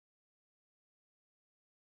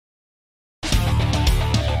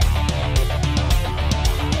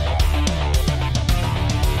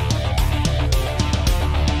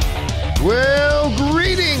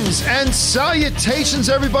And salutations,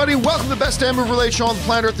 everybody. Welcome to the best damn movie-related show on the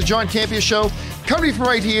planet Earth, the John Campea Show. Coming from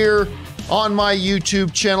right here on my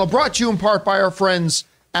YouTube channel, brought to you in part by our friends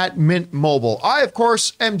at Mint Mobile. I, of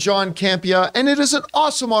course, am John Campea, and it is an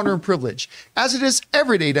awesome honor and privilege, as it is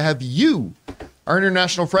every day, to have you, our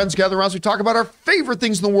international friends, gather around as we talk about our favorite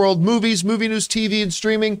things in the world: movies, movie news, TV, and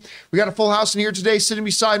streaming. We got a full house in here today. Sitting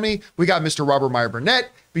beside me, we got Mr. Robert Meyer Burnett.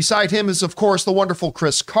 Beside him is, of course, the wonderful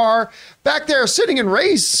Chris Carr. Back there, sitting in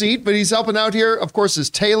Ray's seat, but he's helping out here, of course, is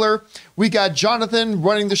Taylor. We got Jonathan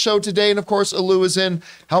running the show today, and of course, Alu is in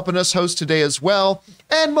helping us host today as well.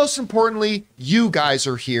 And most importantly, you guys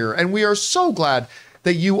are here, and we are so glad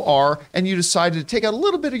that you are, and you decided to take out a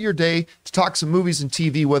little bit of your day to talk some movies and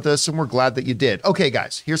TV with us, and we're glad that you did. Okay,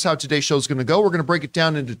 guys, here's how today's show is going to go. We're going to break it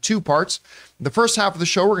down into two parts. In the first half of the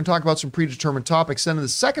show, we're going to talk about some predetermined topics. Then in the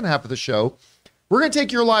second half of the show, we're going to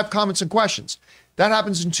take your live comments and questions. That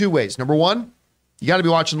happens in two ways. Number one, you got to be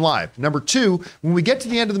watching live. Number two, when we get to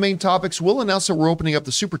the end of the main topics, we'll announce that we're opening up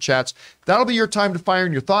the super chats. That'll be your time to fire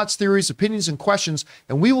in your thoughts, theories, opinions, and questions,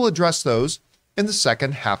 and we will address those in the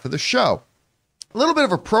second half of the show. A little bit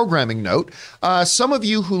of a programming note. Some of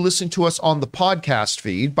you who listen to us on the podcast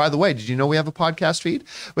feed, by the way, did you know we have a podcast feed?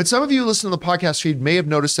 But some of you who listen to the podcast feed may have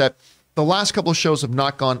noticed that the last couple of shows have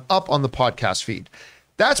not gone up on the podcast feed.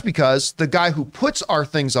 That's because the guy who puts our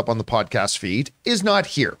things up on the podcast feed is not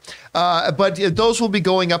here. But those will be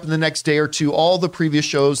going up in the next day or two. All the previous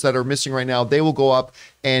shows that are missing right now, they will go up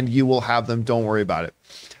and you will have them. Don't worry about it.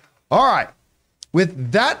 All right.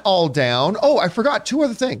 With that all down. Oh, I forgot two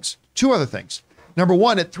other things. Number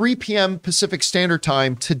one, at 3 p.m. Pacific Standard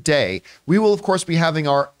Time today, we will, of course, be having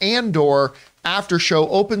our Andor after show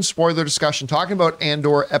open spoiler discussion, talking about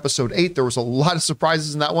Andor Episode 8. There was a lot of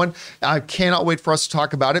surprises in that one. I cannot wait for us to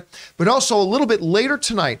talk about it. But also a little bit later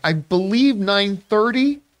tonight, I believe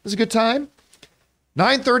 9:30 is a good time.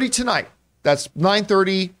 9:30 tonight. That's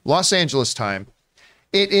 9:30 Los Angeles time.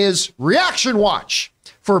 It is Reaction Watch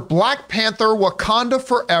for Black Panther: Wakanda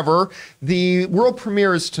Forever. The world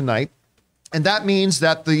premiere is tonight. And that means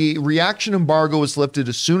that the reaction embargo is lifted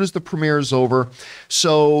as soon as the premiere is over.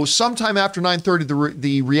 So sometime after 9:30,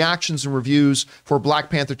 the reactions and reviews for Black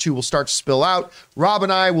Panther 2 will start to spill out. Rob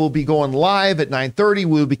and I will be going live at 9:30.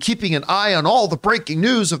 We'll be keeping an eye on all the breaking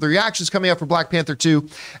news of the reactions coming out for Black Panther 2.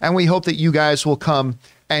 And we hope that you guys will come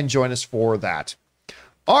and join us for that.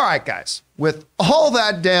 All right, guys, with all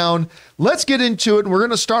that down, let's get into it. And we're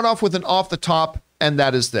going to start off with an off the top, and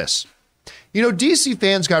that is this. You know, DC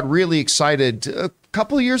fans got really excited a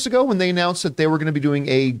couple of years ago when they announced that they were going to be doing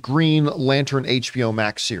a Green Lantern HBO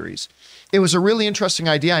Max series. It was a really interesting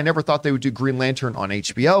idea. I never thought they would do Green Lantern on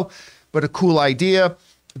HBO, but a cool idea.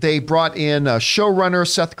 They brought in a showrunner,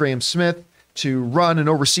 Seth Grahame-Smith, to run and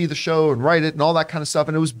oversee the show and write it and all that kind of stuff.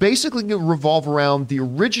 And it was basically going to revolve around the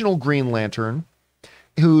original Green Lantern,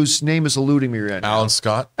 whose name is eluding me right now.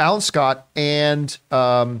 Alan Scott, and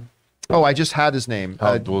I just had his name.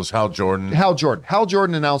 Was Hal Jordan. Hal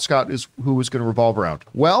Jordan and Al Scott is who was going to revolve around.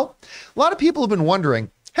 Well, a lot of people have been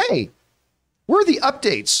wondering, hey, where are the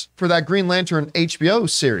updates for that Green Lantern HBO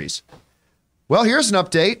series? Well, here's an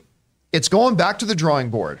update. It's going back to the drawing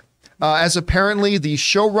board. As apparently the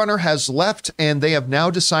showrunner has left and they have now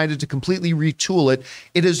decided to completely retool it.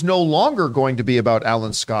 It is no longer going to be about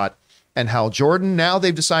Alan Scott and Hal Jordan. Now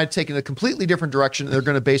they've decided to take it in a completely different direction. They're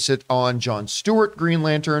going to base it on John Stewart, Green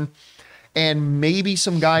Lantern, and maybe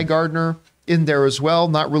some Guy Gardner in there as well.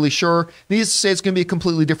 Not really sure. Needless to say, it's going to be a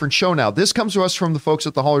completely different show now. This comes to us from the folks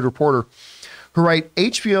at the Hollywood Reporter, who write,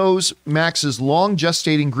 HBO's Max's long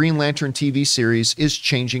gestating Green Lantern TV series is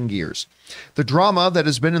changing gears. The drama that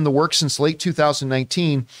has been in the works since late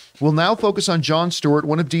 2019 will now focus on John Stewart,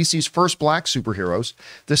 one of DC's first black superheroes.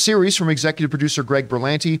 The series, from executive producer Greg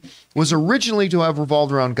Berlanti, was originally to have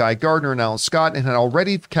revolved around Guy Gardner and Alan Scott, and had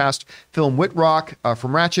already cast Film Whitrock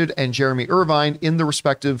from Ratched and Jeremy Irvine in the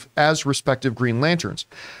respective Green Lanterns.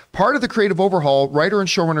 Part of the creative overhaul, writer and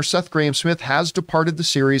showrunner Seth Grahame-Smith has departed the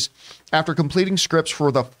series after completing scripts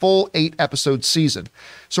for the full 8-episode season.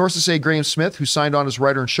 Sources say Grahame-Smith, who signed on as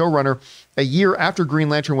writer and showrunner a year after Green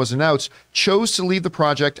Lantern was announced, chose to leave the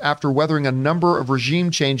project after weathering a number of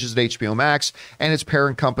regime changes at HBO Max and its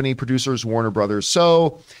parent company, producers Warner Brothers.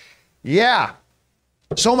 So, yeah,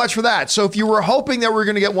 so much for that. So if you were hoping that we're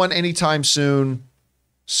going to get one anytime soon,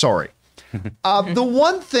 sorry. The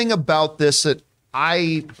one thing about this that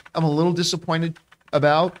I am a little disappointed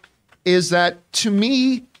about is that, to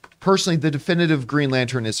me, personally, the definitive Green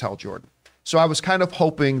Lantern is Hal Jordan. So I was kind of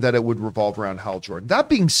hoping that it would revolve around Hal Jordan. That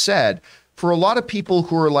being said, for a lot of people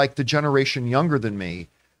who are like the generation younger than me,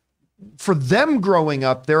 for them growing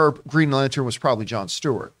up, their Green Lantern was probably John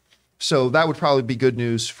Stewart. So that would probably be good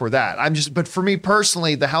news for that. But for me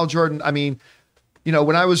personally, the Hal Jordan, I mean, you know,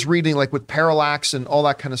 when I was reading like with Parallax and all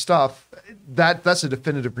that kind of stuff, that's a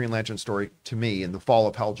definitive Green Lantern story to me, in the fall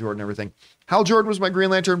of Hal Jordan and everything. Hal Jordan was my Green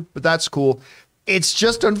Lantern, but that's cool. It's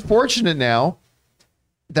just unfortunate now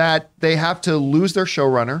that they have to lose their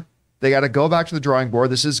showrunner. They got to go back to the drawing board.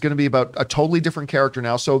 This is going to be about a totally different character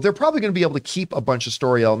now. So they're probably going to be able to keep a bunch of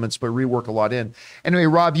story elements, but rework a lot in. Anyway,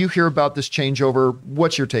 Rob, you hear about this changeover.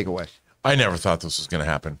 What's your takeaway? I never thought this was going to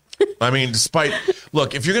happen. I mean,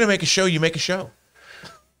 look, if you're going to make a show, you make a show.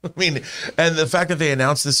 I mean, and the fact that they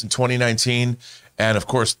announced this in 2019, and of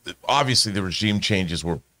course, obviously the regime changes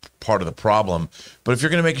were part of the problem. But if you're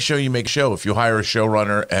going to make a show, you make a show. If you hire a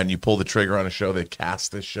showrunner and you pull the trigger on a show, they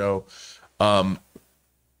cast this show,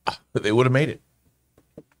 they would have made it.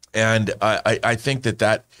 And I think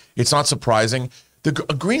that it's not surprising. A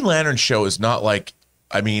Green Lantern show is not like,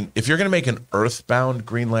 I mean, if you're going to make an Earthbound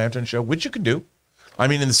Green Lantern show, which you can do. I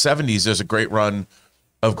mean, in the 70s, there's a great run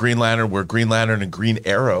of Green Lantern where Green Lantern and Green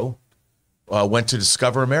Arrow went to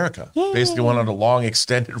discover America. Yay. Basically went on a long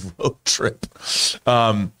extended road trip,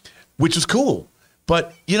 which was cool.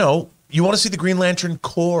 But, you know, you want to see the Green Lantern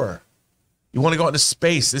Corps. You want to go out into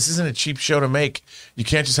space. This isn't a cheap show to make. You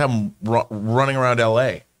can't just have them running around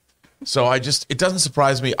L.A. So it doesn't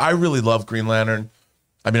surprise me. I really love Green Lantern.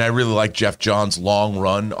 I mean, I really like Jeff Johns' long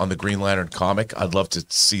run on the Green Lantern comic. I'd love to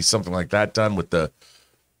see something like that done with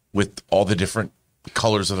all the different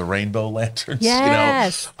colors of the rainbow lanterns.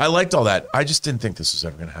 Yes. You know, I liked all that. I just didn't think this was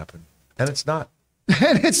ever going to happen. And it's not.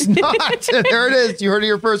 And it's not. There it is. You heard it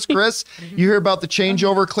here first, Chris. You hear about the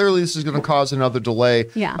changeover. Clearly, this is going to cause another delay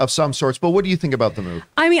of some sorts. But what do you think about the move?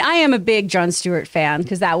 I mean, I am a big Jon Stewart fan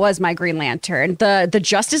because that was my Green Lantern. The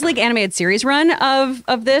Justice League animated series run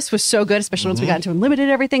of this was so good, especially once we got into Unlimited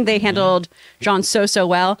and everything. They handled Jon so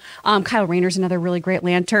well. Kyle Rayner's another really great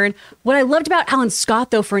Lantern. What I loved about Alan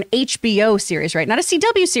Scott, though, for an HBO series, right? Not a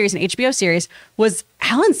CW series, an HBO series, was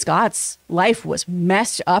Alan Scott's life was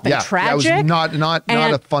messed up and tragic. Yeah, it was not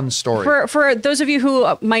a fun story. For those of you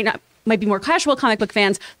who might be more casual comic book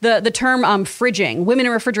fans, the term fridging, women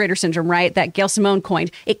in refrigerator syndrome, right, that Gail Simone coined,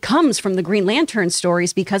 it comes from the Green Lantern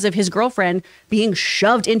stories because of his girlfriend being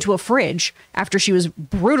shoved into a fridge after she was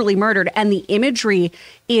brutally murdered. And the imagery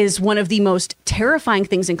is one of the most terrifying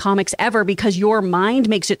things in comics ever because your mind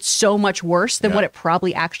makes it so much worse than what it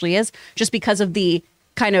probably actually is, just because of the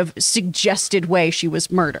kind of suggested way she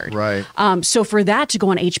was murdered. Right. So for that to go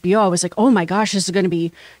on HBO, I was like, oh my gosh, this is going to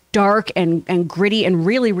be dark and gritty and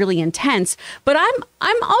really, really intense. But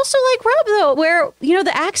I'm also like Rob, though, where, you know,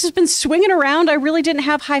 the axe has been swinging around. I really didn't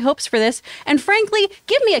have high hopes for this. And frankly,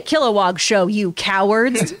 give me a Kilowog show, you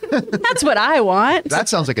cowards. That's what I want. That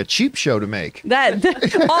sounds like a cheap show to make. That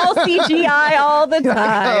all CGI all the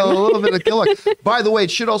time. A little bit of Kilowog. By the way,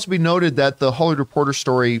 it should also be noted that the Hollywood Reporter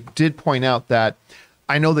story did point out that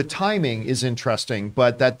I know the timing is interesting,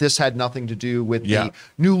 but that this had nothing to do with the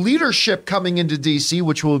new leadership coming into DC,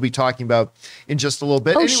 which we'll be talking about in just a little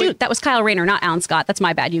bit. Oh, shoot. That was Kyle Rayner, not Alan Scott. That's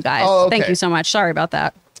my bad, you guys. Oh, okay. Thank you so much. Sorry about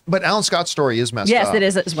that. But Alan Scott's story is messed up. Yes, it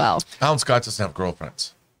is as well. Alan Scott doesn't have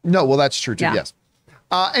girlfriends. No, well, that's true, too. Yeah. Yes.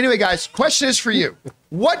 Anyway, guys, question is for you.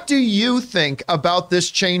 What do you think about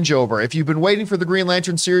this changeover? If you've been waiting for the Green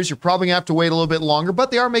Lantern series, you're probably going to have to wait a little bit longer,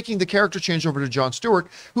 but they are making the character changeover to Jon Stewart,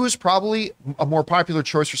 who is probably a more popular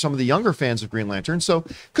choice for some of the younger fans of Green Lantern, so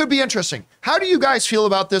could be interesting. How do you guys feel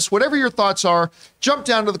about this? Whatever your thoughts are, jump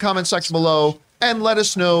down to the comment section below and let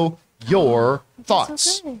us know your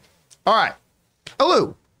thoughts. Okay. All right.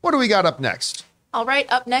 Alou, what do we got up next? All right,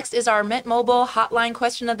 up next is our Mint Mobile hotline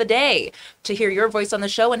question of the day. To hear your voice on the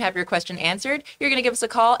show and have your question answered, you're going to give us a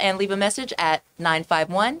call and leave a message at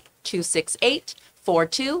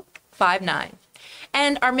 951-268-4259.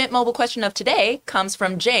 And our Mint Mobile question of today comes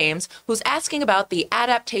from James, who's asking about the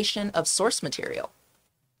adaptation of source material.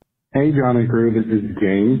 Hey, John and crew, this is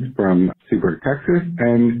James from Super, Texas,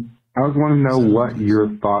 and I was wanting to know what your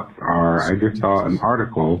thoughts are. I just saw an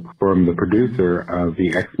article from the producer of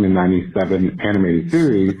the X-Men 97 animated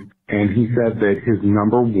series, and he said that his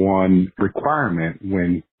number one requirement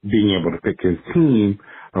when being able to pick his team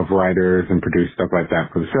of writers and produce stuff like that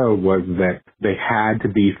for the show was that they had to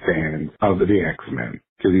be fans of the X-Men.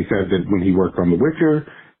 Because he said that when he worked on The Witcher,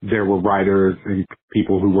 there were writers and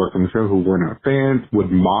people who worked on the show who were not fans,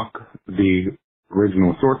 would mock the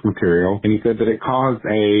original source material, and he said that it caused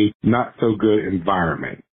a not so good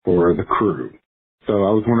environment for the crew. So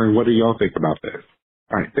I was wondering, what do y'all think about this?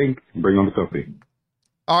 All right, thanks. Bring on the Sophie.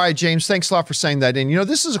 All right, James, thanks a lot for saying that. And, you know,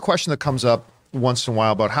 this is a question that comes up once in a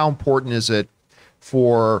while about how important is it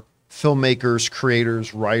for filmmakers,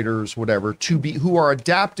 creators, writers, whatever, to be, who are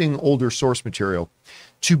adapting older source material,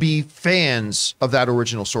 to be fans of that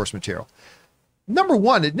original source material. Number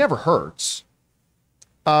one, it never hurts.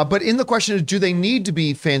 But in the question is, do they need to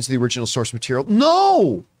be fans of the original source material?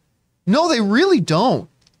 No, they really don't.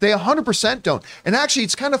 They 100% don't. And actually,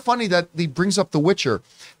 it's kind of funny that he brings up The Witcher,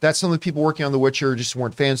 that some of the people working on The Witcher just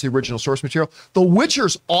weren't fans of the original source material. The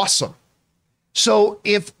Witcher's awesome. So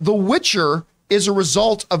if The Witcher is a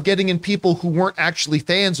result of getting in people who weren't actually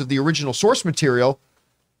fans of the original source material,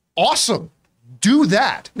 awesome. Do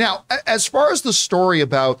that. Now, as far as the story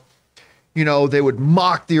about, they would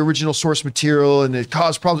mock the original source material and it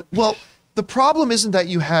caused problems. Well, the problem isn't that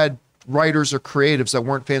you had writers or creatives that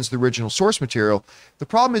weren't fans of the original source material. The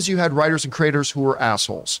problem is you had writers and creators who were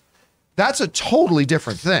assholes. That's a totally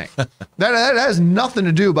different thing. that has nothing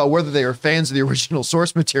to do about whether they are fans of the original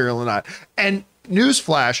source material or not. And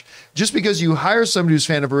newsflash, just because you hire somebody who's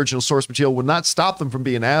fan of original source material will not stop them from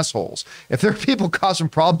being assholes. If there are people causing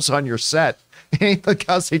problems on your set, it ain't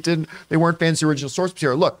because they weren't fans of the original source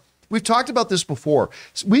material. Look, we've talked about this before.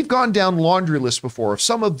 We've gone down laundry lists before of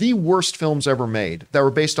some of the worst films ever made that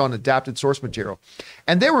were based on adapted source material.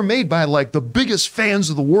 And they were made by like the biggest fans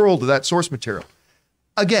of the world of that source material.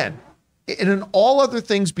 Again, in an all other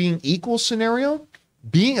things being equal scenario,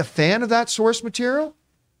 being a fan of that source material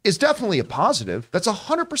is definitely a positive. That's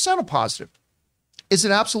 100% a positive. Is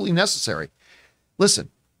it absolutely necessary? Listen,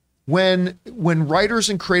 when writers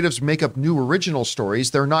and creatives make up new original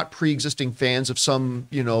stories, they're not pre-existing fans of some,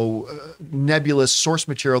 nebulous source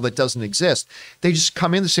material that doesn't exist. They just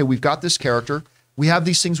come in and say, we've got this character. We have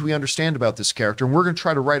these things we understand about this character, and we're going to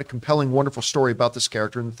try to write a compelling, wonderful story about this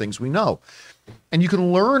character and the things we know. And you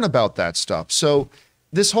can learn about that stuff. So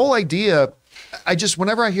this whole idea,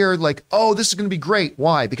 whenever I hear like, oh, this is going to be great.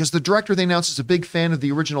 Why? Because the director they announced is a big fan of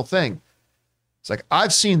the original thing. It's like,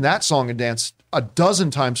 I've seen that song and dance a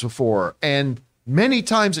dozen times before, and many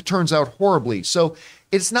times it turns out horribly. So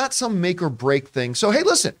it's not some make or break thing. So, hey,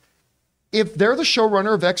 listen, if they're the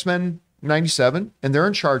showrunner of X-Men 97 and they're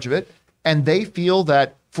in charge of it, and they feel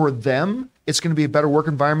that for them, it's going to be a better work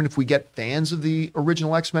environment if we get fans of the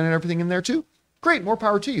original X-Men and everything in there too, great, more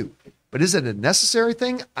power to you. But is it a necessary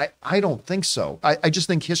thing? I don't think so. I just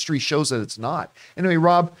think history shows that it's not. Anyway,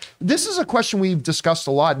 Rob, this is a question we've discussed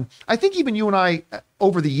a lot. And I think even you and I,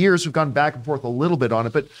 over the years, we've gone back and forth a little bit on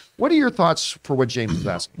it. But what are your thoughts for what James is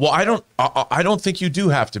asking? Well, I don't think you do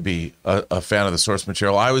have to be a fan of the source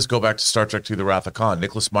material. I always go back to Star Trek II: The Wrath of Khan.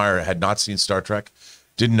 Nicholas Meyer had not seen Star Trek,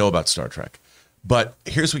 didn't know about Star Trek. But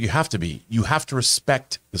here's what you have to be. You have to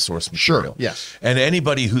respect the source material. Sure, yes. And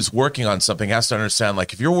anybody who's working on something has to understand,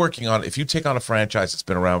 like, if you take on a franchise that's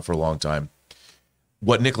been around for a long time,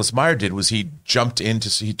 what Nicholas Meyer did was he talked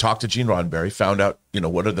to Gene Roddenberry, found out,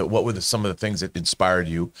 what were some of the things that inspired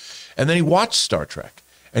you. And then he watched Star Trek.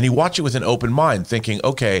 And he watched it with an open mind, thinking,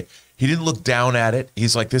 okay, he didn't look down at it.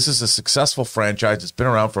 He's like, this is a successful franchise. It's been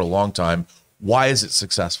around for a long time. Why is it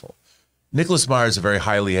successful? Nicholas Meyer is a very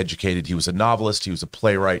highly educated. He was a novelist. He was a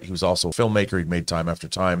playwright. He was also a filmmaker. He'd made Time After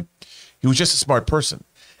Time. He was just a smart person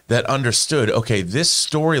that understood, okay, this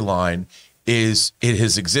storyline it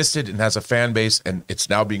has existed and has a fan base, and it's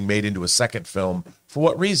now being made into a second film. For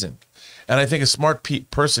what reason? And I think a smart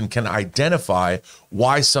person can identify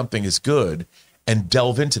why something is good and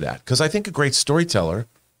delve into that. Because I think a great storyteller,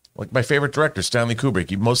 like my favorite director, Stanley Kubrick,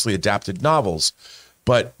 he mostly adapted novels,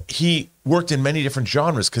 but he worked in many different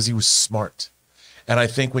genres because he was smart. And I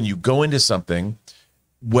think when you go into something,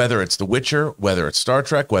 whether it's The Witcher, whether it's Star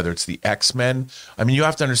Trek, whether it's the X-Men, I mean, you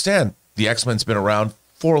have to understand the X-Men's been around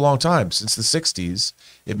for a long time, since the 60s.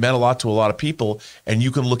 It meant a lot to a lot of people. And you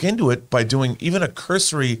can look into it by doing even a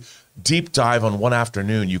cursory deep dive on one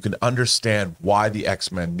afternoon. You can understand why the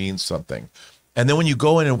X-Men means something. And then when you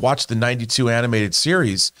go in and watch the 92 animated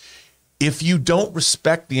series, if you don't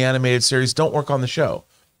respect the animated series, don't work on the show.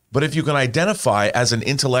 But if you can identify as an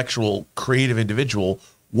intellectual, creative individual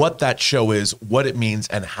what that show is, what it means,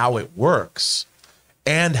 and how it works,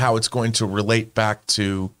 and how it's going to relate back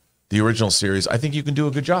to the original series, I think you can do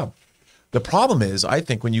a good job. The problem is, I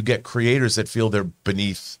think, when you get creators that feel they're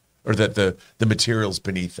beneath, or that the material's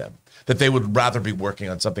beneath them, that they would rather be working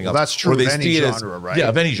on something else. That's true of any genre, right? Yeah,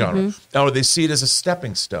 of any genre. Or they see it as a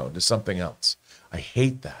stepping stone to something else. I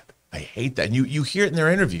hate that. I hate that. And you hear it in their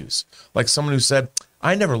interviews. Like someone who said,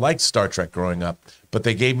 I never liked Star Trek growing up, but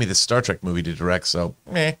they gave me this Star Trek movie to direct, so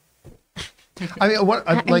meh. I mean,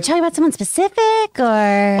 Are you talking about someone specific,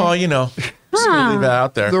 or? Oh, just gonna leave that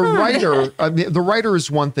out there. The writer is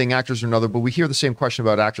one thing, actors are another, but we hear the same question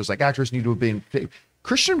about actors. Like, actors need to have been...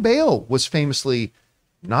 Christian Bale was famously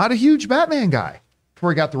not a huge Batman guy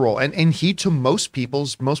before he got the role. And he, to most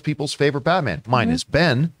people's favorite Batman. Mine is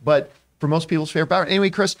Ben, but for most people's favorite Batman. Anyway,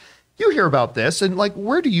 Chris, You hear about this, and like,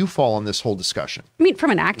 where do you fall on this whole discussion? I mean, from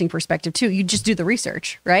an acting perspective, too, you just do the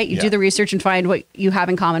research, right? You do the research and find what you have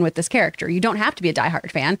in common with this character. You don't have to be a diehard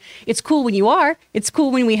fan. It's cool when you are. It's cool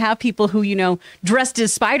when we have people who, you know, dressed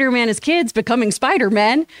as Spider-Man as kids becoming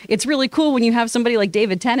Spider-Man. It's really cool when you have somebody like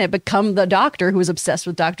David Tennant become the Doctor who was obsessed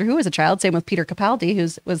with Doctor Who as a child. Same with Peter Capaldi, who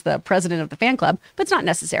was the president of the fan club. But it's not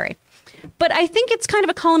necessary. But I think it's kind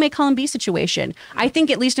of a column A, column B situation. I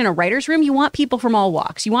think at least in a writer's room, you want people from all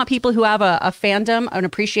walks. You want people who have a fandom, an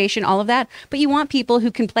appreciation, all of that. But you want people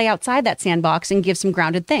who can play outside that sandbox and give some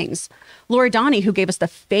grounded things. Laura Donnie, who gave us the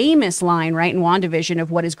famous line, right, in WandaVision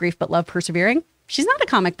of what is grief but love persevering. She's not a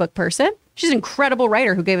comic book person. She's an incredible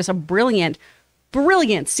writer who gave us a brilliant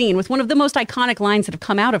scene with one of the most iconic lines that have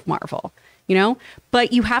come out of Marvel, you know?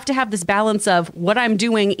 But you have to have this balance of what I'm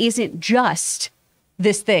doing isn't just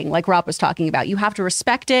this thing like Rob was talking about. You have to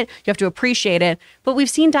respect it. You have to appreciate it. But we've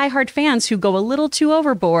seen diehard fans who go a little too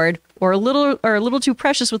overboard or a little too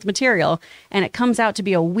precious with material, and it comes out to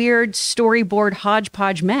be a weird storyboard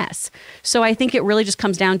hodgepodge mess. So I think it really just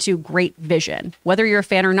comes down to great vision. Whether you're a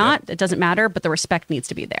fan or not, it doesn't matter, but the respect needs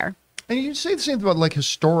to be there. And you say the same thing about like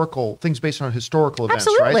historical things based on historical events,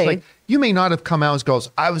 Absolutely. right? Like you may not have come out and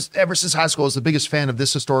goes, I was ever since high school I was the biggest fan of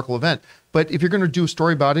this historical event. But if you're going to do a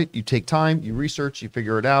story about it, you take time, you research, you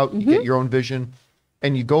figure it out, you get your own vision,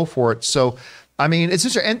 and you go for it. So, I mean, it's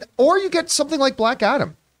interesting. And or you get something like Black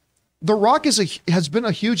Adam. The Rock has been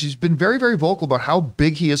he's been very, very vocal about how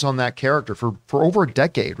big he is on that character for over a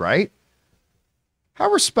decade, right? How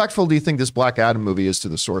respectful do you think this Black Adam movie is to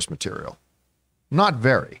the source material? Not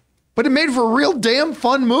very. But it made for a real damn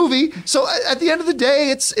fun movie. So at the end of the day,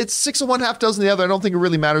 it's 6 of one, half dozen of the other. I don't think it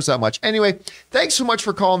really matters that much. Anyway, thanks so much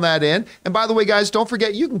for calling that in. And by the way, guys, don't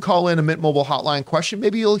forget you can call in a Mint Mobile hotline question.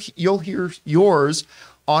 Maybe you'll hear yours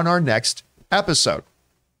on our next episode.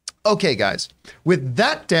 Okay, guys, with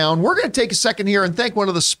that down, we're going to take a second here and thank one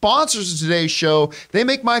of the sponsors of today's show. They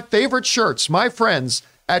make my favorite shirts, my friends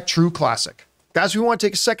at True Classic. Guys, we want to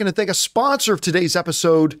take a second to thank a sponsor of today's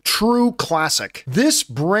episode, True Classic. This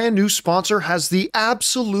brand new sponsor has the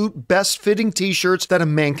absolute best fitting t-shirts that a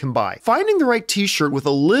man can buy. Finding the right t-shirt with a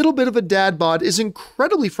little bit of a dad bod is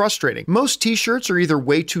incredibly frustrating. Most t-shirts are either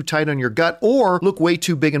way too tight on your gut or look way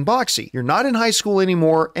too big and boxy. You're not in high school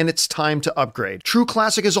anymore and it's time to upgrade. True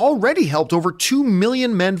Classic has already helped over 2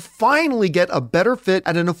 million men finally get a better fit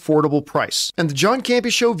at an affordable price. And the John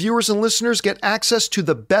Campea Show viewers and listeners get access to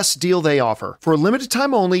the best deal they offer. For a limited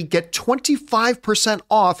time only, get 25%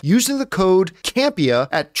 off using the code CAMPEA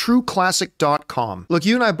at trueclassic.com. Look,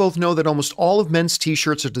 you and I both know that almost all of men's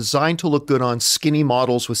t-shirts are designed to look good on skinny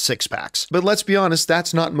models with six-packs. But let's be honest,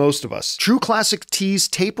 that's not most of us. True Classic tees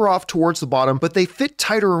taper off towards the bottom, but they fit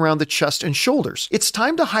tighter around the chest and shoulders. It's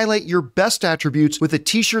time to highlight your best attributes with a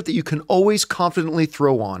t-shirt that you can always confidently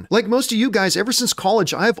throw on. Like most of you guys, ever since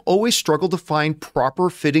college, I have always struggled to find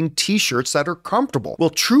proper fitting t-shirts that are comfortable.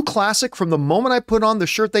 Well, True Classic, from the moment I put on the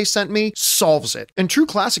shirt they sent me, solves it. And True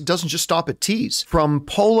Classic doesn't just stop at tees. From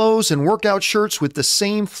polos and workout shirts with the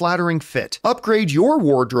same flattering fit. Upgrade your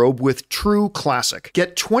wardrobe with True Classic.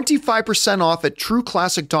 Get 25% off at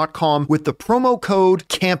trueclassic.com with the promo code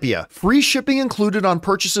CAMPEA. Free shipping included on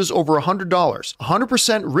purchases over $100.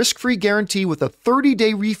 100% risk-free guarantee with a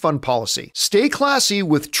 30-day refund policy. Stay classy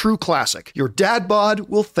with True Classic. Your dad bod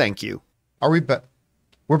will thank you. Are we back?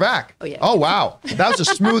 We're back. Oh, yeah. Oh, wow. That was a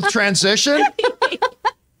smooth transition.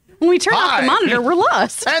 When we turn off the monitor, we're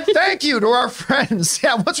lost. And thank you to our friends.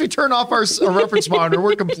 Yeah, once we turn off our reference monitor,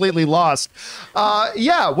 we're completely lost.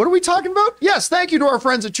 Yeah, what are we talking about? Yes, thank you to our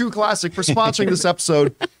friends at True Classic for sponsoring this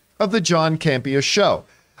episode of the John Campea Show.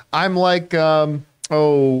 I'm like...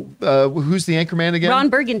 who's the anchorman again? Ron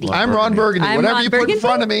Burgundy. I'm Ron Burgundy. I'm Whatever Ron you put in Burgundy.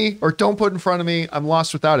 front of me or don't put in front of me, I'm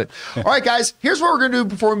lost without it. All right, guys, here's what we're going to do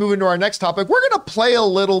before we move into our next topic. We're going to play a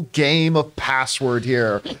little game of password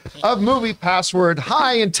here, of movie password,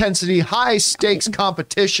 high intensity, high stakes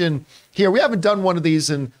competition here. We haven't done one of these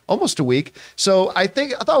in almost a week. So I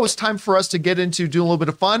thought it was time for us to get into doing a little bit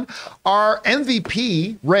of fun. Our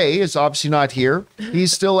MVP, Ray, is obviously not here.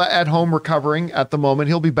 He's still at home recovering at the moment.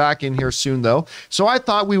 He'll be back in here soon, though. So I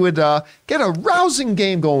thought we would get a rousing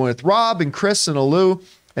game going with Rob and Chris and Alou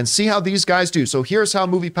and see how these guys do. So here's how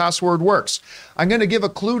movie password works. I'm going to give a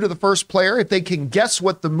clue to the first player. If they can guess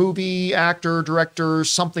what the movie, actor, director,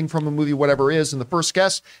 something from a movie, whatever is in the first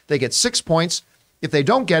guess, they get 6 points. If they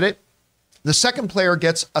don't get it, The second player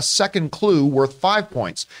gets a second clue worth 5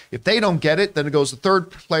 points. If they don't get it, then it goes to the third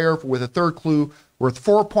player with a third clue worth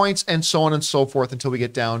 4 points, and so on and so forth until we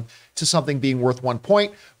get down to something being worth 1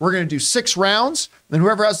 point. We're going to do 6 rounds, and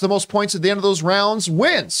whoever has the most points at the end of those rounds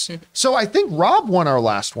wins. So I think Rob won our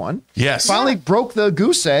last one. Yes. Finally broke the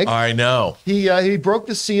goose egg. I know. He broke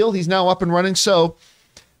the seal. He's now up and running. So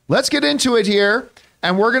let's get into it here,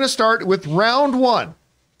 and we're going to start with round 1.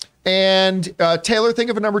 And Taylor,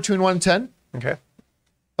 think of a number between 1 and 10. Okay.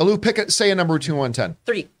 Alou, say a number between 1 and 10.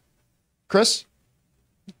 3. Chris?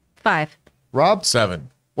 5. Rob?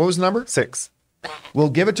 7. What was the number? 6. We'll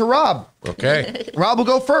give it to Rob. Okay. Rob will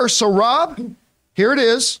go first. So, Rob, here it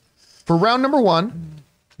is. For round number 1,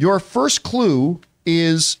 your first clue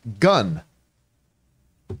is gun.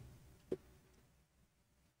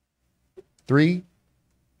 3,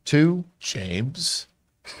 2, James.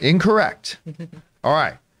 incorrect. All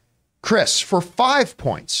right. Chris, for 5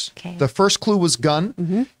 points, Okay. the first clue was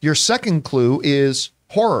gun. Your second clue is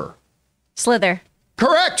horror. Slither.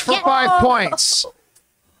 Correct for 5 points.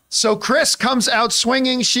 So Chris comes out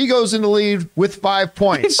swinging. She goes in the lead with 5 I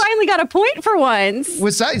points. finally got a point for once.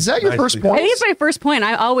 Is that your first Nicely point? I think it's my first point.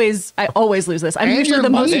 I always lose this. I'm And usually you're the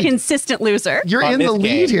most leading. consistent loser. You're On in the this lead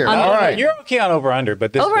game. here. On All this right. You're okay on over under,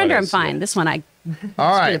 but this Over one under, I'm is, fine. This one I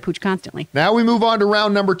All get a right. pooch constantly. Now we move on to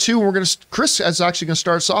round number 2. We're going to Chris is actually going to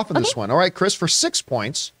start us off in this one. All right, Chris, for 6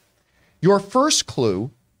 points, your first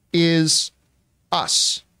clue is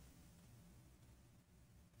us.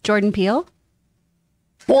 Jordan Peele.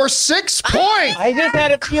 For 6 points. I just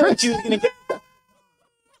had a feeling she was going to get.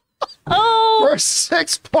 Oh, For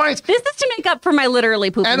 6 points. this is to make up for my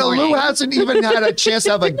literally poopy And morning. Alou hasn't even had a chance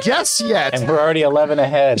to have a guess yet. And we're already 11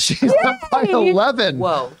 ahead. She's up by 11.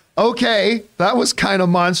 Whoa. Okay, that was kind of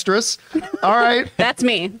monstrous. All right, That's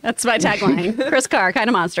me. That's my tagline. Chris Carr, kind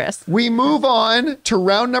of monstrous. we move on to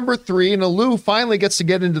round number 3, and Alou finally gets to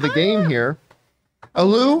get into the game here.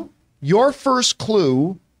 Alou, your first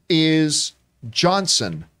clue is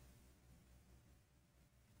Johnson.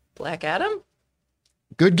 Black Adam?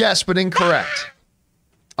 Good guess, but incorrect.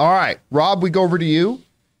 All right, Rob, we go over to you.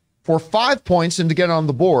 For 5 points and to get on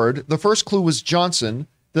the board, the first clue was Johnson.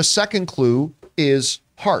 The second clue is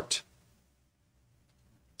heart.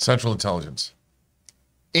 Central Intelligence.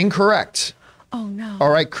 Incorrect. Oh no. All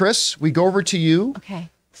right, Chris, we go over to you. Okay.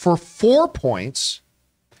 For 4 points,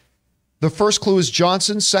 the first clue is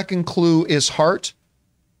Johnson. Second clue is heart.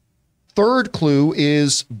 Third clue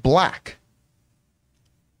is black.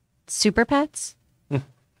 Super Pets.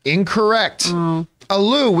 Incorrect.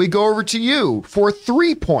 Alou, we go over to you for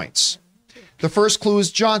 3 points. The first clue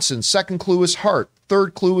is Johnson. Second clue is heart.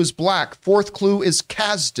 Third clue is black. Fourth clue is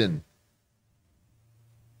Kasdan.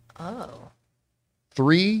 Oh.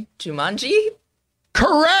 3. Jumanji?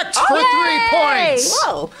 Correct for 3 points.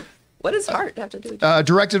 Whoa. What does heart have to do with it?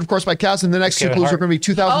 Directed, of course, by Kasdan. The next two Kevin clues are Hart. going to be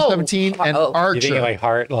 2017 Oh. and Oh. Archer. You thinking like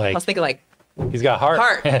heart? I Like was thinking like he's got heart.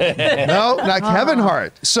 heart. No, not Kevin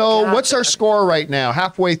Hart. So what's our score right now?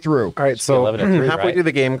 Halfway through. All right, so 11 and 3, halfway right? through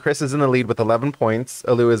the game, Chris is in the lead with 11 points.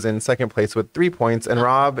 Alou is in second place with 3 points, and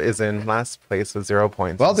Rob is in last place with 0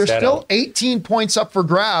 points. Well, there's Settle. still 18 points up for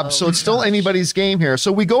grabs, so it's still anybody's game here.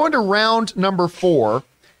 So we go into round number 4.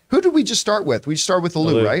 Who did we just start with? We start with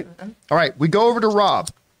Alou, Alou. right? All right, we go over to Rob.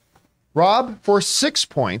 Rob, for 6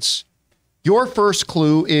 points, your first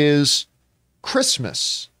clue is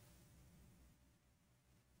Christmas.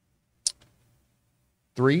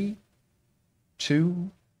 3,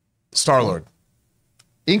 2. Star-Lord.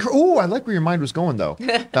 Oh, I like where your mind was going, though.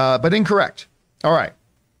 But incorrect. All right.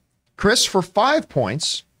 Chris, for 5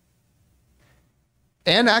 points,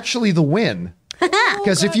 and actually the win.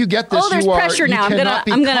 Because if you get this, Oh, there's you pressure now. I'm cannot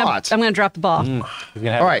be gonna caught. I'm gonna drop the ball. He's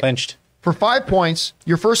gonna have All it right. clinched. For 5 points,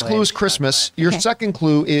 your first clue is Christmas. Your second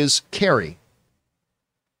clue is Carrie.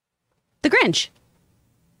 The Grinch.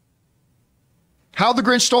 How the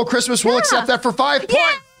Grinch Stole Christmas. We'll accept that for 5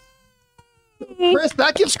 points. Chris,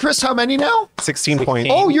 that gives Chris how many now? 16 points.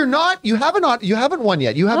 Oh, you haven't won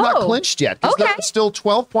yet. You have not Oh. clinched yet. 'Cause Okay. there's still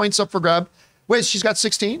 12 points up for grab. Wait, she's got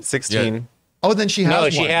 16? 16. Oh, then she has No,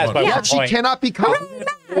 one. she has by Yeah, one she point. cannot be caught.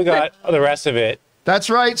 We got the rest of it.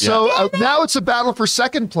 That's right. So now it's a battle for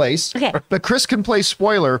second place. Okay. But Chris can play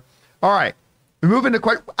spoiler. All right. We move into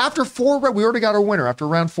after 4. We already got our winner after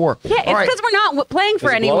round 4. Yeah, it's All right. because we're not playing for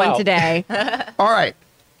There's a anyone blowout. today. All right.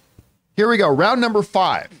 Here we go. Round number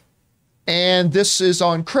 5. And this is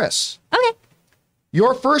on Chris. Okay.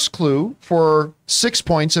 Your first clue for 6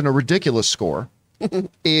 points and a ridiculous score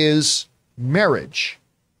is marriage.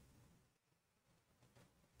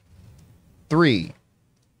 3,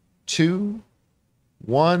 2,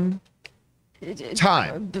 1.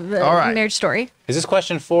 Time. All right. Marriage Story. Is this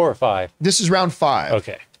question 4 or 5? This is round 5.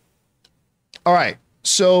 Okay. All right.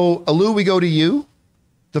 So, Alu, we go to you.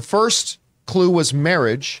 The first clue was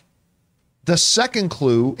marriage. The second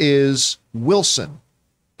clue is Wilson.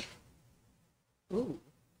 Ooh.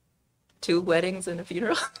 2 weddings and a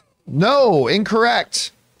funeral. No,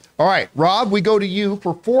 incorrect. All right, Rob, we go to you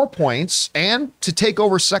for 4 points and to take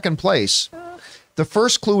over second place. The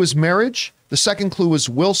first clue is marriage. The second clue is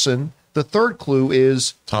Wilson. The third clue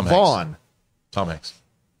is Tom Vaughn. Hanks. Tom Hanks.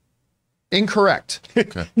 Incorrect.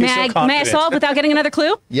 Okay. May so I confident. solve without getting another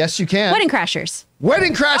clue? Yes, you can. Wedding Crashers.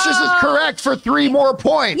 Wedding Crashes is correct for 3 more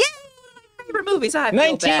points. Favorite movies. I feel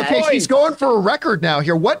 19 bad. Okay, points. she's going for a record now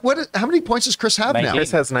here. How many points does Chris have now? 19.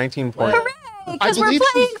 Chris has 19 points. Because we're believe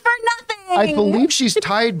playing she's- for nothing. I believe she's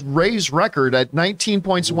tied Ray's record at 19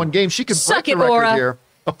 points in one game. She could Suck break it, the record Aura. here.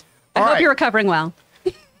 I All hope right. you're recovering well.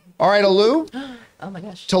 All right, Alu, Oh my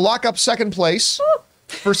gosh. to lock up second place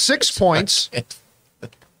for 6 points.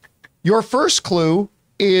 Your first clue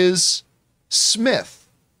is Smith.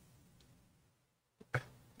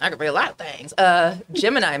 I could be a lot of things.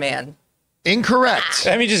 Gemini Man. Incorrect.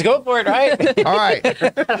 I mean, just go for it, right? All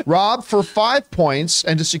right. Rob, for 5 points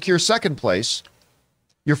and to secure second place,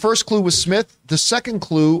 your first clue was Smith. The second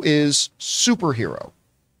clue is superhero.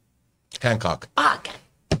 Hancock.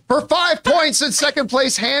 For 5 points in second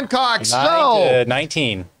place, Hancock. 9 So to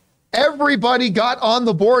 19. everybody got on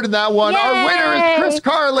the board in that one. Our winner is Chris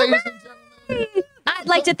Carr, ladies and gentlemen. I'd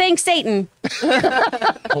like to thank Satan.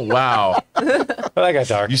 Oh, wow. Well, that got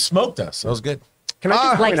dark. You smoked us. That was good. Can I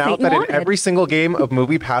just Like point out Satan that in wanted. every single game of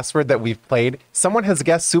Movie Password that we've played, someone has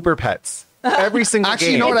guessed Super Pets. Every single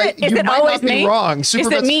Actually, game. you know what? Is You it might always not be me? wrong. Is it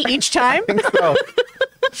Pets- me each time? So,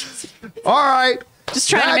 All right. Just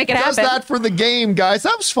trying to make it does happen. that for the game, guys.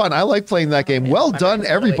 That was fun. I like playing that game. Well done.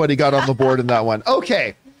 Everybody got on the board in that one.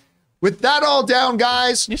 Okay. With that all down,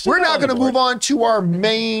 guys, still we're got now on the going to board. move on to our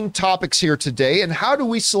main topics here today. And how do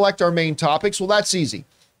we select our main topics? Well, that's easy.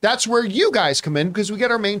 That's where you guys come in because we get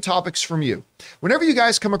our main topics from you. Whenever you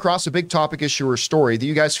guys come across a big topic, issue, or story that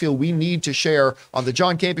you guys feel we need to share on the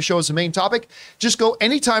John Campea Show as a main topic, just go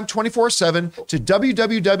anytime 24/7 to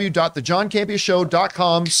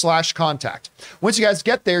www.thejohncampeashow.com/contact. Once you guys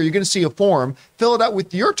get there, you're going to see a form. Fill it out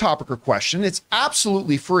with your topic or question. It's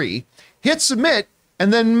absolutely free. Hit submit,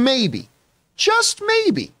 and then maybe, just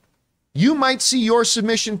maybe, you might see your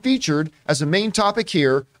submission featured as a main topic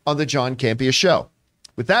here on the John Campea Show.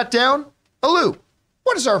 With that down, Alu,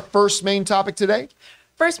 what is our first main topic today?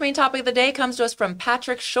 First main topic of the day comes to us from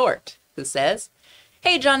Patrick Short, who says,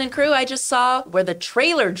 "Hey, John and crew, I just saw where the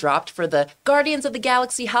trailer dropped for the Guardians of the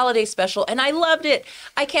Galaxy holiday special, and I loved it.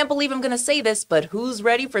 I can't believe I'm going to say this, but who's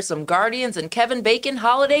ready for some Guardians and Kevin Bacon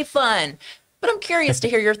holiday fun? But I'm curious to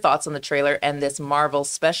hear your thoughts on the trailer and this Marvel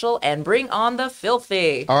special, and bring on the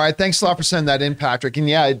filthy." All right, thanks a lot for sending that in, Patrick. And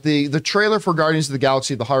yeah, the trailer for Guardians of the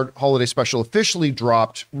Galaxy, the holiday special, officially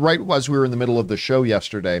dropped right as we were in the middle of the show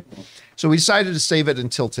yesterday. So we decided to save it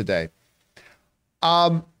until today.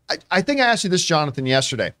 I think I asked you this, Jonathan,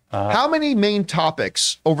 yesterday. How many main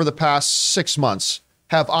topics over the past 6 months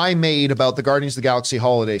have I made about the Guardians of the Galaxy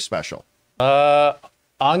holiday special? I'm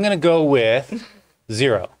going to go with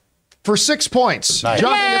 0. For 6 points. Nice.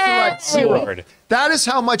 Jonathan gets it right. 0. Lord. That is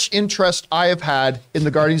how much interest I have had in the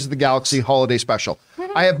Guardians of the Galaxy holiday special.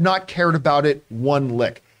 I have not cared about it one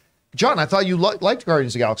lick. John, I thought you liked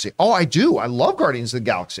Guardians of the Galaxy. Oh, I do. I love Guardians of the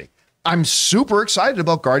Galaxy. I'm super excited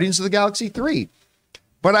about Guardians of the Galaxy 3.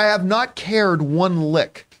 But I have not cared one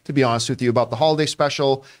lick, to be honest with you, about the holiday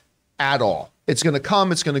special at all. It's going to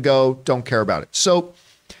come, it's going to go, don't care about it. So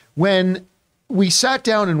when we sat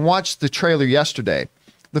down and watched the trailer yesterday,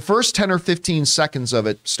 the first 10 or 15 seconds of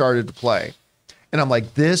it started to play. And I'm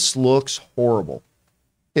like, this looks horrible.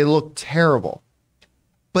 It looked terrible.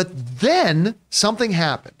 But then something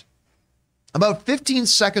happened. About 15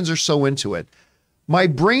 seconds or so into it, my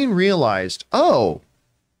brain realized, oh,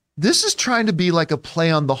 this is trying to be like a play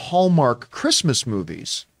on the Hallmark Christmas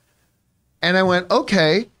movies. And I went,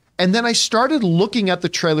 okay. And then I started looking at the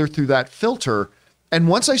trailer through that filter. And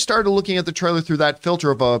once I started looking at the trailer through that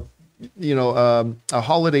filter of a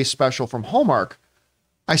holiday special from Hallmark,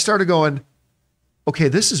 I started going, okay,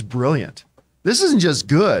 this is brilliant. This isn't just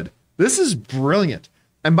good. This is brilliant.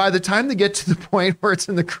 And by the time they get to the point where it's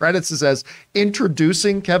in the credits, it says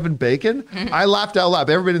introducing Kevin Bacon, I laughed out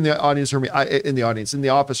loud. Everybody in the audience heard me. In the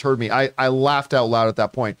office heard me. I laughed out loud at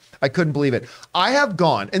that point. I couldn't believe it. I have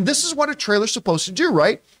gone, and this is what a trailer's supposed to do,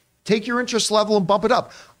 right? Take your interest level and bump it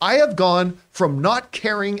up. I have gone from not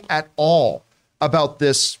caring at all about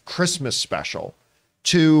this Christmas special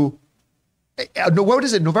to No, what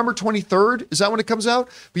is it? November 23rd? Is that when it comes out?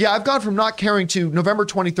 But yeah, I've gone from not caring to November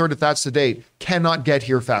 23rd, if that's the date. Cannot get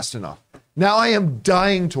here fast enough. Now I am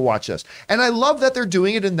dying to watch this. And I love that they're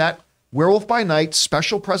doing it in that Werewolf by Night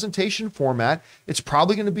special presentation format. It's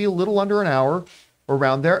probably going to be a little under an hour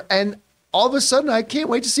around there. And all of a sudden, I can't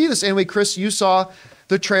wait to see this. Anyway, Chris, you saw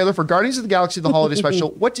the trailer for Guardians of the Galaxy, the holiday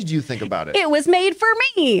special. What did you think about it? It was made for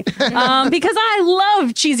me because I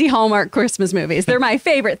love cheesy Hallmark Christmas movies. They're my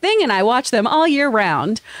favorite thing, and I watch them all year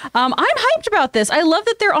round. I'm hyped about this. I love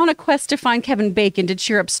that they're on a quest to find Kevin Bacon to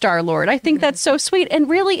cheer up Star-Lord. I think that's so sweet. And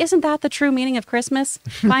really, isn't that the true meaning of Christmas?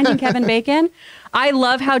 Finding Kevin Bacon? I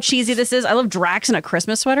love how cheesy this is. I love Drax in a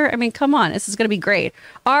Christmas sweater. I mean, come on. This is going to be great.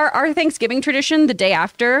 Our Thanksgiving tradition, the day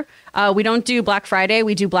after, we don't do Black Friday.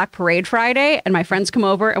 We do Black Parade Friday. And my friends come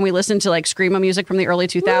over and we listen to like Screamo music from the early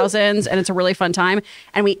 2000s. And it's a really fun time.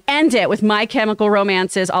 And we end it with My Chemical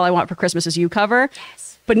Romance's All I Want for Christmas Is You cover.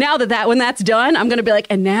 Yes. But now when that's done, I'm going to be like,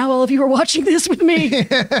 and now all of you are watching this with me.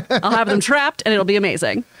 I'll have them trapped and it'll be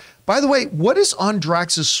amazing. By the way, what is on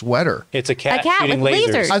Drax's sweater? It's a cat with shooting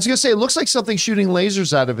lasers. I was going to say, it looks like something shooting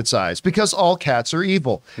lasers out of its eyes because all cats are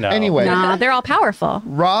evil. No. Anyway. Nah, they're all powerful.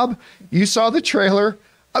 Rob, you saw the trailer.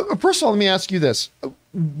 First of all, let me ask you this.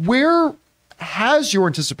 Where has your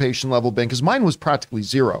anticipation level been? Because mine was practically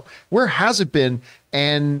zero. Where has it been?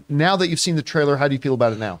 And now that you've seen the trailer, how do you feel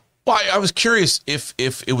about it now? Well, I was curious if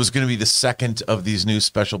it was going to be the second of these new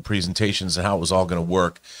special presentations and how it was all going to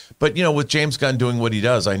work. But, you know, with James Gunn doing what he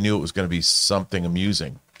does, I knew it was going to be something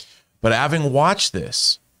amusing. But having watched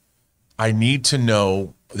this, I need to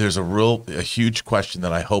know, there's a huge question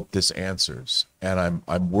that I hope this answers. And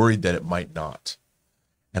I'm worried that it might not.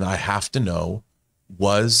 And I have to know,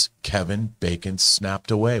 was Kevin Bacon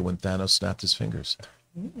snapped away when Thanos snapped his fingers?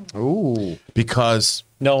 Ooh. Because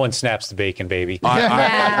no one snaps the bacon, baby.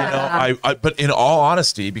 But in all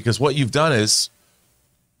honesty, because what you've done is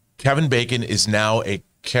Kevin Bacon is now a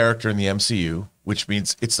character in the MCU, which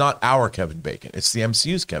means it's not our Kevin Bacon. It's the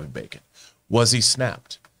MCU's Kevin Bacon. Was he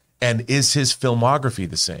snapped? And is his filmography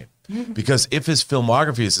the same? Because if his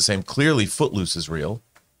filmography is the same, clearly Footloose is real.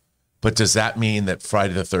 But does that mean that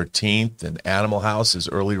Friday the 13th and Animal House, his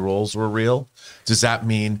early roles were real? Does that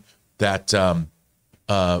mean that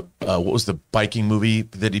what was the biking movie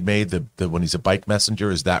that he made? The when he's a bike messenger,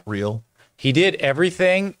 is that real? He did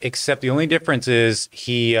everything except the only difference is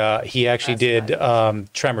he actually did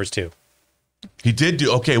Tremors 2. He did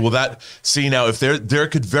do okay. Well, now if there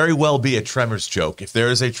could very well be a Tremors joke if there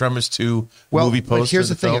is a Tremors 2 movie poster. But here's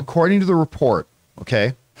the thing. Film. According to the report,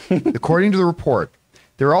 according to the report,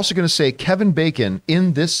 they're also going to say Kevin Bacon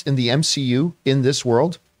in the MCU in this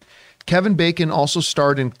world. Kevin Bacon also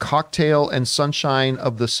starred in Cocktail and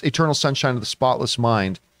Eternal Sunshine of the Spotless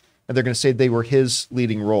Mind. And they're going to say they were his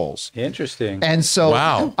leading roles. Interesting. And so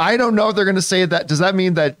wow. I don't know if they're going to say that. Does that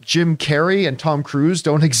mean that Jim Carrey and Tom Cruise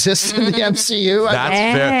don't exist in the MCU? That's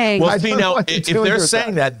fair. Well, see, now, if they're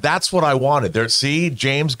saying that, that's what I wanted.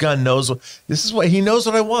 James Gunn knows he knows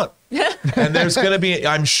what I want. And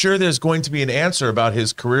I'm sure there's going to be an answer about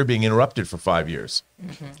his career being interrupted for 5 years.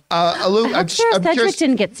 Lou, I'm sure Cedric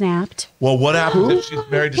didn't get snapped. Well, what happened if she's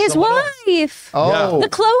married to his someone wife? Else? The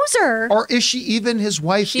closer. Or is she even his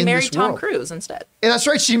wife? She married Tom Cruise instead. Yeah, that's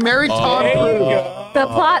right. She married Tom Cruise. The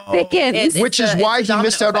plot thickens. Which is why he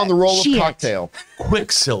missed out on the role of Cocktail.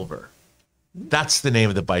 Quicksilver. That's the name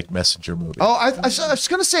of the bike messenger movie. Oh, I was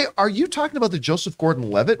going to say, are you talking about the Joseph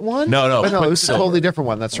Gordon-Levitt one? No. No, it's a totally different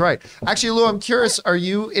one. That's right. Actually, Lou, I'm curious, are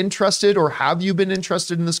you interested or have you been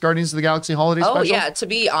interested in this Guardians of the Galaxy holiday special? Oh, yeah. To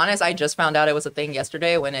be honest, I just found out it was a thing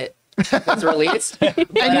yesterday when it was released. And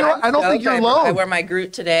I don't think you're alone. I wear my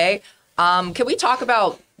Groot today. Can we talk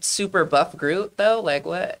about super buff Groot, though? Like,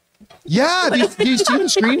 what? Yeah, do you see the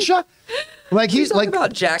screenshot? Like he's like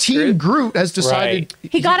Teen Groot has decided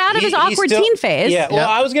right. He got out of his awkward teen phase. Yeah, well,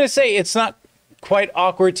 I was gonna say it's not quite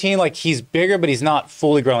awkward teen. Like he's bigger, but he's not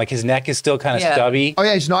fully grown. Like his neck is still kind of stubby. Oh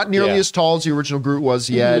yeah, he's not nearly as tall as the original Groot was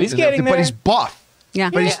yet. But he's getting there. But he's buff. Yeah,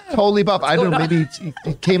 but he's totally buff. I don't know. Maybe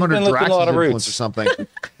he came under Drax's influence or something.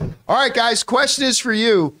 All right, guys. Question is for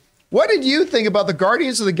you. What did you think about the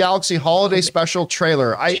Guardians of the Galaxy holiday special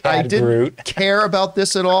trailer? I didn't care about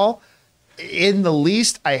this at all. In the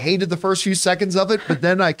least, I hated the first few seconds of it, but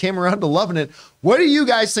then I came around to loving it. What do you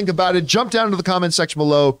guys think about it? Jump down to the comment section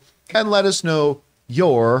below and let us know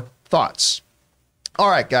your thoughts. All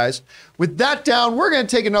right, guys. With that down, we're going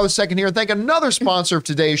to take another second here and thank another sponsor of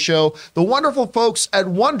today's show, the wonderful folks at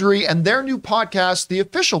Wondery and their new podcast, the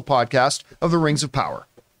official podcast of the Rings of Power.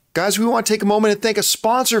 Guys, we want to take a moment and thank a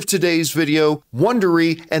sponsor of today's video,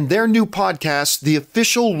 Wondery, and their new podcast, the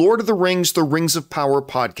official Lord of the Rings, the Rings of Power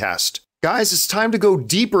podcast. Guys, it's time to go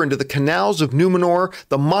deeper into the canals of Numenor,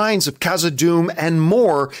 the mines of Khazad-dûm, and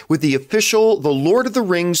more with the official The Lord of the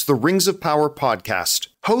Rings, The Rings of Power podcast.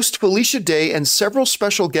 Host Felicia Day and several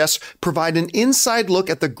special guests provide an inside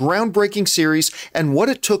look at the groundbreaking series and what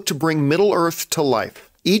it took to bring Middle-earth to life.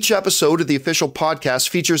 Each episode of the official podcast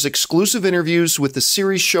features exclusive interviews with the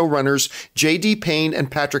series showrunners J.D. Payne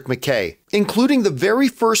and Patrick McKay, including the very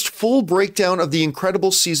first full breakdown of the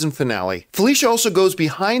incredible season finale. Felicia also goes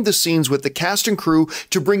behind the scenes with the cast and crew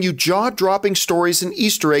to bring you jaw-dropping stories and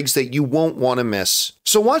Easter eggs that you won't want to miss.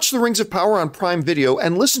 So watch The Rings of Power on Prime Video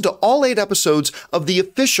and listen to all 8 episodes of the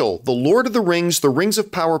official The Lord of the Rings, The Rings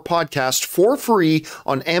of Power podcast for free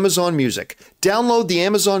on Amazon Music. Download the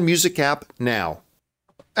Amazon Music app now.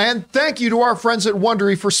 And thank you to our friends at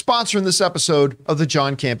Wondery for sponsoring this episode of The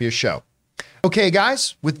John Campea Show. Okay,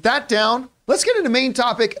 guys, with that down, let's get into main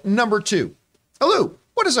topic number 2. Alou,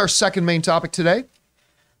 what is our second main topic today?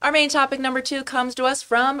 Our main topic number 2 comes to us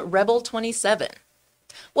from Rebel 27.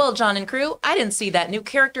 Well, John and crew, I didn't see that new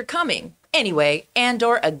character coming. Anyway,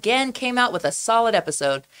 Andor again came out with a solid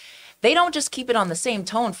episode. They don't just keep it on the same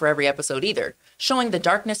tone for every episode either, showing the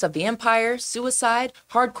darkness of the Empire, suicide,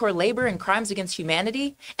 hardcore labor, and crimes against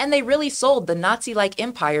humanity. And they really sold the Nazi-like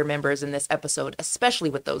Empire members in this episode, especially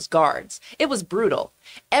with those guards. It was brutal.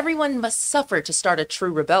 Everyone must suffer to start a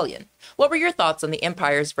true rebellion. What were your thoughts on the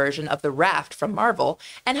Empire's version of the Raft from Marvel?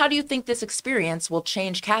 And how do you think this experience will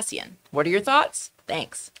change Cassian? What are your thoughts?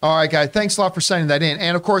 Thanks. All right, guys. Thanks a lot for sending that in.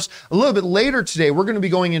 And of course, a little bit later today, we're going to be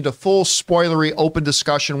going into full spoilery open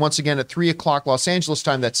discussion once again at 3 o'clock Los Angeles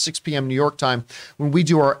time. That's 6 p.m. New York time when we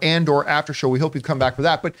do our Andor after show. We hope you come back for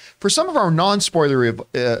that. But for some of our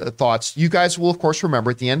non-spoilery thoughts, you guys will, of course,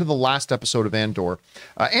 remember at the end of the last episode of Andor,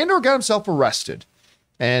 Andor got himself arrested.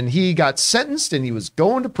 And he got sentenced and he was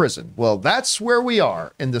going to prison. Well, that's where we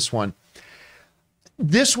are in this one.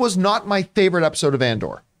 This was not my favorite episode of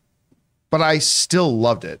Andor, but I still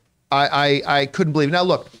loved it. I couldn't believe it. Now,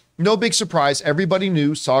 look, no big surprise. Everybody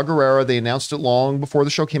knew Saw Gerrera. They announced it long before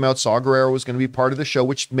the show came out. Saw Gerrera was going to be part of the show,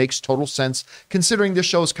 which makes total sense considering this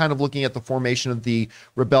show is kind of looking at the formation of the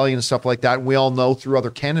rebellion and stuff like that. And we all know through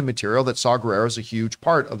other canon material that Saw Gerrera is a huge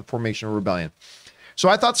part of the formation of rebellion. So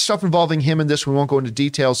I thought the stuff involving him in this, we won't go into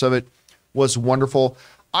details of it, was wonderful.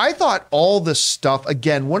 I thought all this stuff,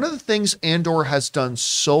 again, one of the things Andor has done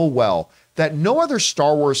so well that no other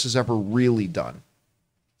Star Wars has ever really done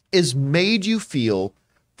is made you feel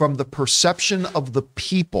from the perception of the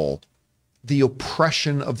people, the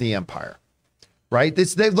oppression of the Empire, right?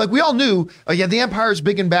 Like we all knew, yeah, the Empire is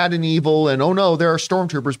big and bad and evil and oh no, there are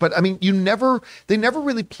stormtroopers. But I mean, they never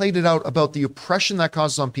really played it out about the oppression that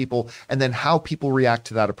causes on people and then how people react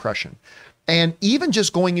to that oppression. And even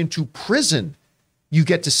just going into prison, you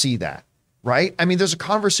get to see that. Right? I mean, there's a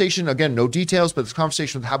conversation, again, no details, but this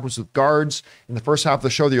conversation that happens with guards in the first half of the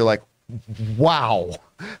show that you're like, wow,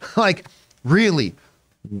 like really,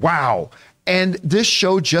 wow. And this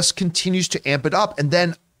show just continues to amp it up. And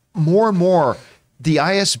then more and more, the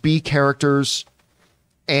ISB characters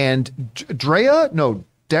and Deidre,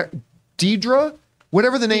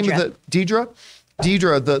 whatever the name of the,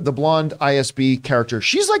 Deidre, the blonde ISB character,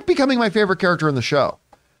 she's like becoming my favorite character in the show.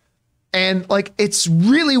 And like, it's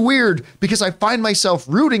really weird because I find myself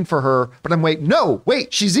rooting for her, but I'm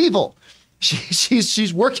wait, she's evil.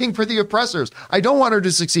 She's working for the oppressors. I don't want her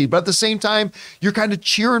to succeed, but at the same time, you're kind of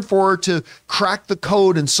cheering for her to crack the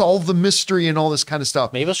code and solve the mystery and all this kind of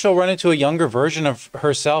stuff. Maybe she'll run into a younger version of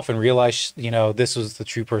herself and realize, this was the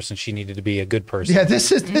true person she needed to be, a good person. Yeah,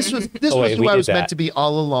 this was who I was meant to be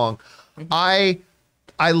all along.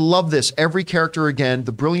 I love this. Every character, again,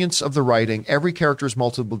 the brilliance of the writing. Every character is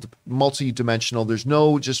multi-dimensional. There's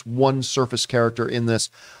no just one surface character in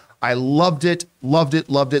this. I loved it.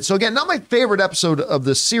 So again, not my favorite episode of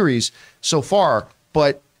this series so far,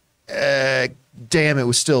 but damn, it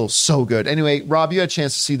was still so good. Anyway, Rob, you had a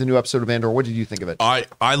chance to see the new episode of Andor. What did you think of it?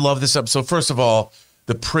 I love this episode. First of all,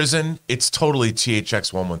 the prison, it's totally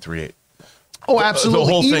THX 1138. Oh, absolutely.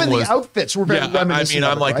 The whole Even thing the was, outfits were very reminiscent.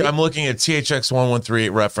 I'm right? I'm looking at THX 1138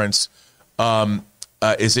 reference.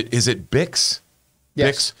 Is it Bix?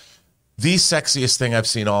 Yes. Bix? The sexiest thing I've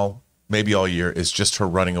seen maybe all year is just her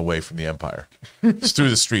running away from the Empire. It's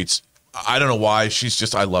through the streets. I don't know why.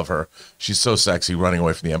 I love her. She's so sexy running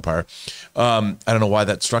away from the Empire. I don't know why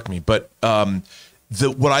that struck me, but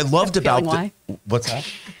what I loved about what's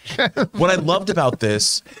that? What I loved about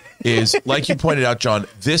this is, like you pointed out, John,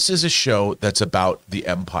 this is a show that's about the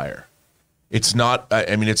Empire. It's not,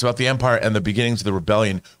 it's about the Empire and the beginnings of the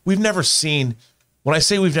rebellion. When I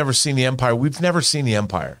say we've never seen the Empire, we've never seen the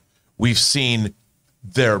Empire. We've seen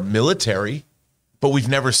their military, but we've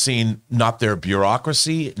never seen not their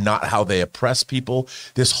bureaucracy, not how they oppress people.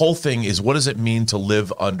 This whole thing is, what does it mean to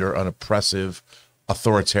live under an oppressive,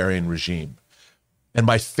 authoritarian regime? And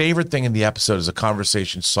my favorite thing in the episode is a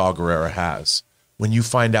conversation Saw Gerrera has when you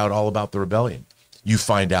find out all about the rebellion. You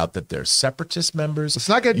find out that there's separatist members. Let's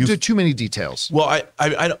not get into too many details. Well,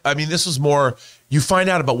 I mean, this was more. You find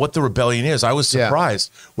out about what the rebellion is. I was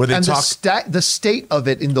surprised where they talk the state of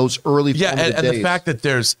it in those early and days. the fact that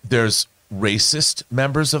there's racist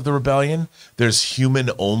members of the rebellion. There's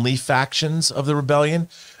human only factions of the rebellion.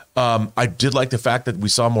 I did like the fact that we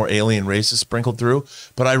saw more alien races sprinkled through,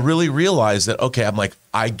 but I really realized that, okay, I'm like,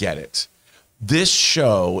 I get it. This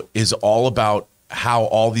show is all about how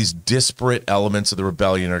all these disparate elements of the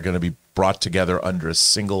rebellion are going to be brought together under a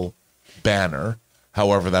single banner,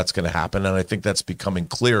 however that's going to happen. And I think that's becoming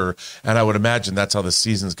clearer. And I would imagine that's how the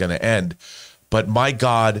season's going to end. But my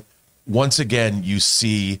God, once again, you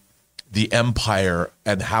see the Empire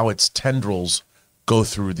and how its tendrils go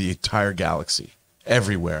through the entire galaxy,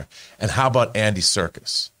 everywhere. And how about Andy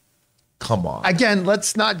Serkis? Come on. Again,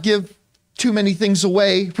 let's not give too many things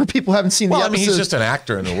away for people who haven't seen the episode. I mean, he's just an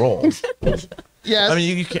actor in the role. Yes. I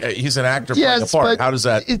mean, he's an actor playing a part. How does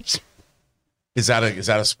that? Is that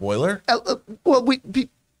a spoiler? Well, we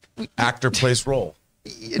actor plays role.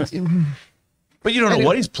 But you don't know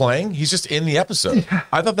what he's playing. He's just in the episode.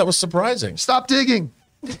 I thought that was surprising. Stop digging.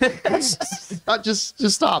 Just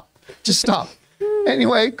stop. Just stop.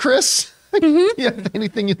 Anyway, Chris, you have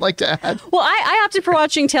anything you'd like to add? Well, I opted for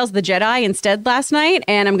watching Tales of the Jedi instead last night,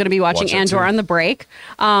 and I'm going to be watching Andor on the break.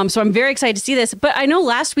 So I'm very excited to see this. But I know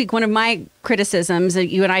last week, one of my criticisms that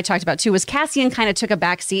you and I talked about too was Cassian kind of took a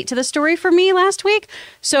back seat to the story for me last week.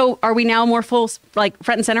 So are we now more full, like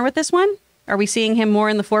front and center with this one? Are we seeing him more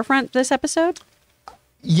in the forefront this episode?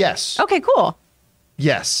 Yes. Okay, cool.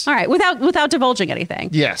 Yes. All right, without divulging anything.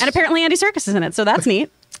 Yes. And apparently Andy Serkis is in it, so that's neat.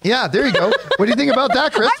 Yeah, there you go. What do you think about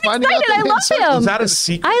that, Chris? I'm excited. I love him. Is that a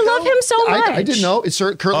secret? I love him so much. I didn't know. It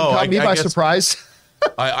certainly caught me by surprise.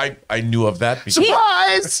 I knew of that.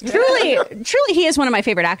 Surprise! Truly, he is one of my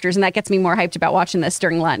favorite actors, and that gets me more hyped about watching this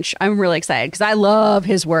during lunch. I'm really excited because I love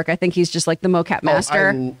his work. I think he's just like the mocap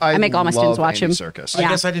master. I make all my students watch him. Circus. I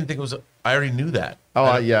guess I didn't think it was. I already knew that.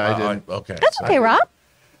 Oh, yeah, I did. Okay. That's okay, Rob.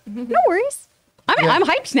 No worries. I'm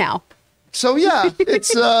hyped now. So yeah,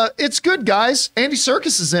 it's good, guys. Andy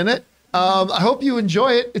Serkis is in it. I hope you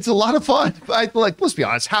enjoy it. It's a lot of fun. Let's be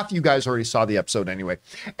honest, half of you guys already saw the episode anyway.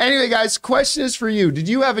 Anyway, guys, question is for you. Did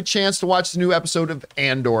you have a chance to watch the new episode of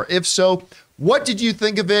Andor? If so, what did you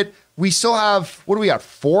think of it? We still have, what do we got,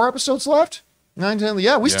 4 episodes left? 9, 10,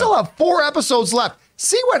 yeah, we still have 4 episodes left.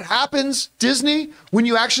 See what happens, Disney, when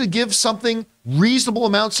you actually give something reasonable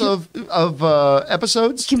amounts of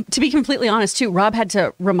episodes? To be completely honest, too, Rob had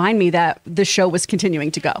to remind me that the show was continuing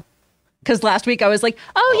to go. Because last week I was like,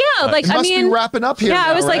 be wrapping up here. Yeah, now,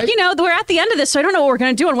 I was right? like, we're at the end of this, so I don't know what we're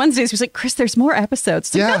going to do on Wednesdays. He was like, Chris, there's more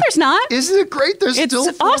episodes. Like, no, there's not. Isn't it great? There's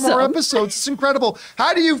still 4 awesome. more episodes. It's incredible.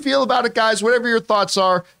 How do you feel about it, guys? Whatever your thoughts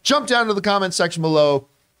are, jump down to the comment section below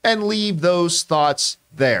and leave those thoughts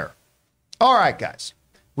there. All right, guys.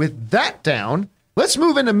 With that down, let's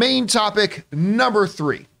move into main topic number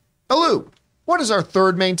 3. Alou, what is our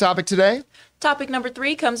third main topic today? Topic number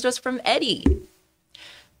 3 comes to us from Eddie.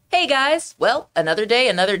 Hey guys, well, another day,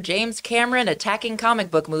 another James Cameron attacking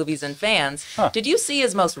comic book movies and fans. Did you see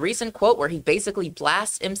his most recent quote where he basically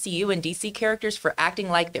blasts MCU and DC characters for acting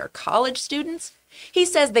like they're college students? He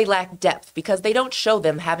says they lack depth because they don't show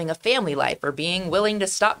them having a family life or being willing to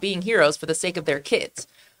stop being heroes for the sake of their kids.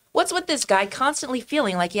 What's with this guy constantly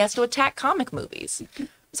feeling like he has to attack comic movies?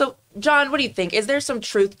 So, John, what do you think? Is there some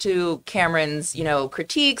truth to Cameron's,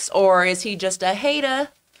 critiques, or is he just a hater?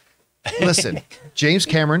 Listen, James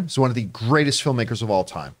Cameron is one of the greatest filmmakers of all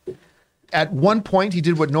time. At one point, he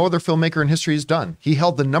did what no other filmmaker in history has done. He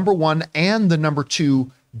held the number 1 and the number 2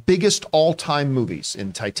 biggest all-time movies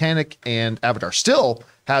in Titanic and Avatar. Still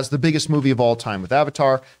has the biggest movie of all time with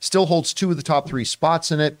Avatar. Still holds 2 of the top 3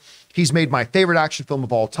 spots in it. He's made my favorite action film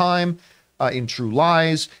of all time in True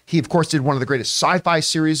Lies. He, of course, did one of the greatest sci-fi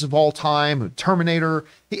series of all time, Terminator.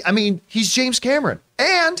 He's James Cameron.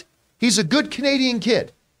 And he's a good Canadian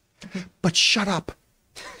kid. But shut up.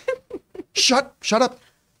 Shut up.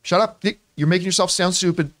 Shut up. You're making yourself sound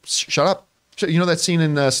stupid. Shut up. You know that scene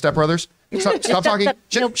in Step Brothers? Stop talking.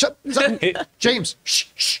 Shut. James,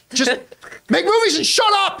 shh. Just make movies and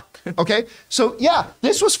shut up. Okay? So, yeah,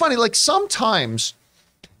 this was funny. Like, sometimes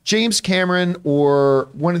James Cameron or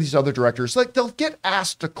one of these other directors, they'll get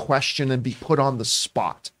asked a question and be put on the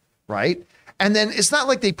spot, right? And then it's not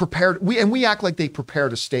like they prepared, we act like they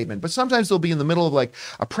prepared a statement, but sometimes they'll be in the middle of like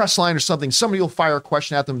a press line or something. Somebody will fire a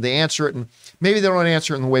question at them, they answer it, and maybe they don't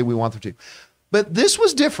answer it in the way we want them to. But this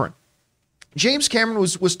was different. James Cameron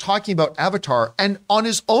was talking about Avatar and on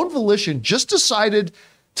his own volition just decided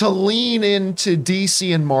to lean into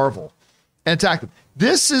DC and Marvel and attack them.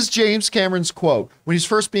 This is James Cameron's quote. When he's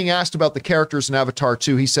first being asked about the characters in Avatar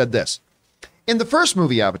 2, he said this. In the first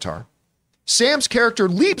movie, Avatar, Sam's character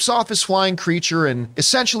leaps off his flying creature and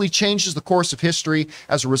essentially changes the course of history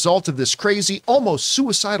as a result of this crazy, almost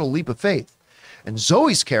suicidal leap of faith. And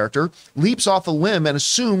Zoe's character leaps off a limb and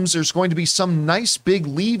assumes there's going to be some nice big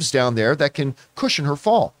leaves down there that can cushion her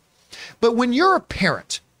fall. But when you're a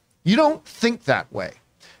parent, you don't think that way.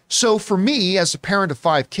 So for me, as a parent of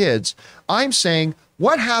 5 kids, I'm saying,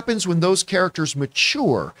 what happens when those characters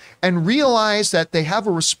mature and realize that they have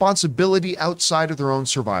a responsibility outside of their own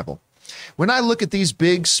survival? When I look at these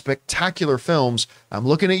big, spectacular films, I'm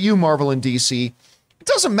looking at you, Marvel and DC. It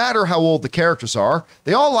doesn't matter how old the characters are.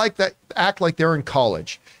 They all act like they're in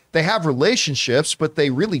college. They have relationships, but they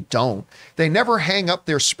really don't. They never hang up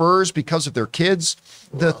their spurs because of their kids.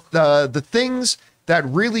 The things that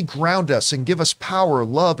really ground us and give us power,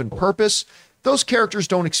 love, and purpose, those characters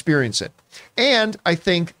don't experience it. And I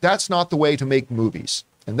think that's not the way to make movies.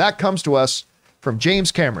 And that comes to us from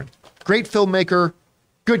James Cameron. Great filmmaker,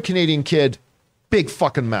 good Canadian kid, big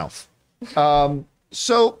fucking mouth.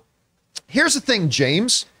 So here's the thing,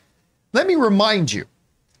 James. Let me remind you,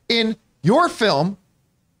 in your film,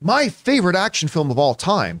 my favorite action film of all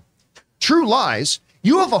time, True Lies,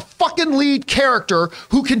 you have a fucking lead character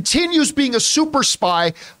who continues being a super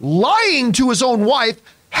spy, lying to his own wife,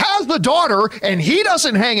 has the daughter, and he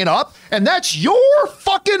doesn't hang it up, and that's your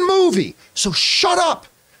fucking movie. So shut up.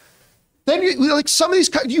 Then some of these,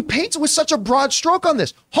 you paint with such a broad stroke on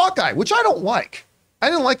this. Hawkeye, which I don't like. I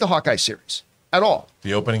didn't like the Hawkeye series at all.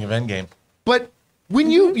 The opening of Endgame. But when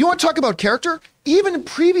you want to talk about character, even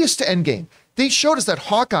previous to Endgame, they showed us that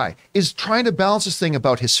Hawkeye is trying to balance this thing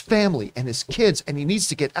about his family and his kids, and he needs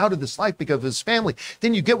to get out of this life because of his family.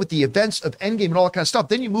 Then you get with the events of Endgame and all that kind of stuff.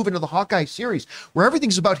 Then you move into the Hawkeye series, where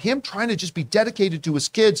everything's about him trying to just be dedicated to his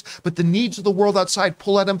kids, but the needs of the world outside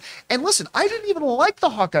pull at him. And listen, I didn't even like the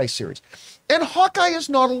Hawkeye series. And Hawkeye is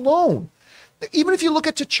not alone. Even if you look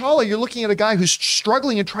at T'Challa, you're looking at a guy who's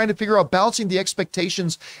struggling and trying to figure out balancing the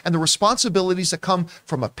expectations and the responsibilities that come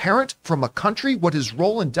from a parent, from a country, what his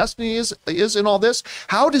role and destiny is in all this.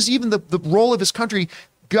 How does even the role of his country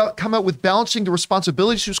come out with balancing the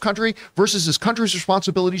responsibilities to his country versus his country's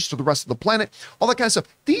responsibilities to the rest of the planet, all that kind of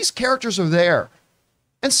stuff. These characters are there.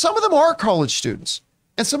 And some of them are college students.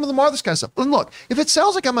 And some of them are this kind of stuff. And look, if it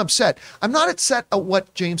sounds like I'm upset, I'm not upset at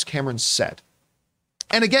what James Cameron said.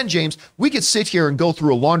 And again, James, we could sit here and go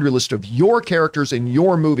through a laundry list of your characters in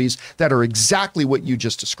your movies that are exactly what you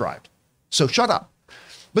just described. So shut up.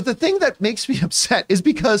 But the thing that makes me upset is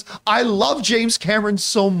because I love James Cameron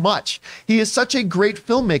so much. He is such a great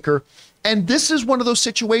filmmaker. And this is one of those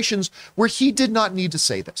situations where he did not need to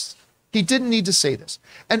say this. He didn't need to say this.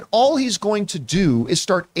 And all he's going to do is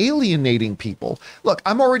start alienating people. Look,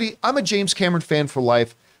 I'm a James Cameron fan for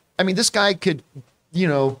life. I mean, this guy could,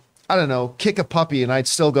 I don't know, kick a puppy and I'd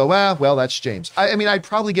still go, well, that's James. I mean, I'd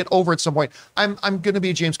probably get over at some point. I'm going to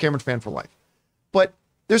be a James Cameron fan for life. But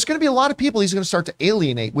there's going to be a lot of people he's going to start to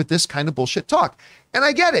alienate with this kind of bullshit talk. And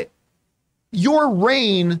I get it. Your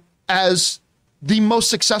reign as the most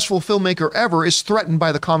successful filmmaker ever is threatened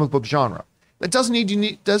by the comic book genre. That doesn't mean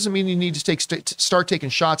you need to start taking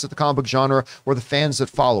shots at the comic book genre or the fans that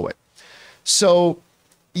follow it. So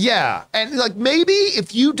yeah, and like maybe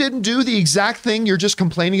if you didn't do the exact thing you're just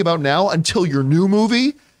complaining about now until your new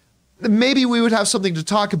movie, maybe we would have something to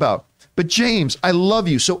talk about. But James, I love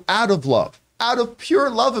you. So out of pure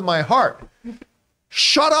love in my heart,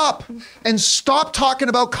 shut up and stop talking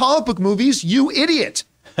about comic book movies, you idiot.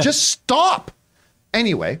 Just stop.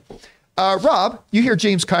 Anyway, Rob, you hear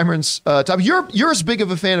James Cameron's topic. You're as big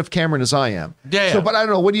of a fan of Cameron as I am. Yeah. So, but I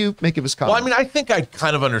don't know. What do you make of his comment? Well, I mean, I think I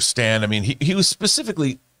kind of understand. I mean, he was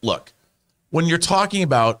specifically, look, when you're talking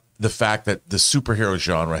about the fact that the superhero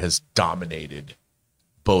genre has dominated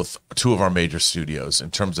both two of our major studios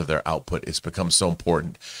in terms of their output, it's become so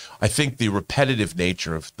important. I think the repetitive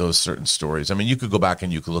nature of those certain stories, I mean, you could go back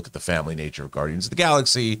and you could look at the family nature of Guardians of the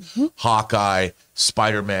Galaxy, Hawkeye,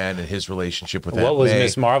 Spider-Man and his relationship with Aunt What was May.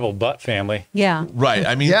 Miss Marvel but family? Yeah. Right.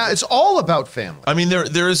 I mean, yeah, it's all about family. I mean,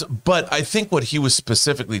 there is, but I think what he was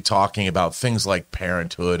specifically talking about, things like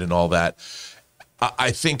parenthood and all that,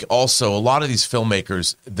 I think also a lot of these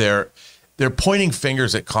filmmakers, they're pointing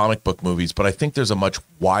fingers at comic book movies, but I think there's a much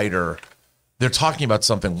wider they're talking about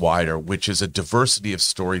something wider, which is a diversity of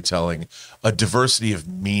storytelling, a diversity of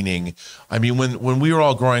meaning. I mean, when we were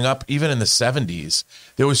all growing up, even in the 70s,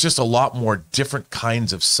 there was just a lot more different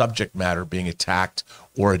kinds of subject matter being attacked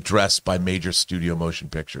or addressed by major studio motion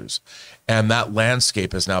pictures. And that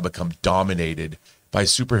landscape has now become dominated by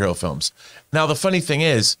superhero films. Now, the funny thing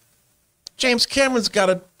is, James Cameron's got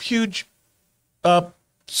a huge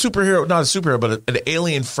superhero, not a superhero, but an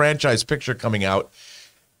alien franchise picture coming out.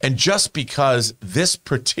 And just because this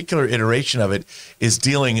particular iteration of it is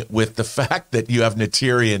dealing with the fact that you have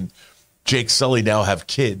Neytiri and Jake Sully now have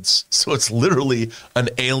kids, so it's literally an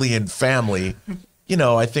alien family, you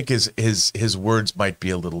know, I think his words might be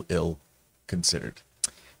a little ill considered.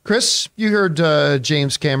 Chris, you heard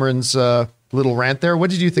James Cameron's little rant there. What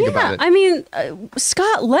did you think about it? I mean,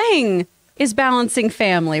 Scott Lang is balancing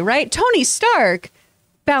family, right? Tony Stark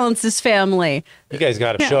balances family. You guys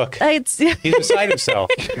got him shook. He's beside himself.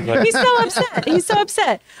 He's so upset. He's so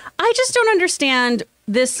upset. I just don't understand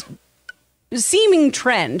this seeming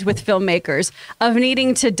trend with filmmakers of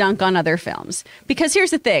needing to dunk on other films. Because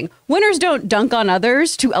here's the thing. Winners don't dunk on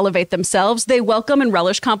others to elevate themselves. They welcome and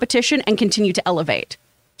relish competition and continue to elevate.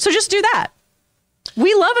 So just do that.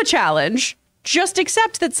 We love a challenge. Just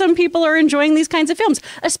accept that some people are enjoying these kinds of films,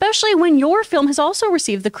 especially when your film has also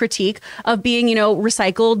received the critique of being, you know,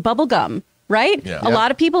 recycled bubblegum, right? Yeah. A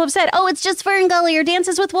lot of people have said, oh, it's just Ferngully or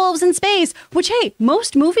Dances with Wolves in Space, which, hey,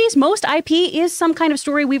 most movies, most IP is some kind of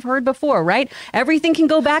story we've heard before, right? Everything can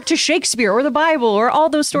go back to Shakespeare or the Bible or all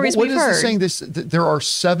those stories we've heard. What is it saying? There are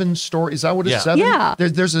 7 stories. Is that what it's 7? Yeah.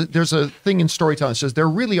 There's a thing in storytelling that says there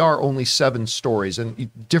really are only 7 stories and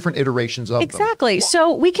different iterations of them. Exactly.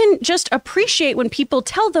 So we can just appreciate when people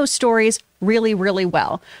tell those stories really, really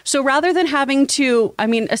well. So rather than having to, I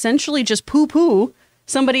mean, essentially just poo-poo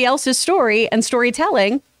somebody else's story and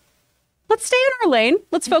storytelling, let's stay in our lane.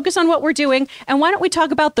 Let's focus on what we're doing. And why don't we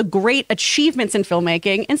talk about the great achievements in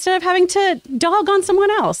filmmaking instead of having to dog on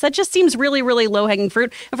someone else? That just seems really, really low-hanging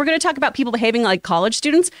fruit. If we're going to talk about people behaving like college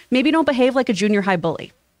students, maybe don't behave like a junior high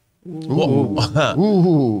bully.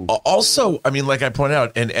 Ooh. Also, I mean, like I pointed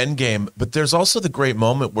out, in Endgame, but there's also the great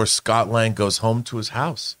moment where Scott Lang goes home to his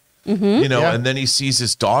house, you know, and then he sees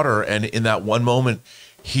his daughter, and in that one moment,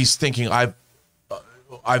 he's thinking,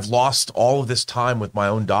 I've lost all of this time with my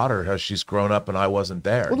own daughter as she's grown up and I wasn't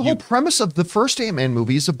there. Well, the whole premise of the first Ant-Man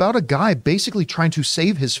movie is about a guy basically trying to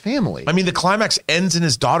save his family. I mean, the climax ends in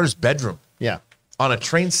his daughter's bedroom. Yeah. On a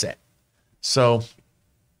train set. So.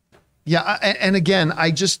 Yeah, and again, I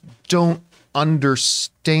just don't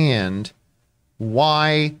understand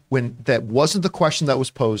why, when that wasn't the question that was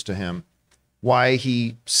posed to him, why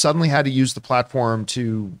he suddenly had to use the platform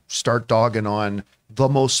to start dogging on the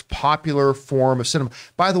most popular form of cinema.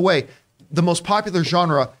 By the way, the most popular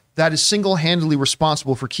genre that is single-handedly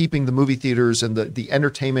responsible for keeping the movie theaters and the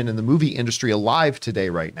entertainment and the movie industry alive today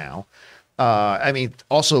right now. I mean,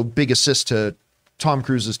 also big assist to Tom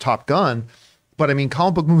Cruise's Top Gun. But I mean,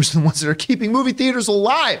 comic book movies are the ones that are keeping movie theaters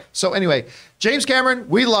alive. So anyway, James Cameron,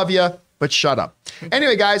 we love you, but shut up.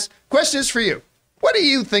 Anyway, guys, question is for you. What do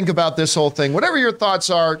you think about this whole thing? Whatever your thoughts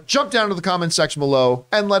are, jump down to the comment section below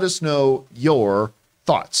and let us know your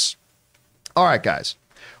thoughts. All right, guys.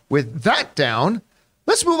 With that down,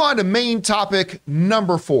 let's move on to main topic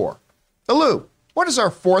number 4. Alou, what is our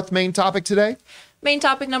 4th main topic today? Main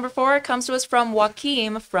topic number 4 comes to us from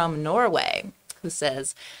Joachim from Norway, who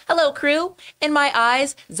says, hello, crew. In my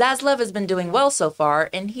eyes, Zaslav has been doing well so far,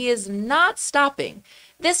 and he is not stopping.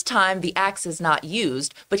 This time, the axe is not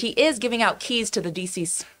used, but he is giving out keys to the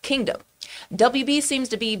DC kingdom. WB seems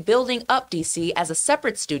to be building up DC as a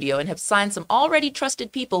separate studio and have signed some already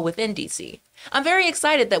trusted people within DC. I'm very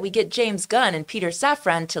excited that we get James Gunn and Peter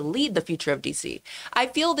Safran to lead the future of DC. I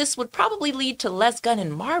feel this would probably lead to less Gunn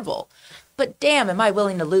in Marvel. But damn, am I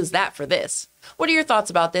willing to lose that for this. What are your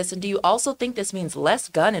thoughts about this, and do you also think this means less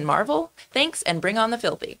Gunn in Marvel? Thanks, and bring on the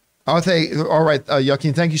filthy. All right,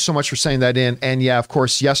 Joaquin, thank you so much for saying that in. And yeah, of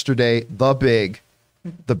course, yesterday, the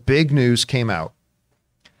big news came out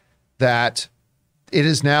that it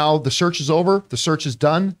is now, the search is over, the search is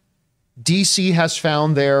done. DC has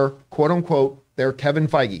found their, quote unquote, their Kevin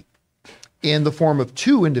Feige in the form of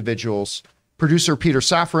 2 individuals, producer Peter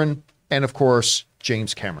Safran and, of course,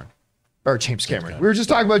 James Cameron. Or James Cameron. We were just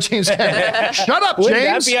talking about James Cameron. Shut up, James. Wouldn't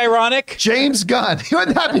that be ironic? James Gunn.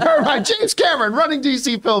 Wouldn't that be ironic? James Cameron running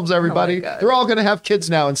DC Films, everybody. Oh, they're all going to have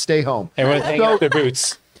kids now and stay home. Everyone's hanging up their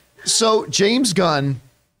boots. So James Gunn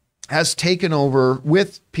has taken over,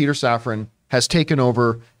 with Peter Safran, has taken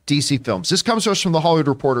over DC Films. This comes to us from The Hollywood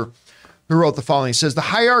Reporter, who wrote the following. He says, the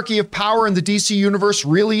hierarchy of power in the DC universe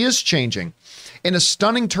really is changing. In a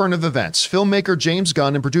stunning turn of events, filmmaker James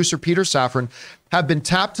Gunn and producer Peter Safran have been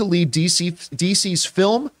tapped to lead DC's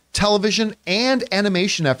film, television, and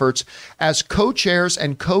animation efforts as co-chairs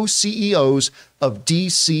and co-CEOs of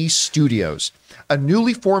DC Studios, a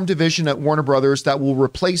newly formed division at Warner Brothers that will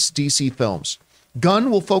replace DC Films.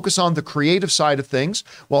 Gunn will focus on the creative side of things,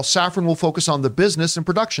 while Safran will focus on the business and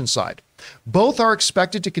production side. Both are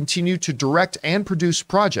expected to continue to direct and produce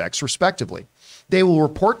projects, respectively. They will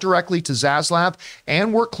report directly to Zaslav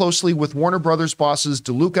and work closely with Warner Brothers bosses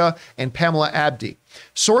DeLuca and Pamela Abdy.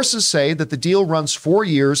 Sources say that the deal runs 4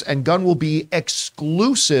 years and Gunn will be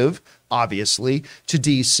exclusive, obviously, to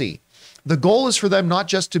DC. The goal is for them not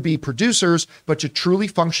just to be producers, but to truly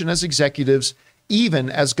function as executives, even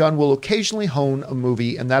as Gunn will occasionally hone a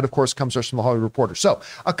movie. And that, of course, comes from the Hollywood Reporter. So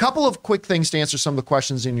a couple of quick things to answer some of the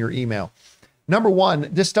questions in your email. Number one,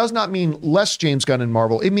 this does not mean less James Gunn in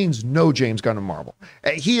Marvel. It means no James Gunn in Marvel.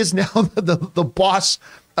 He is now the boss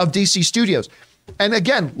of DC Studios. And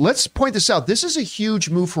again, let's point this out. This is a huge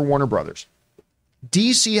move for Warner Brothers.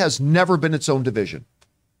 DC has never been its own division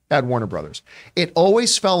at Warner Brothers. It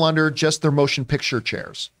always fell under just their motion picture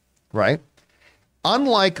chairs, right?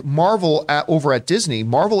 Unlike Marvel over at Disney,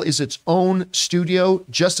 Marvel is its own studio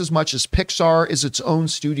just as much as Pixar is its own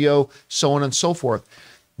studio, so on and so forth.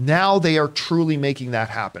 Now they are truly making that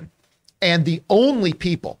happen. And the only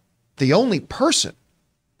person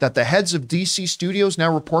that the heads of DC Studios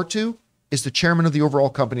now report to is the chairman of the overall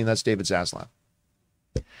company, and that's David Zaslav.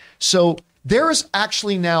 So there is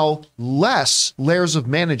actually now less layers of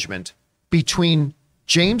management between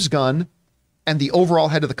James Gunn and the overall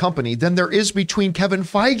head of the company than there is between Kevin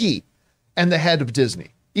Feige and the head of Disney.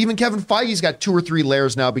 Even Kevin Feige's got 2 or 3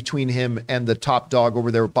 layers now between him and the top dog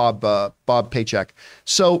over there, Bob Paycheck.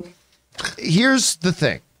 So here's the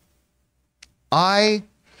thing. I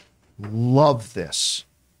love this.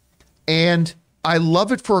 And I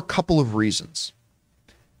love it for a couple of reasons.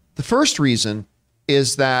 The first reason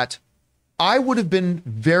is that I would have been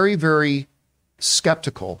very, very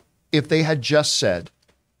skeptical if they had just said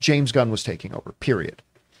James Gunn was taking over, period.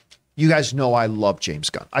 You guys know I love James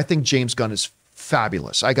Gunn. I think James Gunn is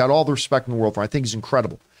fabulous. I got all the respect in the world for him. I think he's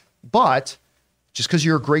incredible. But just because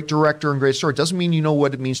you're a great director and great story doesn't mean you know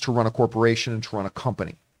what it means to run a corporation and to run a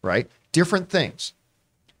company, right? Different things.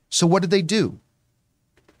 So what did they do?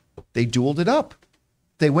 They dueled it up.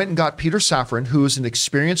 They went and got Peter Safran, who is an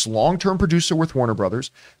experienced long-term producer with Warner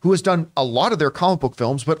Brothers, who has done a lot of their comic book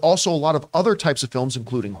films, but also a lot of other types of films,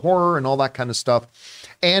 including horror and all that kind of stuff,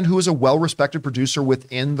 and who is a well-respected producer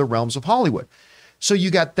within the realms of Hollywood. So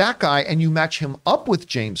you got that guy and you match him up with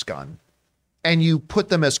James Gunn and you put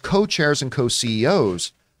them as co-chairs and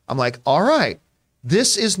co-CEOs. I'm like, all right,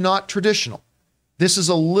 this is not traditional. This is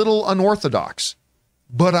a little unorthodox,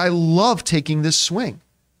 but I love taking this swing.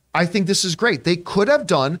 I think this is great. They could have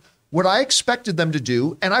done what I expected them to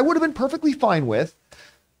do, and I would have been perfectly fine with,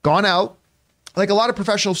 gone out, like a lot of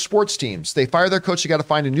professional sports teams. They fire their coach, they got to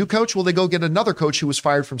find a new coach. Well, they go get another coach who was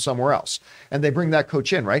fired from somewhere else, and they bring that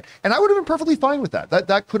coach in, right? And I would have been perfectly fine with that.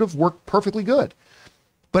 That could have worked perfectly good.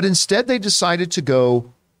 But instead, they decided to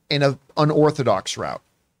go in an unorthodox route,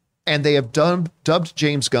 and they have dubbed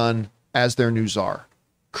James Gunn as their new czar,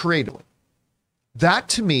 creatively. That,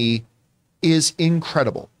 to me, is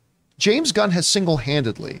incredible. James Gunn has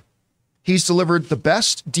single-handedly, he's delivered the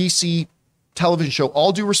best DC television show,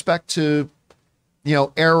 all due respect to, you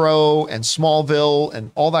know, Arrow and Smallville and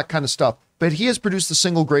all that kind of stuff. But he has produced the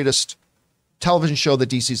single greatest television show that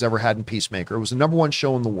DC's ever had in Peacemaker. It was the #1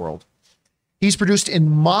 show in the world. He's produced, in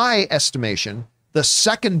my estimation, the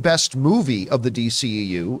second best movie of the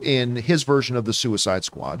DCEU in his version of the Suicide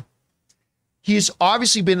Squad. He's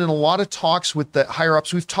obviously been in a lot of talks with the higher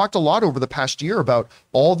ups. We've talked a lot over the past year about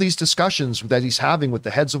all these discussions that he's having with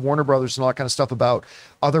the heads of Warner Brothers and all that kind of stuff about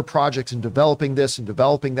other projects and developing this and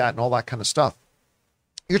developing that and all that kind of stuff.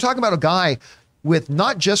 You're talking about a guy with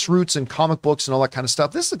not just roots in comic books and all that kind of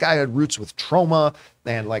stuff. This is a guy who had roots with trauma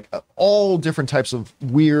and like all different types of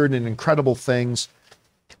weird and incredible things.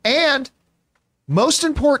 And most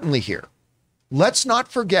importantly here, let's not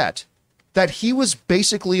forget that he was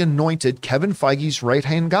basically anointed Kevin Feige's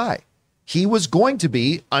right-hand guy. He was going to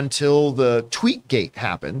be, until the Tweetgate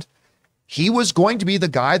happened, he was going to be the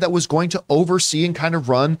guy that was going to oversee and kind of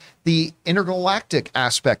run the intergalactic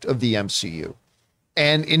aspect of the MCU.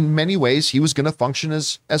 And in many ways, he was going to function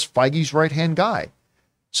as Feige's right-hand guy.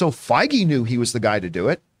 So Feige knew he was the guy to do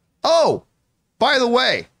it. Oh, by the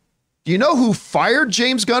way, do you know who fired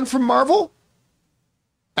James Gunn from Marvel?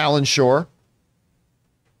 Alan Shore.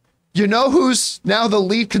 You know who's now the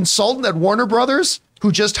lead consultant at Warner Brothers?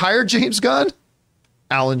 who just hired James Gunn?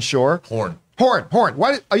 Alan Shore. Horn.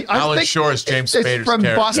 Why? Alan Shore is James Spader's from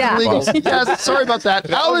character. Boston Legal. Yes, sorry about that.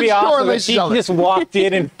 Alan Shore, awesome ladies if and he gentlemen. just walked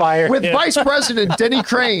in and fired With him. Vice President Denny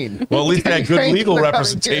Crane. Well, at least they had good Denny legal Crane.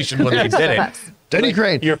 representation when they did it. Denny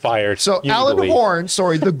Crane. You're fired. So You Alan need to leave.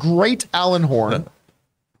 Horn, the great Alan Horn,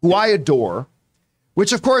 who I adore,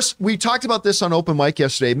 which of course we talked about this on open mic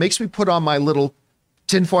yesterday. It makes me put on my little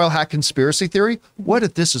tinfoil hat conspiracy theory. What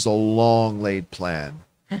if this is a long laid plan?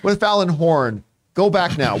 What if Alan Horn, go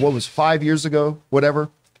back now, what was 5 years ago, whatever?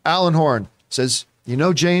 Alan Horn says, you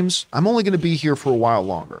know, James, I'm only going to be here for a while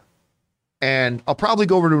longer. And I'll probably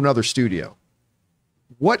go over to another studio.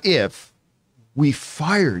 What if we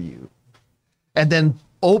fire you and then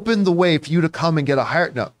open the way for you to come and get a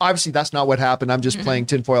higher? No, obviously that's not what happened. I'm just playing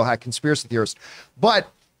tinfoil hat conspiracy theorist.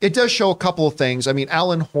 But it does show a couple of things. I mean,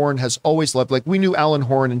 Alan Horn has always loved, like we knew Alan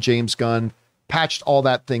Horn and James Gunn patched all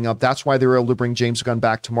that thing up. That's why they were able to bring James Gunn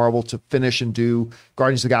back to Marvel to finish and do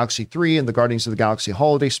Guardians of the Galaxy 3 and the Guardians of the Galaxy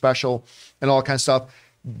Holiday Special and all that kind of stuff.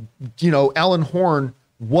 You know, Alan Horn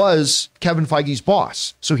was Kevin Feige's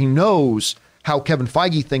boss. So he knows how Kevin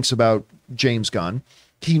Feige thinks about James Gunn.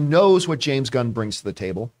 He knows what James Gunn brings to the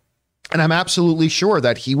table. And I'm absolutely sure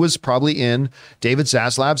that he was probably in David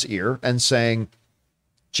Zaslav's ear and saying,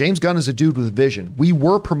 James Gunn is a dude with vision. We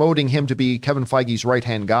were promoting him to be Kevin Feige's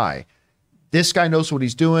right-hand guy. This guy knows what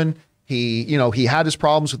he's doing. He had his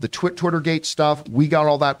problems with the Twittergate stuff. We got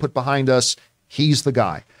all that put behind us. He's the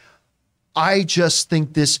guy. I just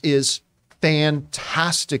think this is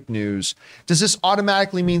fantastic news. Does this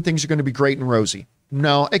automatically mean things are going to be great and rosy?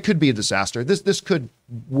 No, it could be a disaster. This could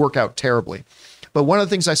work out terribly. But one of the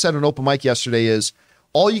things I said on open mic yesterday is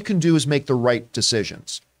all you can do is make the right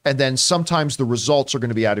decisions. And then sometimes the results are going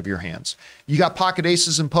to be out of your hands. You got pocket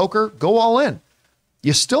aces in poker, go all in.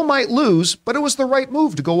 You still might lose, but it was the right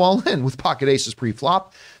move to go all in with pocket aces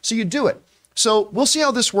pre-flop. So you do it. So we'll see how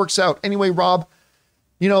this works out. Anyway, Rob,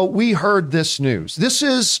 you know, we heard this news. This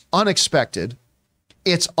is unexpected.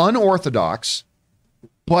 It's unorthodox,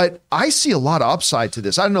 but I see a lot of upside to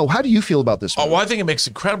this. I don't know. How do you feel about this movie? Oh, well, I think it makes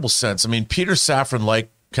incredible sense. I mean, Peter Safran, like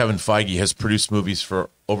Kevin Feige, has produced movies for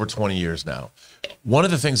over 20 years now. One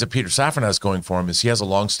of the things that Peter Safran has going for him is he has a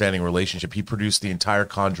long-standing relationship. He produced the entire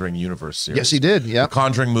Conjuring universe series. Yes, he did. Yeah. The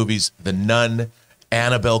Conjuring movies, The Nun,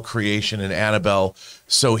 Annabelle Creation, and Annabelle.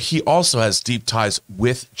 So he also has deep ties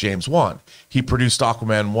with James Wan. He produced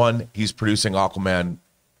Aquaman 1. He's producing Aquaman,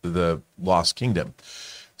 The Lost Kingdom.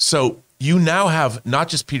 So you now have not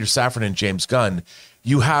just Peter Safran and James Gunn,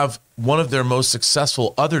 you have one of their most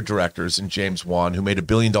successful other directors in James Wan, who made a $1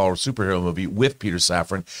 billion superhero movie with Peter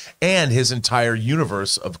Safran and his entire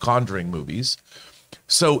universe of Conjuring movies.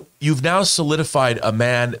 So you've now solidified a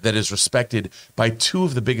man that is respected by two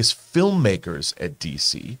of the biggest filmmakers at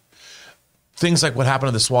DC. Things like what happened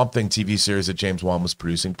to the Swamp Thing TV series that James Wan was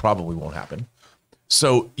producing probably won't happen.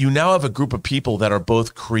 So you now have a group of people that are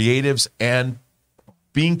both creatives and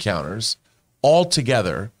bean counters all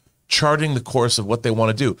together, charting the course of what they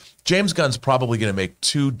want to do. James Gunn's probably going to make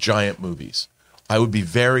 2 giant movies. I would be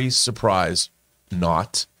very surprised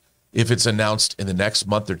not if it's announced in the next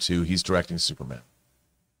month or 2 he's directing Superman,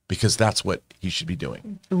 because that's what he should be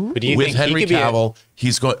doing. But do you With think Henry he could Cavill,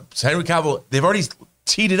 he's going. Henry Cavill, they've already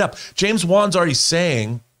teed it up. James Wan's already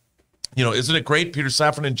saying, you know, isn't it great? Peter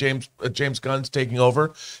Safran and James Gunn's taking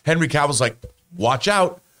over. Henry Cavill's like, watch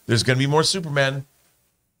out, there's going to be more Superman.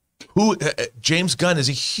 James Gunn is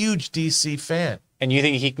a huge DC fan. And you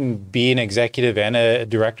think he can be an executive and a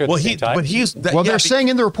director at the same time? They're saying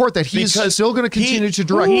in the report that he's still going to continue to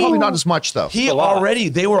direct. Probably not as much, though.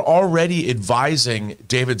 They were already advising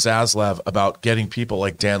David Zaslav about getting people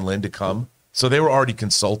like Dan Lin to come. So they were already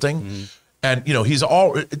consulting. Mm-hmm. And, you know,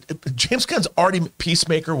 James Gunn's already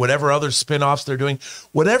Peacemaker, whatever other spin-offs they're doing.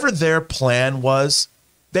 Whatever their plan was,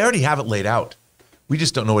 they already have it laid out. We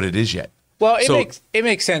just don't know what it is yet. Well, it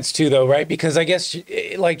makes sense too, though, right? Because I guess,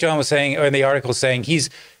 like John was saying, or in the article saying, he's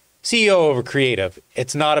CEO over creative.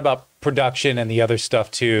 It's not about production and the other stuff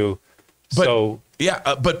too. But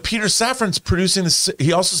Peter Safran's producing this.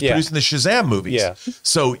 He also is producing the Shazam movies. Yeah.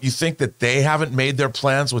 So you think that they haven't made their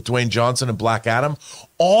plans with Dwayne Johnson and Black Adam?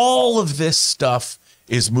 All of this stuff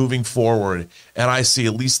is moving forward, and I see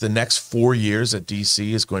at least the next 4 years at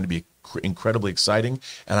DC is going to be incredibly exciting,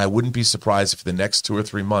 and I wouldn't be surprised if the next 2 or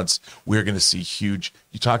 3 months we're going to see huge.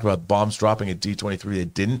 You talked about bombs dropping at D23. They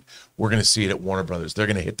didn't. We're going to see it at Warner Brothers. They're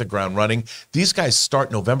going to hit the ground running. These guys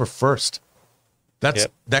start November 1st. That's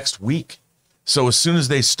next week. So as soon as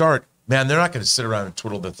they start, man, they're not going to sit around and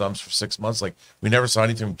twiddle their thumbs for 6 months. Like we never saw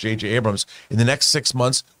anything from J.J. Abrams. In the next 6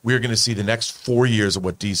 months, we're going to see the next 4 years of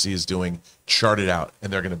what DC is doing charted out,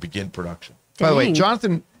 and they're going to begin production. By the way, Dang.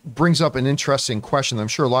 Jonathan brings up an interesting question that I'm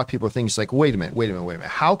sure a lot of people are thinking, it's like, wait a minute.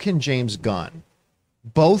 How can James Gunn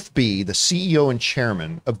both be the CEO and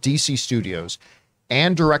chairman of DC Studios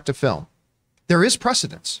and direct a film? There is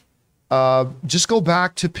precedence. Just go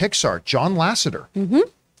back to Pixar. John Lasseter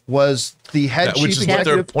was the head chief which is what they're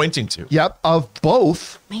executive pointing to. Yep, of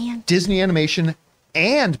both Man. Disney Animation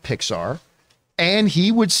and Pixar. And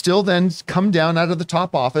he would still then come down out of the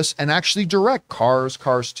top office and actually direct Cars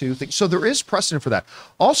 2 things. So there is precedent for that.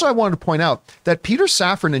 Also, I wanted to point out that Peter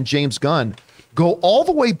Safran and James Gunn go all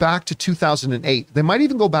the way back to 2008. They might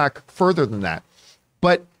even go back further than that.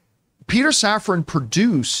 But Peter Safran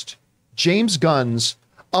produced James Gunn's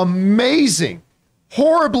amazing,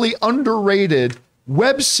 horribly underrated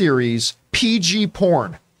web series, PG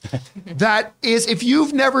Porn. That is, if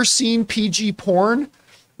you've never seen PG Porn,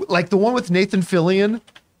 like the one with Nathan Fillion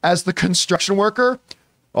as the construction worker.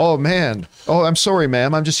 Oh man. Oh, I'm sorry,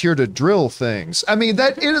 ma'am. I'm just here to drill things. I mean,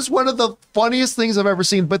 that it is one of the funniest things I've ever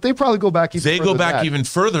seen, but they probably go back even They further go than back that. even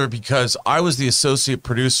further because I was the associate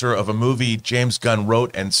producer of a movie James Gunn wrote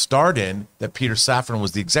and starred in that Peter Safran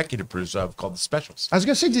was the executive producer of called The Specials. I was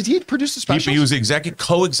going to say, did he produce the specials? He was the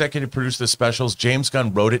co-executive producer of The Specials. James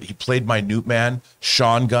Gunn wrote it. He played Minute Man.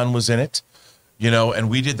 Sean Gunn was in it. You know, and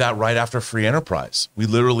we did that right after Free Enterprise. We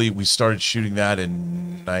started shooting that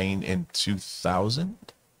in 2000,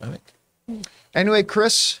 I think. Anyway,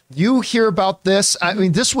 Chris, you hear about this. I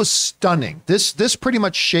mean, this was stunning. This pretty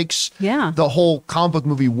much shakes the whole comic book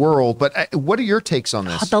movie world. But what are your takes on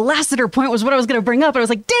this? The Lasseter point was what I was going to bring up. And I was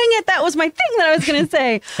like, dang it, that was my thing that I was going to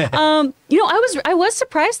say. I was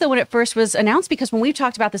surprised, though, when it first was announced, because when we've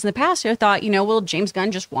talked about this in the past, I thought, well, James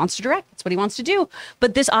Gunn just wants to direct. That's what he wants to do.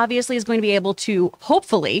 But this obviously is going to be able to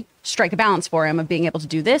hopefully strike a balance for him of being able to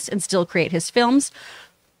do this and still create his films.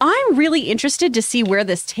 I'm really interested to see where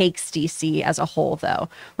this takes DC as a whole, though,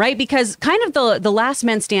 right? Because kind of the last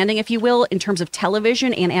men standing, if you will, in terms of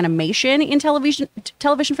television and animation in television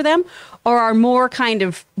for them, are our more kind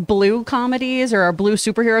of blue comedies or our blue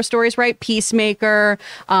superhero stories, right? Peacemaker,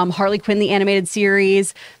 Harley Quinn, the animated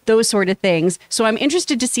series, those sort of things. So I'm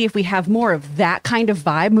interested to see if we have more of that kind of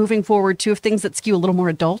vibe moving forward, too, of things that skew a little more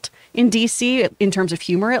adult in DC, in terms of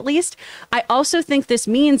humor, at least. I also think this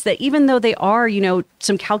means that even though they are,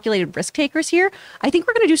 some calculated risk takers here, I think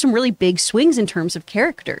we're going to do some really big swings in terms of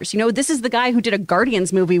characters. This is the guy who did a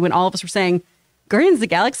Guardians movie when all of us were saying, Guardians of the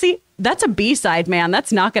Galaxy, that's a B-side, man.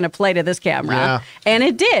 That's not going to play to this camera. Yeah. And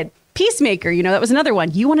it did. Peacemaker, that was another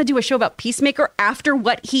one. You want to do a show about Peacemaker after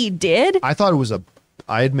what he did?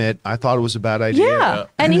 I admit, I thought it was a bad idea. Yeah.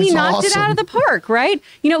 And he it's knocked it awesome. out of the park, right?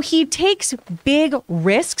 He takes big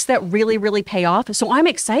risks that really, really pay off. So I'm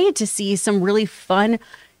excited to see some really fun,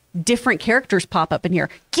 different characters pop up in here.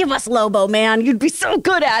 Give us Lobo, man. You'd be so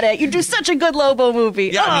good at it. You'd do such a good Lobo movie.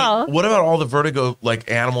 Yeah, I mean, what about all the Vertigo, like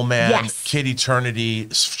Animal Man, Yes. Kid Eternity,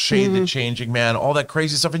 Shade the Changing Man, all that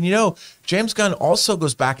crazy stuff? And James Gunn also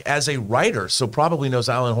goes back as a writer, so probably knows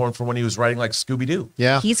Alan Horn from when he was writing like Scooby-Doo.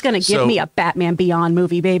 Yeah. He's going to give me a Batman Beyond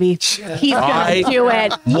movie, baby. He's going to do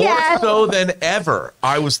it. More Yes. so than ever,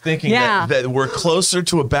 I was thinking Yeah. that we're closer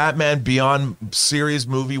to a Batman Beyond series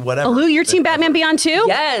movie, whatever. Lou, your team Batman Beyond too?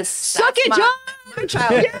 Yes. Suck that's it, my John.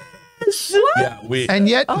 child. Yes. Yeah, And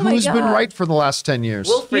yet, Oh my who's been God. right for the last 10 years?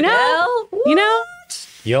 Will Friedle?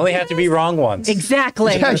 You only have to be wrong once.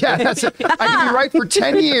 Exactly. Yeah, that's it. I can be right for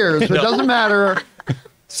 10 years, but it doesn't matter.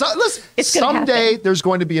 So, listen, It's gonna someday happen. there's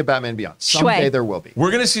going to be a Batman Beyond. Someday Shway. there will be.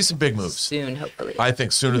 We're going to see some big moves. Soon, hopefully. I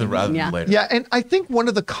think sooner than rather Yeah. than later. Yeah, and I think one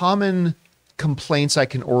of the common complaints I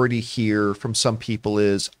can already hear from some people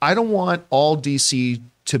is, I don't want all DC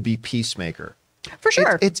to be Peacemaker. For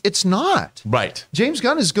sure. It's not. Right. James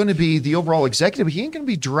Gunn is going to be the overall executive. He ain't going to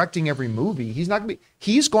be directing every movie. He's not going to be.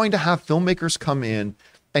 He's going to have filmmakers come in,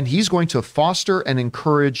 and he's going to foster and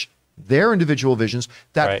encourage their individual visions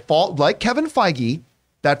that Right. fall, like Kevin Feige,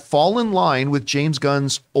 that fall in line with James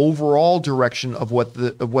Gunn's overall direction of what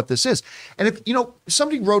this is. And if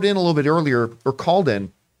somebody wrote in a little bit earlier or called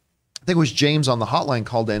in, I think it was James on the hotline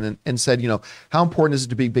called in and said, how important is it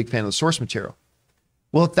to be a big fan of the source material?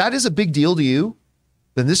 Well, if that is a big deal to you,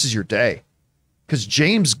 then this is your day. Because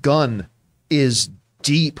James Gunn is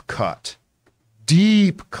deep cut.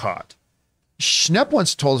 Deep cut. Schnepp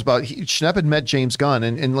once told us about, Schnepp had met James Gunn,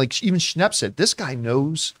 and like even Schnepp said, this guy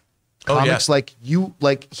knows comics like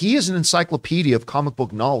he is an encyclopedia of comic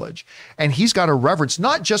book knowledge. And he's got a reverence,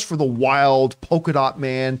 not just for the wild Polka Dot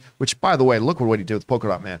Man, which, by the way, look what he did with Polka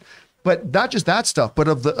Dot Man. But not just that stuff, but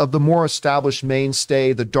of the more established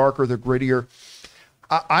mainstay, the darker, the grittier.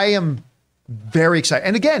 I am very excited.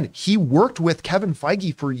 And again, he worked with Kevin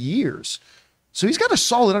Feige for years. So he's got a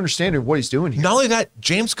solid understanding of what he's doing here. Not only that,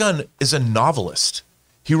 James Gunn is a novelist.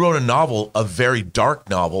 He wrote a novel, a very dark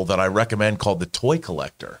novel that I recommend called The Toy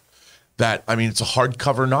Collector. It's a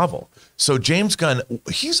hardcover novel. So James Gunn,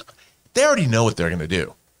 they already know what they're going to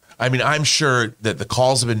do. I'm sure that the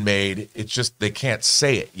calls have been made. It's just they can't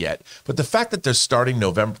say it yet. But the fact that they're starting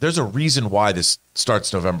November, there's a reason why this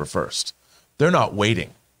starts November 1st. They're not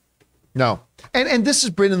waiting. No. And this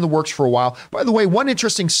has been in the works for a while. By the way, one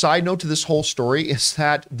interesting side note to this whole story is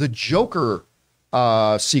that the Joker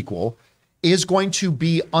sequel is going to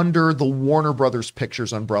be under the Warner Brothers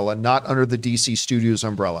Pictures umbrella, not under the DC Studios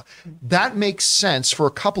umbrella. That makes sense for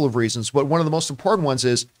a couple of reasons, but one of the most important ones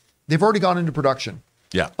is they've already gone into production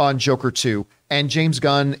on Joker 2, and James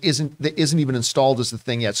Gunn isn't even installed as the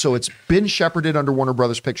thing yet. So it's been shepherded under Warner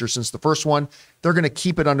Brothers Pictures since the first one. They're going to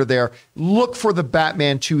keep it under there. Look for the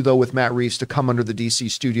Batman 2, though, with Matt Reeves to come under the DC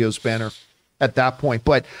Studios banner at that point.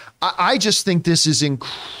 But I just think this is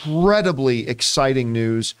incredibly exciting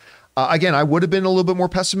news. Again, I would have been a little bit more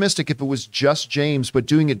pessimistic if it was just James, but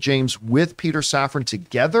doing it James with Peter Safran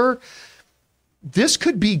together, this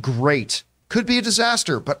could be great. Could be a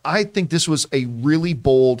disaster, but I think this was a really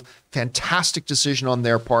bold, fantastic decision on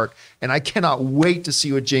their part, and I cannot wait to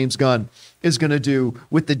see what James Gunn is going to do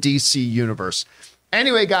with the DC universe.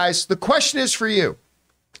 Anyway, guys, the question is for you.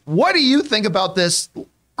 What do you think about this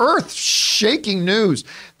earth-shaking news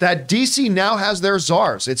that DC now has their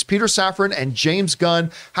czars? It's Peter Safran and James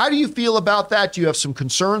Gunn. How do you feel about that? Do you have some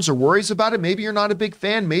concerns or worries about it? Maybe you're not a big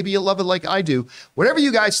fan. Maybe you love it like I do. Whatever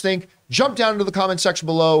you guys think, jump down into the comment section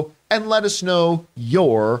below and let us know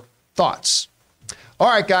your thoughts. All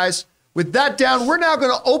right, guys. With that down, we're now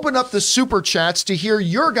going to open up the super chats to hear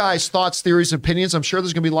your guys' thoughts, theories, opinions. I'm sure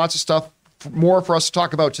there's going to be lots of stuff more for us to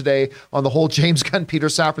talk about today on the whole James Gunn, Peter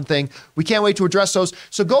Safran thing. We can't wait to address those.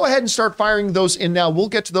 So go ahead and start firing those in now. We'll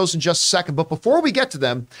get to those in just a second. But before we get to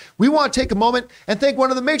them, we want to take a moment and thank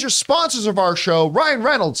one of the major sponsors of our show, Ryan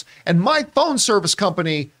Reynolds, and my phone service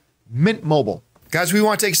company, Mint Mobile. Guys, we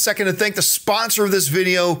want to take a second to thank the sponsor of this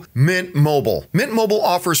video, Mint Mobile. Mint Mobile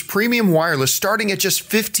offers premium wireless starting at just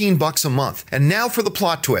 $15 a month. And now for the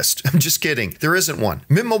plot twist. I'm just kidding. There isn't one.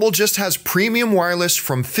 Mint Mobile just has premium wireless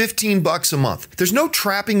from $15 a month. There's no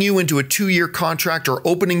trapping you into a 2-year contract or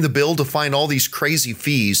opening the bill to find all these crazy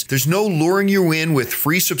fees. There's no luring you in with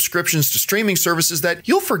free subscriptions to streaming services that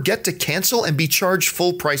you'll forget to cancel and be charged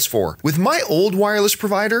full price for. With my old wireless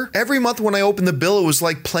provider, every month when I opened the bill, it was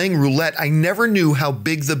like playing roulette. I never knew how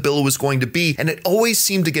big the bill was going to be, and it always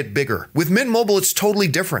seemed to get bigger. With Mint Mobile, it's totally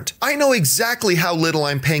different. I know exactly how little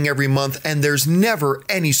I'm paying every month, and there's never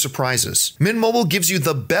any surprises. Mint Mobile gives you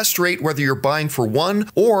the best rate whether you're buying for one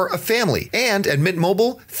or a family. And at Mint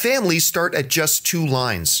Mobile, families start at just 2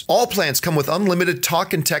 lines. All plans come with unlimited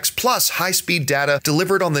talk and text plus high-speed data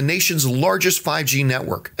delivered on the nation's largest 5G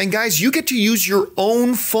network. And guys, you get to use your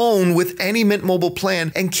own phone with any Mint Mobile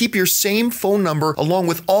plan and keep your same phone number along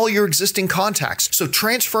with all your existing contacts. So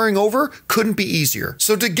transferring over couldn't be easier.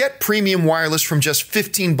 So to get premium wireless from just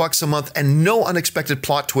 $15 a month and no unexpected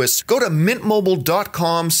plot twists, go to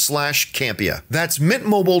mintmobile.com/Campia. That's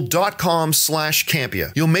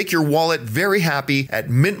mintmobile.com/Campia. You'll make your wallet very happy at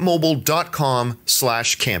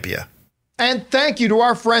mintmobile.com/Campia. And thank you to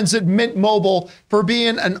our friends at Mint Mobile for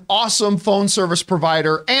being an awesome phone service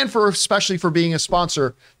provider and especially for being a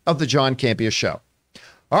sponsor of the John Campia Show.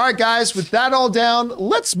 All right, guys, with that all down,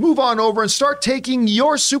 let's move on over and start taking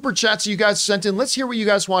your super chats that you guys sent in. Let's hear what you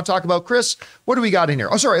guys want to talk about. Chris, what do we got in here?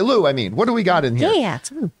 Oh, sorry, Lou, what do we got in here? Yeah, it's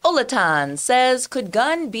Olatan says, could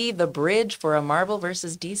Gunn be the bridge for a Marvel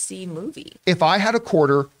versus DC movie? If I had a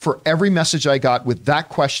quarter for every message I got with that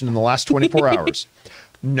question in the last 24 hours,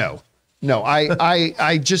 no,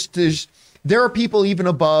 I just, there are people even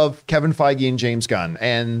above Kevin Feige and James Gunn,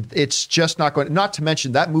 and it's just not going, not to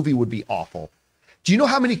mention that movie would be awful. Do you know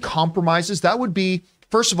how many compromises that would be?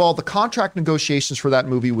 First of all, the contract negotiations for that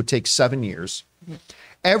movie would take 7 years.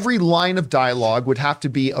 Every line of dialogue would have to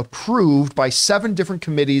be approved by 7 different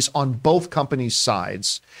committees on both companies'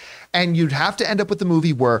 sides. And you'd have to end up with a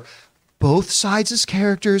movie where both sides'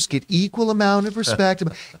 characters get equal amount of respect.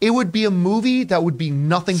 It would be a movie that would be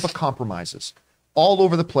nothing but compromises all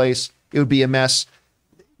over the place. It would be a mess.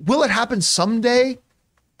 Will it happen someday?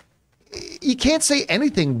 You can't say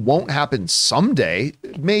anything won't happen someday,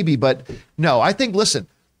 maybe, but no, I think, listen,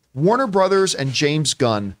 Warner Brothers and James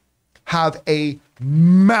Gunn have a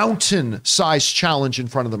mountain-sized challenge in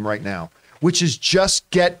front of them right now, which is just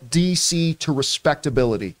get DC to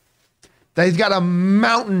respectability. They've got a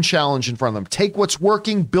mountain challenge in front of them. Take what's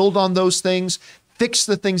working, build on those things, fix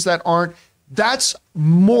the things that aren't. That's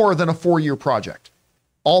more than a 4-year project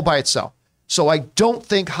all by itself. So I don't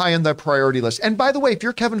think high on the priority list. And by the way, if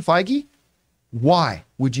you're Kevin Feige, why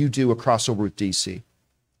would you do a crossover with DC?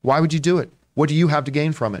 Why would you do it? What do you have to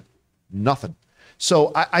gain from it? Nothing.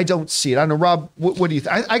 So I don't see it. I don't know, Rob, what do you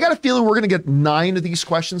think? I got a feeling we're going to get 9 of these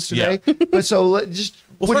questions today. But so just,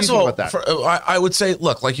 what do you think about that? I would say,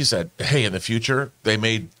 look, like you said, hey, in the future, they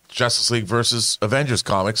made Justice League versus Avengers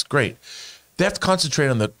comics. Great. They have to concentrate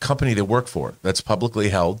on the company they work for. That's publicly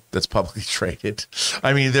held. That's publicly traded.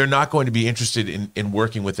 I mean, they're not going to be interested in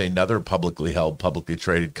working with another publicly held, publicly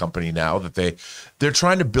traded company now that they're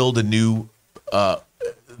trying to build a new,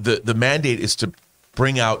 the mandate is to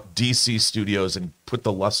bring out DC Studios and put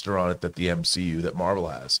the luster on it that the MCU, that Marvel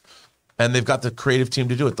has. And they've got the creative team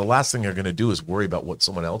to do it. The last thing they're going to do is worry about what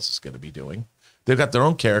someone else is going to be doing. They've got their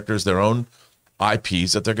own characters, their own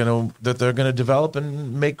IPs that they're going to develop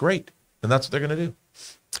and make great. And that's what they're going to do.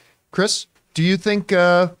 Chris, do you think,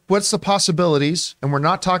 what's the possibilities? And we're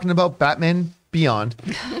not talking about Batman Beyond.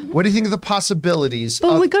 What do you think of the possibilities?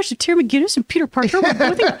 Oh my gosh, Terry McGinnis and Peter Parker.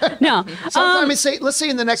 No. Let's say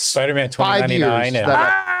in the next Spider-Man 5 years.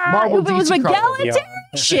 2099 Marvel if it was DC McGallan,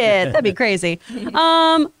 shit, that'd be crazy.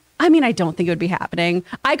 I mean, I don't think it would be happening.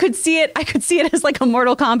 I could see it as like a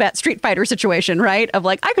Mortal Kombat Street Fighter situation, right? Of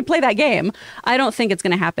like, I could play that game. I don't think it's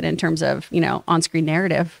going to happen in terms of, on-screen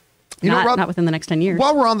narrative. Rob, not within the next 10 years.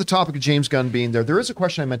 While we're on the topic of James Gunn being there is a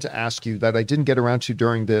question I meant to ask you that I didn't get around to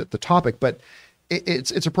during the topic, but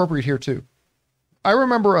it's appropriate here too. I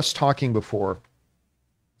remember us talking before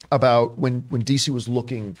about when DC was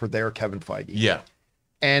looking for their Kevin Feige. Yeah.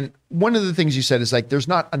 And one of the things you said is like, there's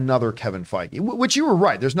not another Kevin Feige, which you were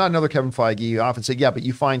right. There's not another Kevin Feige. You often say, yeah, but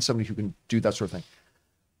you find somebody who can do that sort of thing.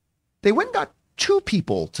 They went and got 2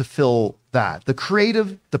 people to fill that, the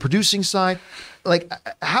creative, the producing side. Like,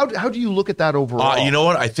 how do you look at that overall? You know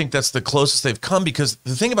what? I think that's the closest they've come, because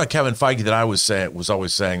the thing about Kevin Feige that I was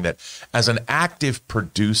always saying that as an active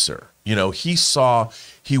producer,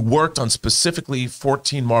 he worked on specifically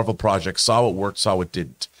 14 Marvel projects, saw what worked, saw what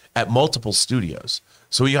didn't at multiple studios.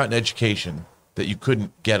 So he got an education that you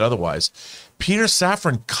couldn't get otherwise. Peter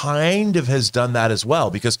Safran kind of has done that as well,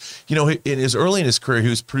 because, early in his career, he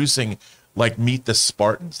was producing like Meet the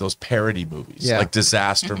Spartans, those parody movies, like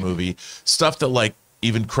disaster movie stuff that like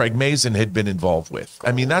even Craig Mazin had been involved with.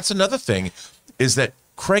 I mean, that's another thing, is that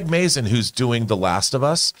Craig Mazin, who's doing The Last of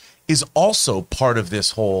Us, is also part of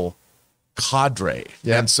this whole cadre.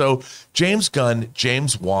 Yeah. And so James Gunn,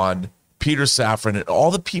 James Wan, Peter Safran, and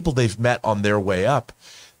all the people they've met on their way up,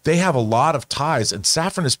 they have a lot of ties. And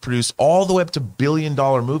Safran has produced all the way up to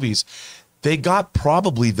billion-dollar movies. They got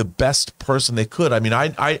probably the best person they could. I mean, I'm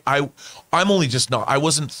only just not. I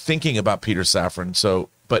wasn't thinking about Peter Safran.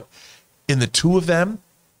 But in the 2 of them,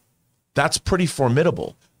 that's pretty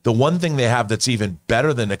formidable. The one thing they have that's even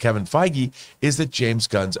better than a Kevin Feige is that James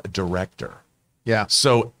Gunn's a director. Yeah.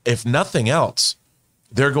 So if nothing else,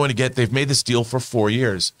 they've made this deal for 4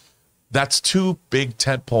 years. That's 2 big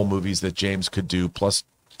tentpole movies that James could do, plus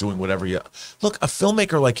doing whatever. Look, a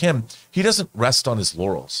filmmaker like him, he doesn't rest on his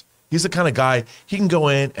laurels. He's the kind of guy, he can go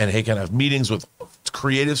in and he can have meetings with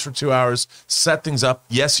creatives for 2 hours, set things up.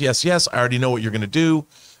 Yes, yes, yes. I already know what you're going to do.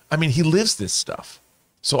 I mean, he lives this stuff.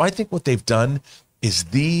 So I think what they've done is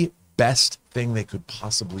the best thing they could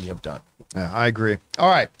possibly have done. Yeah, I agree. All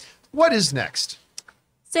right. What is next?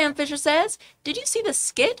 Sam Fisher says, did you see the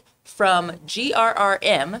skit from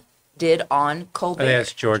GRRM did on Colbert? I think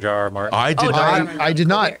that's George R. R. Martin. I did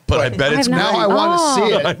not. But I bet it's now I want to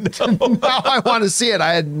see it. Now I want to see it.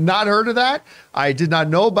 I had not heard of that. I did not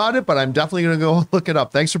know about it, but I'm definitely going to go look it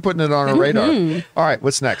up. Thanks for putting it on our radar. All right,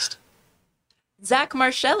 what's next? Zach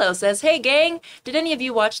Marcello says, hey, gang, did any of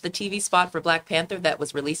you watch the TV spot for Black Panther that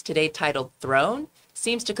was released today titled Throne?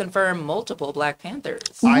 Seems to confirm multiple Black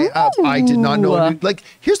Panthers. I did not know. Like,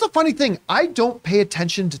 here's the funny thing. I don't pay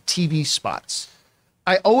attention to TV spots.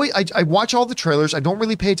 I watch all the trailers. I don't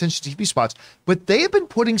really pay attention to TV spots, but they have been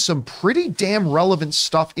putting some pretty damn relevant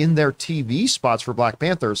stuff in their TV spots for Black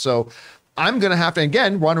Panther. So I'm going to have to,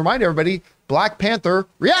 again, want to remind everybody, Black Panther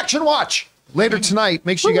Reaction Watch later tonight.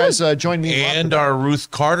 Make sure you guys join me. And our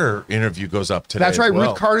Ruth Carter interview goes up today. That's right. Well.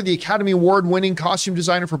 Ruth Carter, the Academy Award winning costume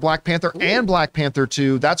designer for Black Panther and Black Panther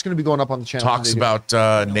 2. That's going to be going up on the channel. Talks about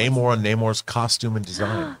Namor and Namor's costume and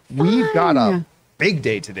design. We've got a big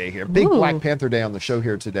day today here. Big Black Panther day on the show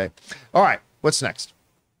here today. All right. What's next?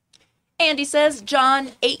 Andy says,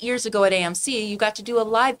 John, 8 years ago at AMC, you got to do a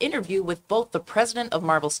live interview with both the president of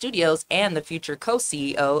Marvel Studios and the future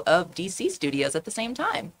co-CEO of DC Studios at the same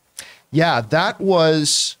time. Yeah, that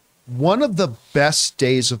was one of the best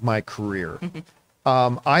days of my career.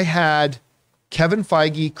 I had Kevin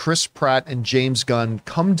Feige, Chris Pratt, and James Gunn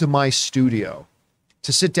come to my studio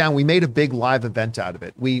to sit down. We made a big live event out of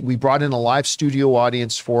it. We brought in a live studio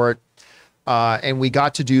audience for it. And we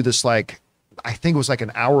got to do this, like, I think it was like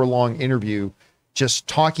an hour-long interview just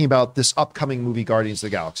talking about this upcoming movie, Guardians of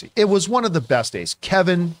the Galaxy. It was one of the best days.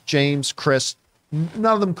 Kevin, James, Chris,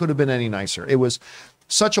 none of them could have been any nicer. It was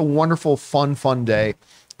such a wonderful, fun day.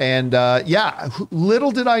 And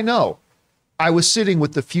little did I know, I was sitting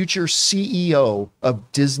with the future CEO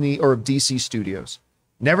of Disney or of DC Studios.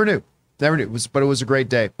 Never knew. But it was a great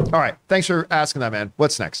day. All right. Thanks for asking that, man.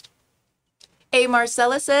 What's next? A.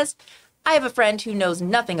 Marcella says, I have a friend who knows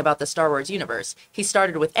nothing about the Star Wars universe. He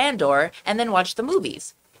started with Andor and then watched the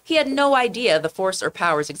movies. He had no idea the Force or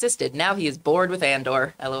powers existed. Now he is bored with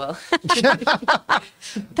Andor. LOL. That's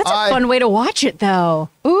a fun way to watch it, though.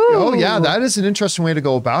 Ooh. Oh, yeah, that is an interesting way to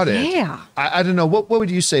go about it. Yeah. I don't know. What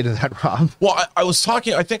would you say to that, Rob? Well,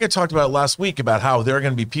 I think I talked about it last week about how there are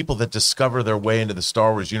going to be people that discover their way into the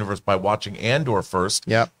Star Wars universe by watching Andor first,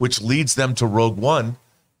 which leads them to Rogue One,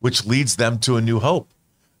 which leads them to A New Hope.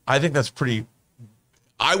 I think that's pretty.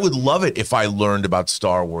 I would love it if I learned about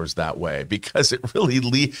Star Wars that way, because it really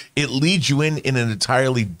leads you in an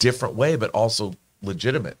entirely different way, but also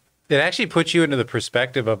legitimate. It actually puts you into the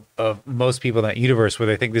perspective of most people in that universe where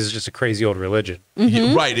they think this is just a crazy old religion.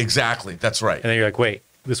 Yeah, right, exactly. That's right. And then you're like, wait,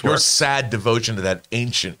 this Your works? sad devotion to that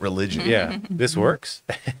ancient religion. Yeah, this works.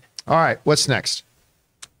 All right, what's next?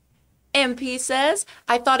 MP says,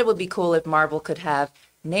 I thought it would be cool if Marvel could have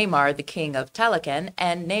Namor, the king of Talokan,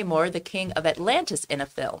 and Namor, the king of Atlantis in a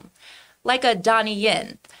film. Like a Donnie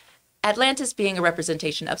Yen. Atlantis being a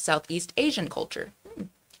representation of Southeast Asian culture.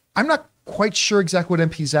 I'm not quite sure exactly what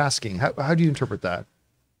MP's asking. How do you interpret that?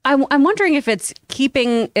 I'm wondering if it's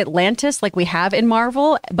keeping Atlantis like we have in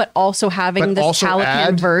Marvel, but also having this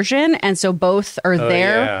Talokan version. And so both are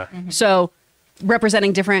there. Yeah. So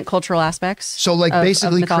representing different cultural aspects. So like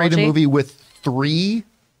basically create a movie with 3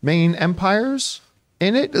 main empires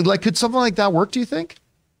in it? Like, could something like that work, do you think?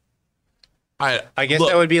 I guess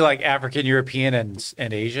that would be like African, European,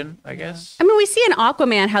 and Asian, I guess. I mean, we see in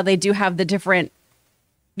Aquaman how they do have the different,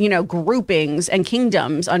 groupings and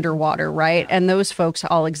kingdoms underwater, right? And those folks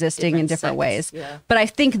all existing in different ways. Yeah. But I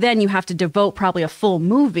think then you have to devote probably a full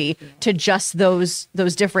movie to just those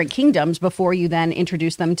different kingdoms before you then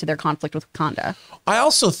introduce them to their conflict with Wakanda. I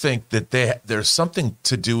also think that there's something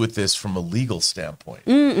to do with this from a legal standpoint.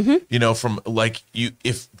 Mm-hmm. From like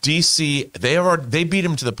if DC they beat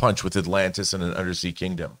him to the punch with Atlantis and an undersea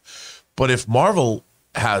kingdom, but if Marvel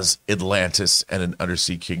has Atlantis and an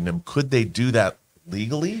undersea kingdom, could they do that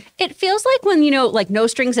legally? It feels like when, like No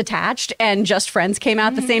Strings Attached and Just Friends came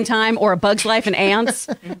out at the same time, or A Bug's Life and Ants,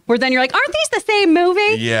 where then you're like, aren't these the same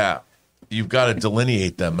movie? Yeah. You've got to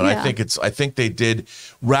delineate them. And I think they did,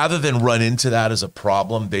 rather than run into that as a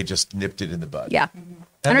problem, they just nipped it in the bud. Yeah.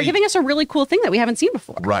 And are giving us a really cool thing that we haven't seen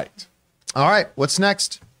before. Right. All right, what's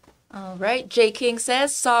next? All right. J. King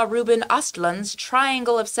says, saw Ruben Östlund's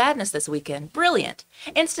Triangle of Sadness this weekend. Brilliant.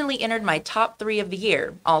 Instantly entered my top 3 of the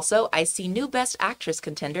year. Also, I see new Best Actress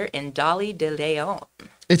contender in Dolly de Leon.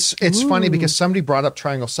 It's funny because somebody brought up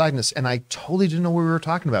Triangle of Sadness, and I totally didn't know what we were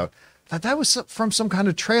talking about. That was from some kind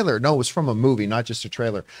of trailer. No, it was from a movie, not just a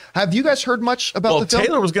trailer. Have you guys heard much about the film?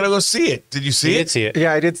 Taylor was going to go see it. Did you see it? Did see it.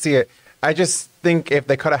 Yeah, I did see it. I just think if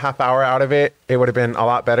they cut a half hour out of it, it would have been a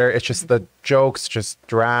lot better. It's just the jokes just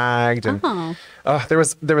dragged, and there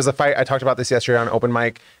was a fight. I talked about this yesterday on open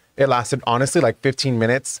mic. It lasted honestly like 15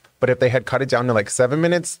 minutes, but if they had cut it down to like 7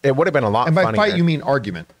 minutes, it would have been a lot. And by funnier. fight, you mean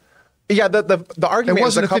argument? Yeah, the argument. It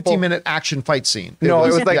wasn't was a 15-minute action fight scene. It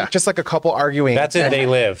was like just like a couple arguing. That's it. They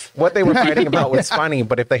live. What they were fighting about was funny,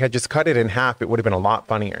 but if they had just cut it in half, it would have been a lot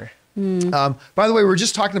funnier. By the way, we were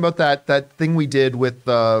just talking about that thing we did with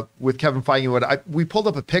Kevin Feige. We pulled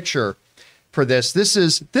up a picture for this.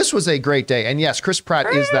 This was a great day, and yes, Chris Pratt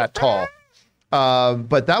is that tall.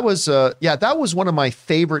 But that was one of my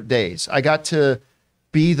favorite days. I got to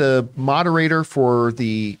be the moderator for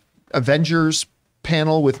the Avengers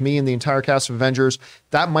panel with me and the entire cast of Avengers.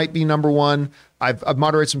 That might be number 1. I've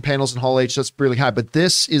moderated some panels in Hall H. That's really high, but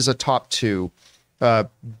this is a top 2.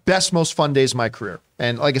 Best, most fun days of my career.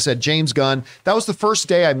 And like I said, James Gunn, that was the first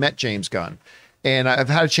day I met James Gunn. And I've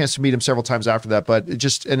had a chance to meet him several times after that, but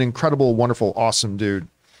just an incredible, wonderful, awesome dude.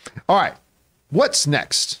 All right. What's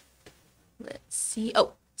next? Let's see.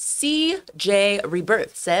 Oh, CJ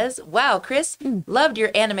Rebirth says, wow, Chris, loved your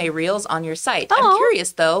anime reels on your site. Aw. I'm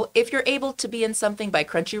curious, though, if you're able to be in something by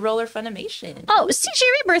Crunchyroll or Funimation. Oh, CJ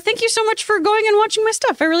Rebirth, thank you so much for going and watching my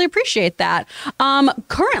stuff. I really appreciate that.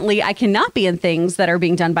 Currently, I cannot be in things that are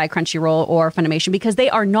being done by Crunchyroll or Funimation because they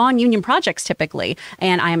are non-union projects typically,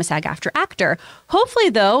 and I am a SAG-AFTRA actor. Hopefully,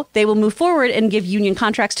 though, they will move forward and give union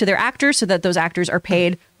contracts to their actors so that those actors are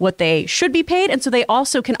paid what they should be paid, and so they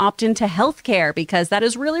also can opt into health care because that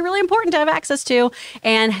is really, really important to have access to,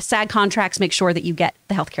 and SAG contracts make sure that you get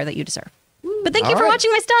the health care that you deserve. But thank you for watching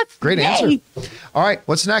my stuff. Great Yay. answer. All right,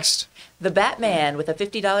 what's next? The Batman with a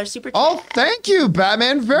 $50 super chat. Oh, thank you,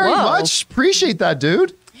 Batman, very Whoa. much. Appreciate that,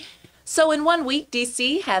 dude. So in 1 week,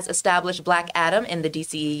 DC has established Black Adam in the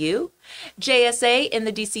DCEU, JSA in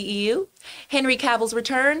the DCEU, Henry Cavill's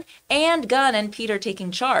return, and Gunn and Peter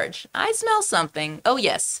taking charge. I smell something. Oh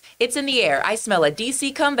yes, it's in the air. I smell a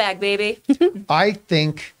DC comeback, baby. I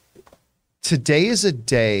think today is a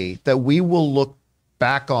day that we will look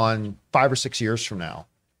back on 5 or 6 years from now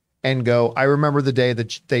and go, I remember the day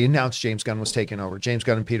that they announced James Gunn was taking over. James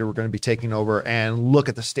Gunn and Peter were going to be taking over, and look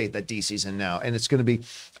at the state that DC's in now. And it's going to be,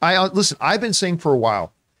 listen, I've been saying for a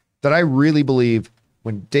while that I really believe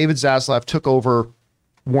when David Zaslav took over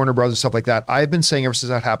Warner Brothers and stuff like that, I've been saying ever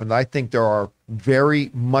since that happened, I think there are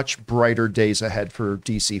very much brighter days ahead for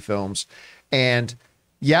DC films. And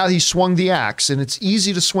yeah, he swung the axe, and it's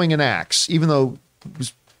easy to swing an axe, even though it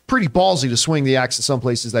was pretty ballsy to swing the axe in some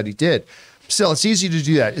places that he did. Still, it's easy to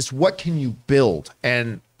do that. It's what can you build?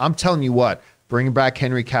 And I'm telling you what, bringing back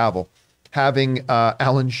Henry Cavill, having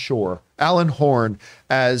Alan Horn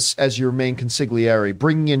as your main consigliere,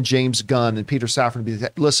 bringing in James Gunn and Peter Safran to be,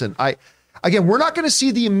 listen, again, we're not going to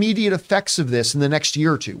see the immediate effects of this in the next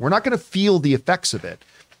year or two. We're not going to feel the effects of it.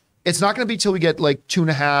 It's not going to be till we get like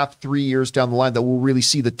 2.5, 3 years down the line that we'll really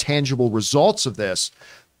see the tangible results of this.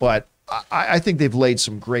 But I think they've laid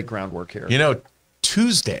some great groundwork here. You know,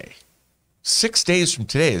 Tuesday, 6 days from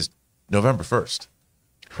today is November 1st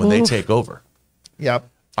when they take over. Yep.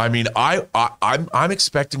 I mean, I'm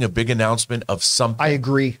expecting a big announcement of something. I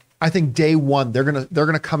agree. I think day one they're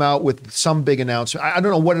gonna come out with some big announcement. I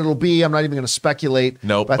don't know what it'll be. I'm not even gonna speculate.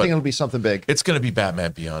 No, but I think it'll be something big. It's going to be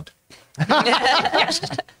Batman Beyond.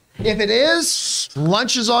 If it is,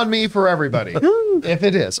 lunch is on me for everybody. If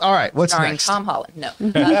it is, all right. What's Starring next? Tom Holland. No.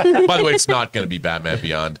 By the way, it's not going to be Batman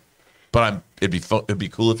Beyond, but it'd be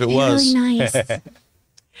cool if it was. Very nice.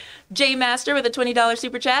 J Master with a $20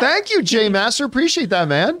 super chat. Thank you, Jay Master. Appreciate that,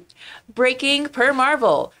 man. Breaking per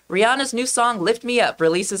Marvel. Rihanna's new song Lift Me Up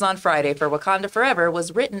releases on Friday for Wakanda Forever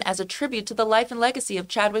was written as a tribute to the life and legacy of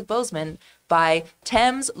Chadwick Boseman by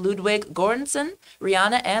Thames Ludwig Göransson,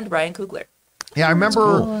 Rihanna, and Ryan Coogler. Yeah, I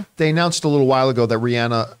remember they announced a little while ago that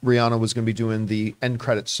Rihanna was going to be doing the end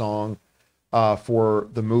credit song for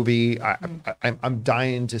the movie. I'm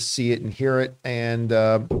dying to see it and hear it. And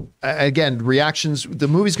again, reactions. The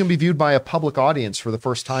movie's going to be viewed by a public audience for the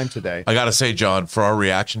first time today. I got to say, John, for our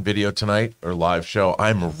reaction video tonight or live show,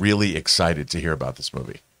 I'm really excited to hear about this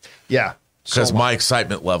movie Yeah, because so my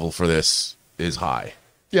excitement level for this is high.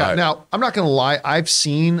 yeah. Now I'm not going to lie. I've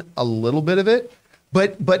seen a little bit of it.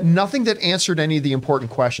 But nothing that answered any of the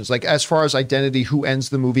important questions, like as far as identity, who ends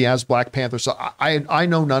the movie as Black Panther. So I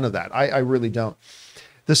know none of that. I really don't.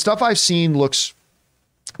 The stuff I've seen looks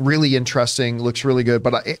really interesting, looks really good.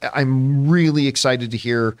 But I'm really excited to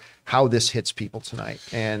hear how this hits people tonight,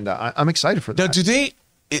 and I'm excited for that.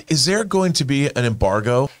 Now, is there going to be an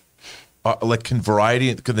embargo? Like, can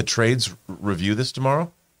the trades review this tomorrow?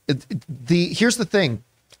 Here's the thing.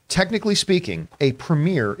 Technically speaking, a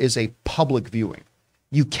premiere is a public viewing.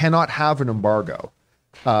 You cannot have an embargo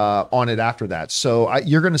on it after that. So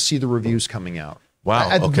you're going to see the reviews coming out. Wow.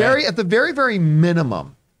 At the very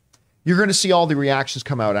minimum, you're going to see all the reactions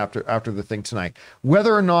come out after the thing tonight.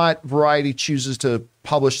 Whether or not Variety chooses to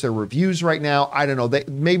publish their reviews right now, I don't know.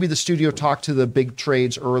 Maybe the studio talked to the big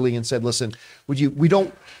trades early and said, "Listen, we're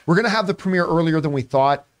going to have the premiere earlier than we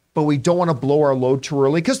thought, but we don't want to blow our load too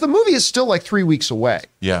early because the movie is still like 3 weeks away."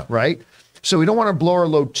 Yeah. Right. So we don't want to blow our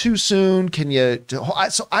load too soon. Can you?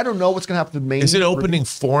 So I don't know what's going to happen to the main. Is it opening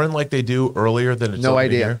foreign like they do earlier than it's No opening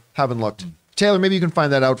idea. here? Haven't looked. Taylor, maybe you can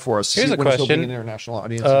find that out for us. Here's a when it's question. opening in international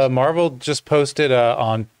audiences. Marvel just posted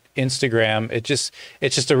on Instagram. It's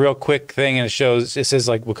just a real quick thing, and it says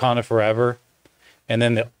like Wakanda Forever, and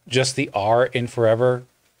then just the R in Forever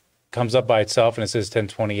comes up by itself, and it says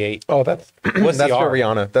 1028. Oh, that's What's that's the for R?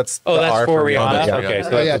 Rihanna. That's Oh, the that's R for Rihanna. Yeah. Okay,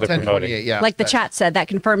 so Oh, yeah, that's what they're promoting. 1028. Yeah. Like the chat said, that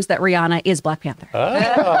confirms that Rihanna is Black Panther.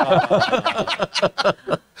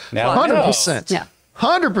 Now, 100%. Yeah.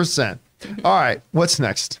 100%. All right. What's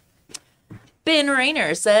next? Ben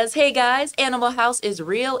Rayner says, hey guys, Animal House is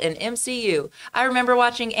real in MCU. I remember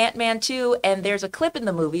watching Ant-Man 2, and there's a clip in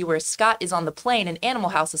the movie where Scott is on the plane and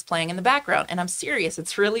Animal House is playing in the background. And I'm serious,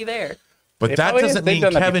 it's really there. But that doesn't mean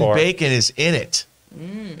Kevin Bacon is in it.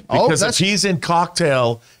 Because if he's in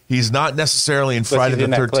Cocktail, he's not necessarily in Friday the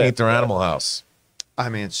 13th or Animal House. I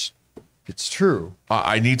mean, it's true.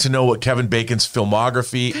 I need to know what Kevin Bacon's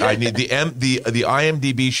filmography. I need the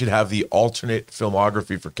IMDb should have the alternate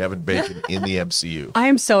filmography for Kevin Bacon in the MCU. I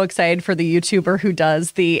am so excited for the YouTuber who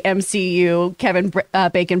does the MCU Kevin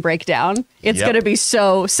Bacon breakdown. It's going to be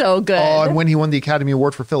so good. Oh, and when he won the Academy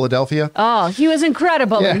Award for Philadelphia. Oh, he was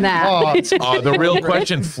incredible in that. The real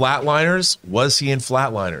question: Flatliners. Was he in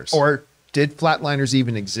Flatliners? Or did Flatliners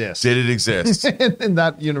even exist? Did it exist in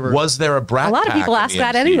that universe? Was there a Brat A lot of Pack people in ask the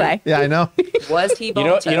that MCU? anyway. Yeah, I know. Was he? You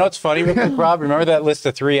know what's funny, Rob? Remember that list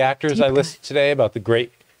of 3 actors I listed today about the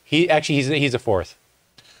great? He's a 4th.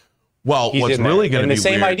 Well, He's what's in there. really going to And be the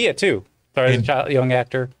same weird, idea too. Sorry, as a young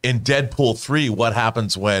actor. in Deadpool 3, what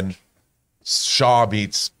happens when Shaw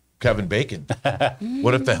meets Kevin Bacon?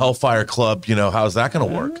 What if the Hellfire Club? How's that going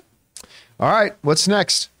to work? All right, what's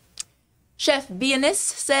next? Chef Bianis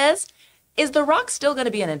says, is The Rock still going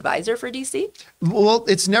to be an advisor for DC? Well,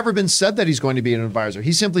 it's never been said that he's going to be an advisor.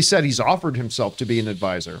 He simply said he's offered himself to be an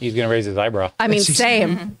advisor. He's going to raise his eyebrow. I mean,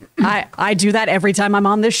 same. I do that every time I'm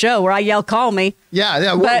on this show where I yell, call me.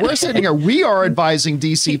 Yeah. We're sitting here. We are advising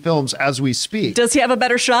DC films as we speak. Does he have a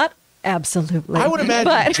better shot? Absolutely. I would imagine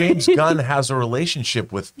But- James Gunn has a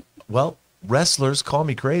relationship with, wrestlers call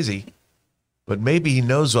me crazy, but maybe he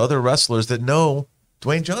knows other wrestlers that know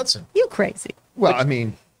Dwayne Johnson. You crazy. Well, I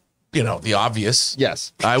mean, The obvious.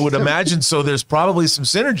 yes. I would imagine so. There's probably some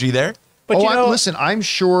synergy there. But listen, I'm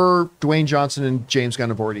sure Dwayne Johnson and James Gunn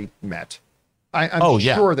have already met. I'm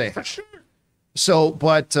sure they have. Sure. So,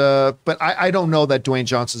 but I don't know that Dwayne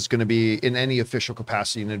Johnson's going to be in any official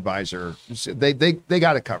capacity an advisor. They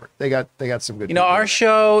got it covered. They got some good. people our there.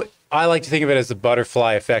 show, I like to think of it as the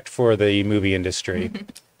butterfly effect for the movie industry.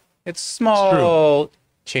 It's small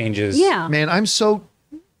changes. Yeah. Man, I'm so.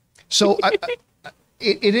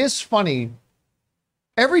 It is funny.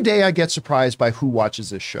 Every day I get surprised by who watches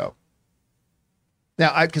this show.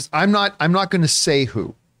 Now, because I'm not going to say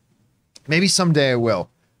who. Maybe someday I will.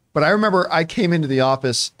 But I remember I came into the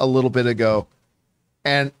office a little bit ago,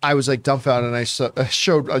 and I was like dumbfounded. And I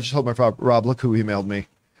just told my friend, Rob, look who emailed me,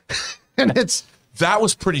 and That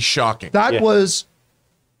was pretty shocking. that was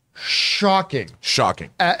shocking. Shocking.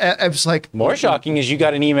 I was like, More shocking is you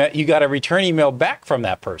got an email, you got a return email back from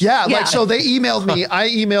that person. yeah, Yeah. like so they emailed me. I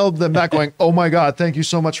emailed them back going, "Oh my God, thank you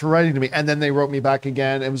so much for writing to me." And then they wrote me back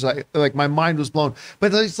again. It was like my mind was blown.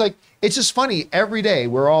 But it's just funny. Every day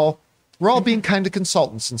we're all being kind of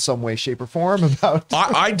consultants in some way, shape, or form about.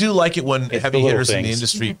 I do like it when It's heavy the little hitters in the things.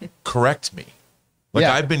 industry correct me. Like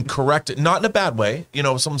Yeah. I've been corrected, not in a bad way.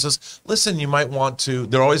 If someone says, listen, you might want to,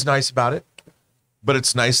 they're always nice about it. But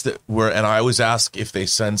it's nice that and I always ask if they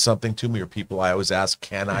send something to me or people, I always ask,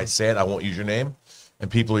 can I say it? I won't use your name.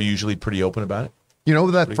 And people are usually pretty open about it.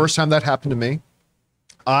 That first time that happened to me,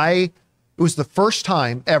 it was the first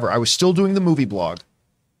time ever. I was still doing the movie blog.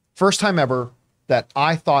 First time ever that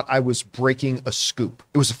I thought I was breaking a scoop.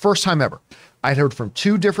 It was the first time ever. I'd heard from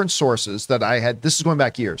 2 different sources that this is going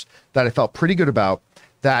back years, that I felt pretty good about,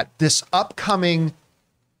 that this upcoming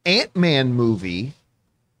Ant-Man movie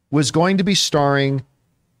was going to be starring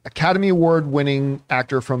Academy Award winning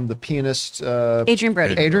actor from The Pianist, Adrian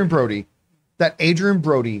Brody. Adrian Brody, that Adrian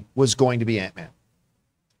Brody was going to be Ant-Man.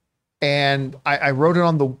 And I wrote it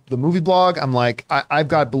on the movie blog. I'm like, I've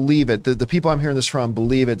got to believe it. The people I'm hearing this from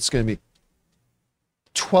believe it's going to be.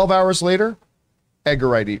 12 hours later, Edgar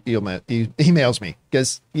Wright emails me.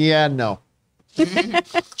 Goes, yeah, no.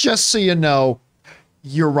 Just so you know,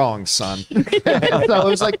 you're wrong, son. So it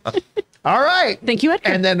was like, all right. Thank you,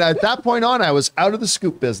 Edgar. And then at that point on, I was out of the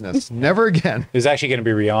scoop business. Never again. It was actually going to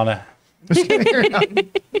be Rihanna.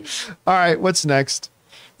 All right, what's next?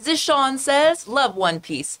 Zishan says, love One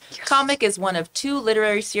Piece. Comic is one of 2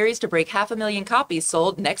 literary series to break 500,000 copies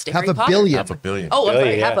sold next to Harry Potter. 500 million. Oh, I'm sorry,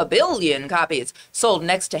 Billion, yeah. 500 million copies sold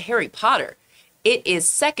next to Harry Potter. It is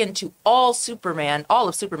second to all of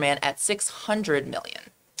Superman at 600 million.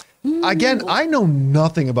 Again, I know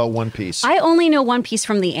nothing about One Piece. I only know One Piece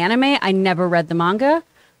from the anime. I never read the manga.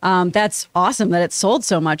 That's awesome that it sold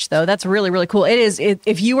so much, though. That's really, really cool. It is.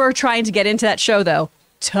 If you are trying to get into that show, though,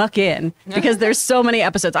 tuck in because there's so many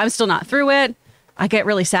episodes. I'm still not through it. I get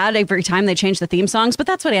really sad every time they change the theme songs, but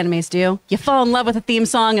that's what animes do. You fall in love with a theme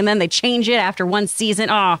song and then they change it after one season.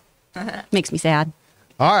 Oh, makes me sad.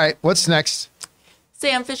 All right, what's next?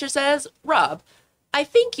 Sam Fisher says, Rob, I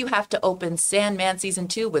think you have to open Sandman Season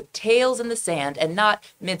 2 with Tails in the Sand and not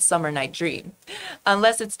Midsummer Night Dream.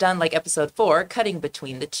 Unless it's done like Episode 4, cutting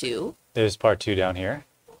between the two. There's part 2 down here.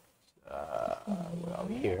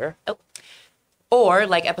 Here. Oh. Or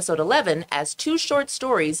like Episode 11 as 2 short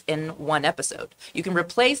stories in one episode. You can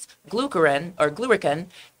replace Glucarin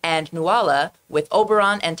and Nuala with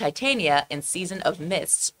Oberon and Titania in Season of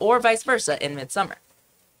Mists, or vice versa in Midsummer.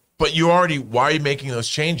 But why are you making those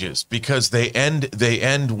changes? Because they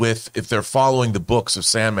end with, if they're following the books of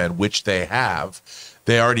Sandman, which they have,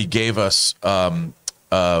 they already gave us a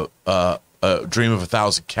Dream of a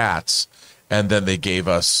Thousand Cats, and then they gave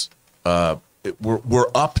us we're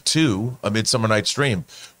up to A Midsummer Night's Dream.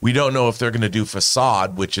 We don't know if they're going to do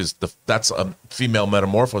Facade, which is that's a female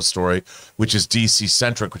metamorphosis story, which is DC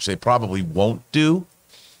centric, which they probably won't do.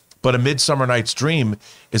 But A Midsummer Night's Dream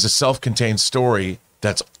is a self-contained story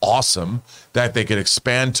that's awesome that they could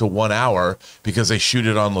expand to 1 hour because they shoot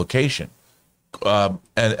it on location. And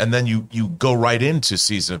then you go right into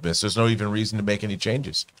Season of Mist. There's no even reason to make any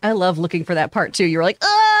changes. I love looking for that part too. You're like,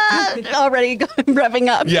 already revving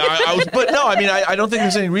up. Yeah, but no, I mean, I don't think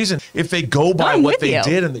there's any reason if they go by what they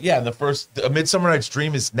did. In the first, A Midsummer Night's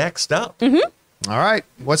Dream is next up. Mm-hmm. All right,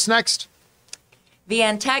 what's next? The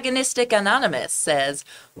Antagonistic Anonymous says,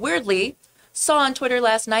 weirdly, saw on Twitter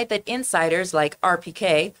last night that insiders like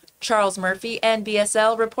RPK, Charles Murphy, and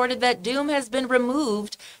BSL reported that Doom has been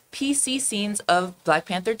removed PC scenes of Black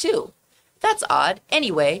Panther 2. That's odd.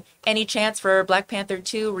 Anyway, any chance for Black Panther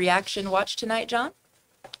 2 reaction watch tonight, John?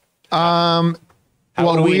 How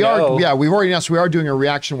do we know? We've already announced we are doing a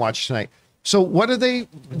reaction watch tonight. So what are they?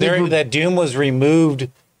 That Doom was removed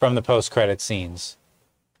from the post-credit scenes.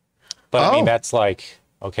 But I mean, that's like,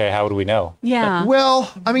 okay, how would we know? Yeah.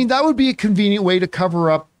 Well, I mean, that would be a convenient way to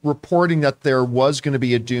cover up reporting that there was going to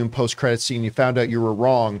be a Doom post-credit scene. You found out you were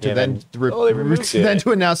wrong to then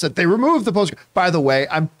to announce that they removed the post. By the way,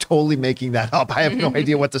 I'm totally making that up. I have no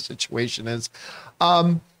idea what the situation is.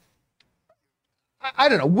 I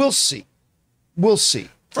don't know. We'll see.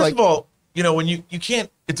 First of all, when you can't.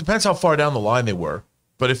 It depends how far down the line they were.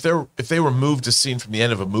 But if they removed a scene from the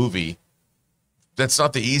end of a movie, that's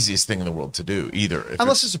not the easiest thing in the world to do either.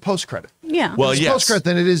 Unless it's a post-credit. Yeah. Well, yes. Post-credit,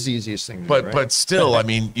 then it is the easiest thing to do, right? But still, I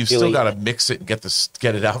mean, you've still got to mix it and get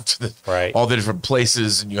it out to all the different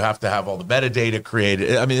places, and you have to have all the metadata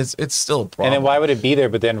created. I mean, it's still a problem. And then why would it be there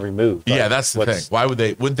but then removed? Yeah, that's the thing. Why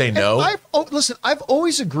wouldn't they know? Listen, I've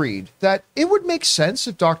always agreed that it would make sense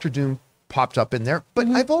if Dr. Doom popped up in there, but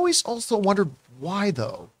I've always also wondered why,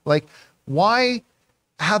 though. Like, why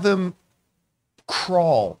have him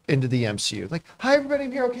crawl into the MCU? Like, hi everybody,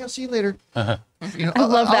 I'm here. Okay, I'll see you later. I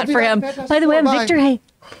love that for him. By the way, I'm Victor. Hey.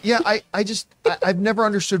 Yeah, I've never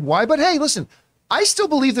understood why. But hey, listen, I still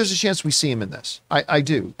believe there's a chance we see him in this. I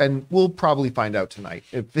do, and we'll probably find out tonight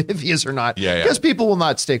if he is or not. Yeah. Because people will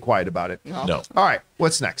not stay quiet about it. No. All right,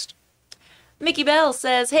 what's next? Mickey Bell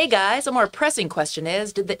says, hey guys, a more pressing question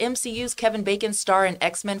is, did the MCU's Kevin Bacon star in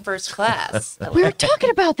X-Men First Class? We were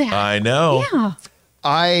talking about that. I know.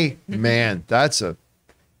 Yeah. Man, that's a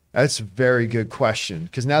very good question,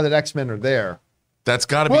 because now that X-Men are there, that's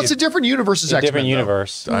got to be. Well, it's a different universe as X-Men. Different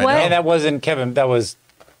universe. I know. And that wasn't Kevin.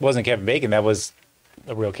 Wasn't Kevin Bacon. That was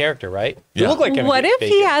a real character, right? Yeah. It looked like Kevin What if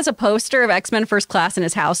Bacon. he has a poster of X-Men First Class in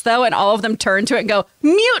his house, though, and all of them turn to it and go,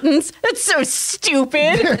 mutants? That's so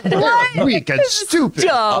stupid. What? Weak and stupid.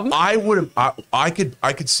 Dumb. I would have. I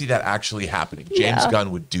could see that actually happening. James Gunn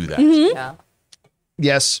would do that. Mm-hmm. Yeah.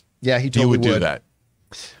 Yes. Yeah, he totally would do that.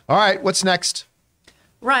 All right, what's next?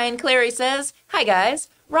 Ryan Clary says, hi guys.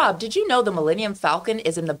 Rob, did you know the Millennium Falcon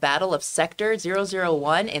is in the Battle of Sector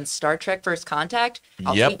 001 in Star Trek First Contact?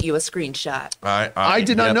 I'll tweet you a screenshot. I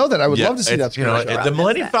did not know that. I would love to see that. The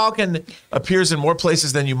Millennium Falcon appears in more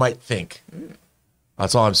places than you might think.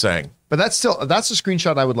 That's all I'm saying. But that's a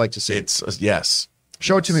screenshot I would like to see. It's yes.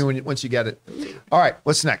 Show it to me once you get it. All right,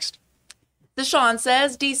 what's next? Deshaun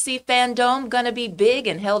says, DC Fandom gonna be big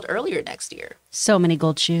and held earlier next year. So many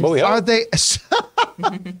gold shoes. Well, Are they?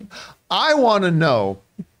 I want to know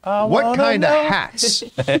what kind of hats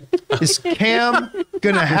is Cam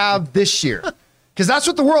gonna have this year? Because that's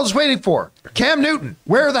what the world is waiting for. Cam Newton,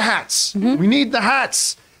 where are the hats? We need the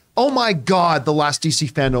hats. Oh my God, the last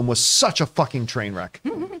DC Fandom was such a fucking train wreck.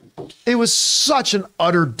 It was such an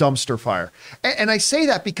utter dumpster fire. And I say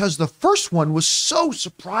that because the first one was so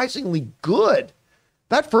surprisingly good.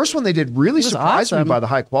 That first one they did really surprised me by the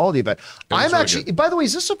high quality of it. I'm actually, good. By the way,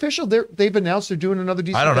 is this official? They've announced they're doing another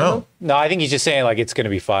DC I don't know. No, I think he's just saying like it's going to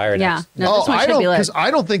be fire. Yeah. Next. No, this one should be lit. Because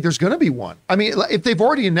I don't think there's going to be one. I mean, if they've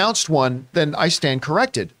already announced one, then I stand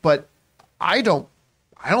corrected. But I don't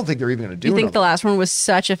I don't think they're even going to do You think another the last one was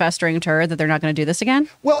such a festering turd that they're not going to do this again?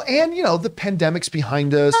 Well, and the pandemic's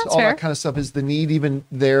behind us, That's all fair. that kind of stuff. Is the need even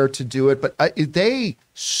there to do it? But they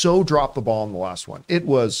so dropped the ball in the last one. It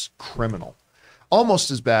was criminal.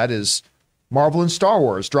 Almost as bad as Marvel and Star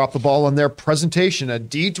Wars dropped the ball on their presentation at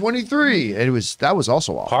D23. That was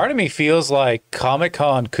also awful. Part of me feels like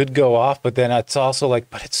Comic-Con could go off, but then it's also like,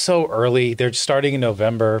 but it's so early. They're starting in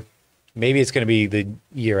November. Maybe it's going to be the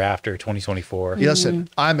year after 2024. Listen,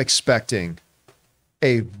 I'm expecting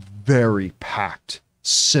a very packed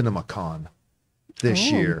CinemaCon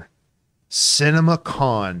this year.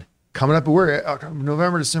 CinemaCon coming up. We're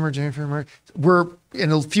November, December, January, February. We're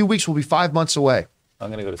in a few weeks. We'll be 5 months away I'm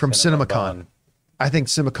going to go to from CinemaCon. CinemaCon. I think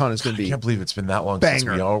CinemaCon is going to I be can't believe it's been that long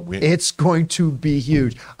banger. since we It's going to be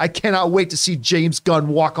huge. I cannot wait to see James Gunn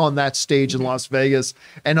walk on that stage in Las Vegas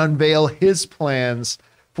and unveil his plans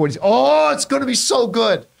for these. Oh, it's going to be so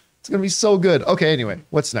good. It's going to be so good. Okay, anyway,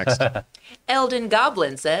 what's next? Eldon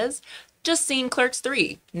Goblin says, just seen Clerks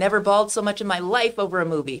 3. Never bawled so much in my life over a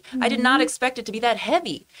movie. I did not expect it to be that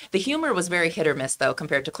heavy. The humor was very hit or miss, though,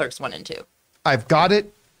 compared to Clerks 1 and 2. I've got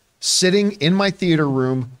it sitting in my theater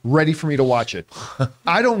room ready for me to watch it.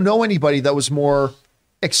 I don't know anybody that was more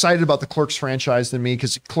excited about the Clerks franchise than me,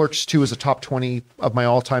 because Clerks 2 is a top 20 of my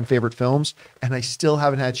all-time favorite films, and I still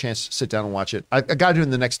haven't had a chance to sit down and watch it. I got to do it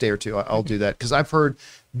in the next day or two. I'll do that, because I've heard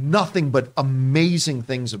nothing but amazing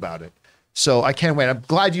things about it. So I can't wait. I'm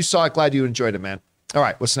glad you saw it. Glad you enjoyed it, man. All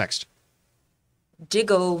right, what's next?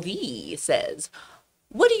 Digo V says,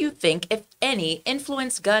 what do you think, if any,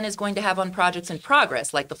 influence Gunn is going to have on projects in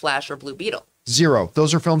progress like The Flash or Blue Beetle? Zero.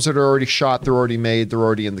 Those are films that are already shot, they're already made, they're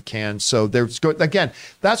already in the can. So there's good. Again,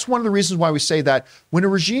 that's one of the reasons why we say that when a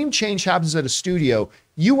regime change happens at a studio,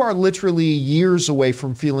 you are literally years away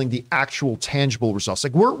from feeling the actual tangible results.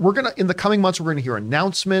 Like we're gonna, in the coming months, we're gonna hear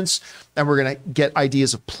announcements and we're gonna get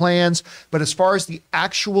ideas of plans. But as far as the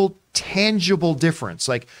actual tangible difference,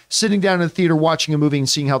 like sitting down in the theater, watching a movie and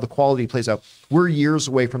seeing how the quality plays out, we're years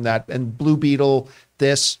away from that. And Blue Beetle,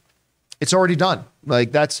 it's already done.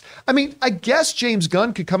 Like I guess James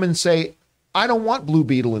Gunn could come in and say, I don't want Blue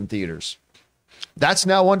Beetle in theaters. That's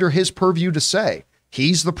now under his purview to say.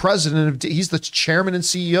 He's the president he's the chairman and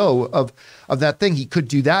CEO of that thing. He could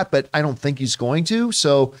do that, but I don't think he's going to.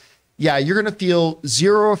 So yeah, you're going to feel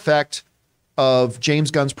zero effect of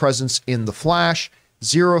James Gunn's presence in The Flash,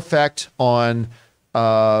 zero effect on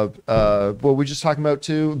what we just talking about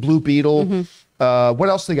too, Blue Beetle. What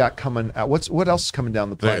else they got coming out? What else is coming down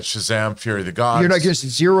the pipe? Shazam, Fury of the Gods. You're not going to see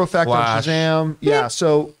zero effect Flash. on Shazam. Yeah,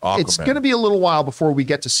 so it's Aquaman. going to be a little while before we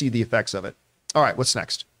get to see the effects of it. All right, what's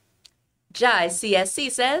next? Jai CSC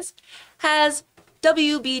says, has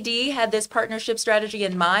WBD had this partnership strategy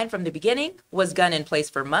in mind from the beginning? Was Gunn in place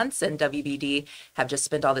for months and WBD have just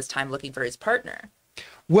spent all this time looking for his partner?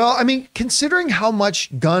 Well, I mean, considering how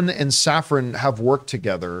much Gunn and Safran have worked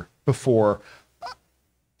together before,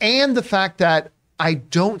 and the fact that I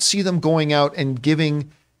don't see them going out and giving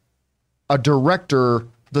a director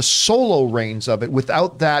the solo reins of it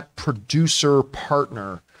without that producer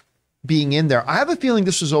partner being in there. I have a feeling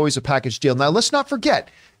this was always a package deal. Now, let's not forget,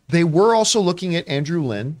 they were also looking at Andrew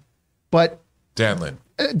Lin, but Dan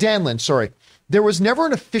Lin. Sorry. There was never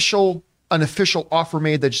an official offer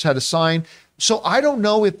made that just had to sign. So I don't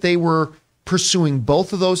know if they were pursuing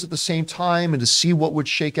both of those at the same time and to see what would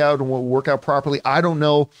shake out and what would work out properly. I don't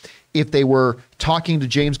know if they were talking to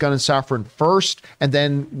James Gunn and Safran first and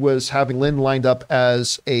then was having Lin lined up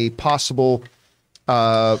as a possibility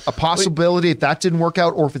if that didn't work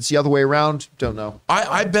out, or if it's the other way around. Don't know.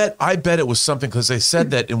 I bet it was something, because they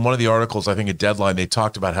said that in one of the articles, I think at Deadline, they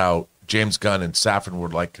talked about how James Gunn and Safran were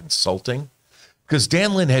like consulting, because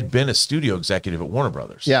Dan Lin had been a studio executive at Warner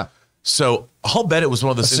Brothers. Yeah. So I'll bet it was one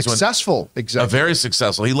of those things successful executive. Very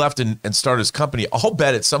successful. He left and started his company. I'll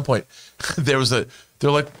bet at some point they're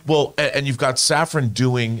like, well, and you've got Safran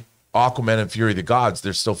doing Aquaman and Fury of the Gods.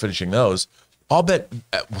 They're still finishing those. I'll bet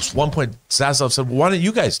at one point Zaslav said, well, why don't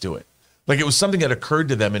you guys do it? Like it was something that occurred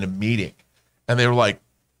to them in a meeting. And they were like,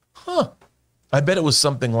 I bet it was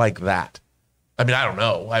something like that. I mean, I don't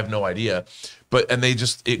know. I have no idea. And they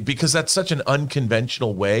because that's such an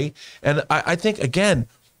unconventional way. And I think, again,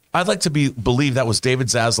 I'd like to believe that was David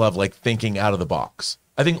Zaslav like thinking out of the box.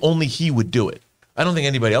 I think only he would do it. I don't think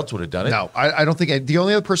anybody else would have done it. No, I don't think the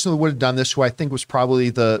only other person that would have done this, who I think was probably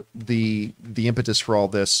the impetus for all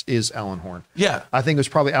this, is Alan Horn. Yeah. I think it was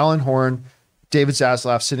probably Alan Horn, David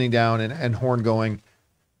Zaslav sitting down and Horn going,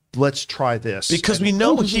 let's try this. Because we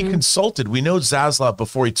know he consulted. We know Zaslav,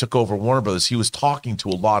 before he took over Warner Brothers, he was talking to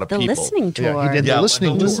a lot of people. Listening tour. Yeah, he did the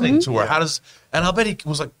listening tour. How and I'll bet he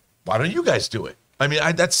was like, why don't you guys do it? I mean,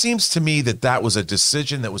 that seems to me that was a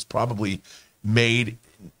decision that was probably made,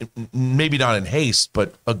 maybe not in haste,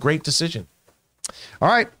 but a great decision. All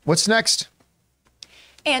right, what's next?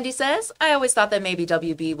 Andy says, I always thought that maybe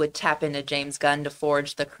WB would tap into James Gunn to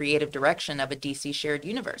forge the creative direction of a DC shared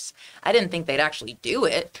universe. I didn't think they'd actually do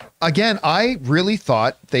it. Again, I really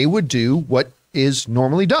thought they would do what is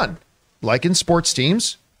normally done. Like in sports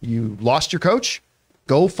teams, you lost your coach,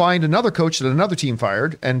 go find another coach that another team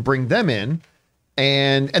fired and bring them in.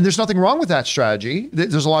 And there's nothing wrong with that strategy.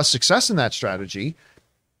 There's a lot of success in that strategy.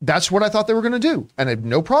 That's what I thought they were going to do. And I have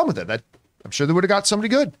no problem with it. I'm sure they would have got somebody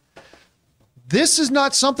good. This is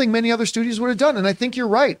not something many other studios would have done. And I think you're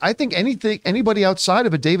right. I think anybody outside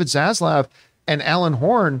of a David Zaslav and Alan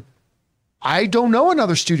Horn, I don't know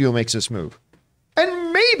another studio makes this move.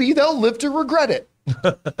 And maybe they'll live to regret it.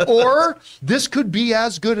 Or this could be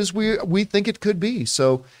as good as we think it could be.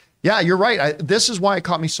 So, yeah, you're right. This is why it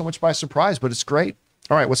caught me so much by surprise, but it's great.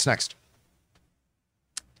 All right, what's next?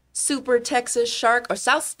 Super Texas Shark, or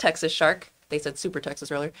South Texas Shark, they said Super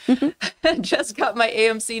Texas earlier, just got my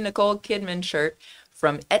AMC Nicole Kidman shirt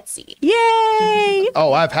from Etsy. Yay!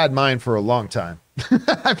 Oh, I've had mine for a long time.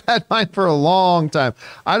 I've had mine for a long time.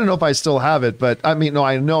 I don't know if I still have it, but I mean, no,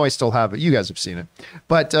 I know I still have it. You guys have seen it.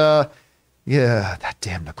 But yeah, that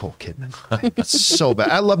damn Nicole Kidman. That's so bad.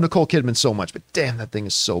 I love Nicole Kidman so much, but damn, that thing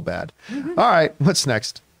is so bad. All right, what's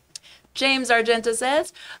next? James Argenta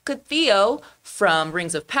says, could Theo from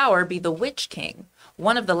Rings of Power be the Witch King?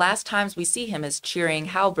 One of the last times we see him is cheering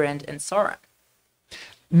Halbrand and Sauron.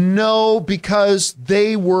 No, because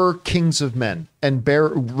they were kings of men and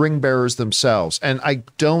ring bearers themselves. And I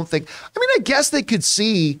don't think, I mean, I guess they could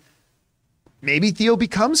see maybe Theo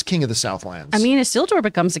becomes king of the Southlands. I mean, Isildur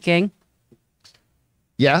becomes a king.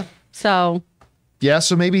 Yeah. So. Yeah,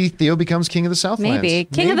 so maybe Theo becomes king of the Southlands. Maybe.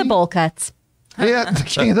 King of the bowl cuts. Yeah, the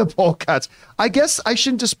king of the bowl cuts. I guess I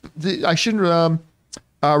shouldn't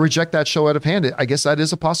reject that show out of hand. I guess that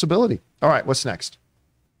is a possibility. All right, what's next?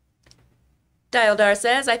 Dialdar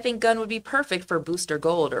says, I think Gunn would be perfect for Booster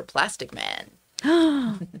Gold or Plastic Man.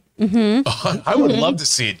 I would love to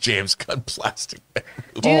see a James Gunn Plastic Man.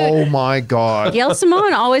 Oh my God. Gail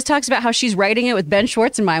Simone always talks about how she's writing it with Ben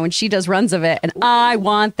Schwartz in mind when she does runs of it. And I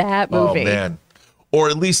want that movie. Oh, man. Or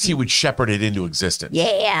at least he would shepherd it into existence.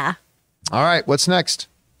 Yeah. All right, what's next?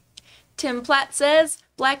 Tim Platt says,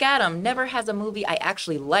 Black Adam never has a movie I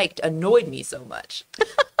actually liked annoyed me so much.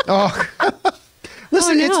 Oh,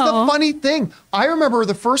 listen, no. It's the funny thing. I remember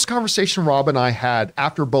the first conversation Rob and I had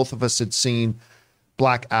after both of us had seen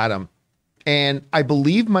Black Adam. And I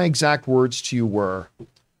believe my exact words to you were,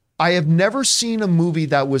 I have never seen a movie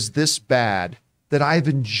that was this bad that I've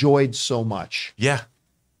enjoyed so much. Yeah.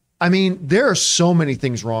 I mean, there are so many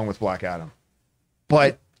things wrong with Black Adam,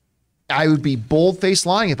 but I would be bold-faced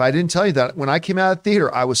lying if I didn't tell you that when I came out of the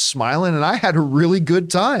theater, I was smiling and I had a really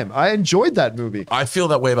good time. I enjoyed that movie. I feel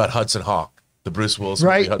that way about Hudson Hawk, the Bruce Willis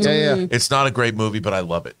Right. movie. Hudson. Yeah. It's not a great movie, but I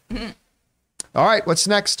love it. All right, what's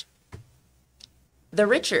next? The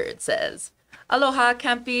Richard says, Aloha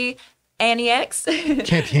Campy Anniex.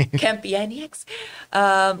 Campy Anniex.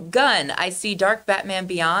 Gunn, I see Dark Batman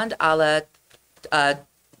Beyond a la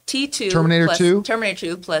T2 Terminator plus, 2? Terminator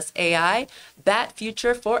 2 plus AI. Bat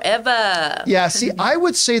future forever. Yeah, see, I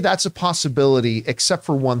would say that's a possibility, except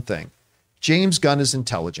for one thing. James Gunn is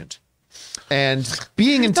intelligent. And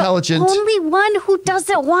being intelligent... Only one who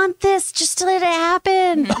doesn't want this. Just let it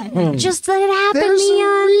happen. Just let it happen, There's a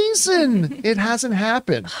Leon. reason it hasn't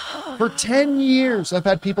happened. For 10 years, I've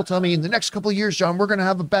had people tell me, in the next couple of years, John, we're going to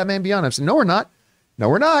have a Batman Beyond. I've said, no, we're not. No,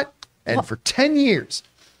 we're not. And for 10 years.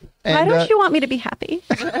 Why And, don't you want me to be happy?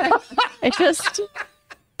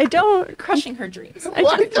 I don't. Crushing her dreams. why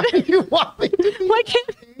don't you want me to be Why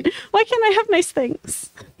can't I have nice things?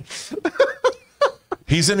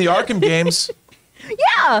 He's in the Arkham games.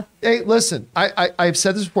 Yeah. Hey, listen, I've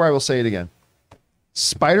said this before, I will say it again.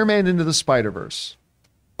 Spider-Man Into the Spider-Verse,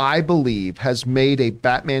 I believe, has made a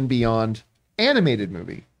Batman Beyond animated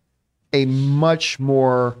movie a much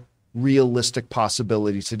more realistic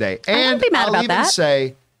possibility today. I wouldn't And be mad I'll about even that.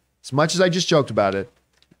 say, as much as I just joked about it,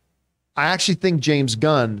 I actually think James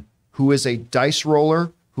Gunn, who is a dice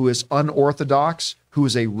roller, who is unorthodox, who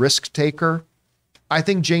is a risk taker, I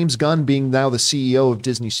think James Gunn, being now the CEO of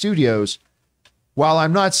Disney Studios, while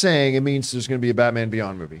I'm not saying it means there's going to be a Batman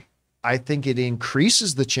Beyond movie, I think it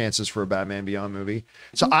increases the chances for a Batman Beyond movie.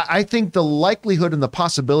 So I think the likelihood and the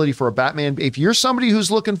possibility for a Batman, if you're somebody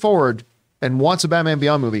who's looking forward and wants a Batman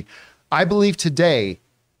Beyond movie, I believe today,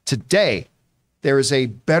 there is a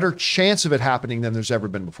better chance of it happening than there's ever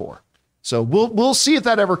been before. So we'll see if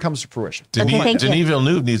that ever comes to fruition. thank you. Denis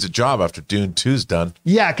Villeneuve needs a job after Dune 2's done.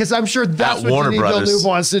 Yeah, because I'm sure that's At what Warner Denis Brothers. Villeneuve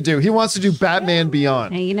wants to do. He wants to do Batman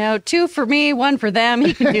Beyond. Hey, 2 for me, 1 for them.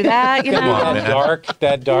 He can do that. You know? on, man.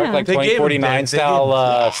 That dark, like They gave him 2049 that.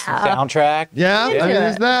 style soundtrack. Yeah, I mean,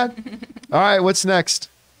 there's that. All right, what's next?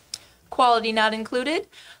 Quality not included.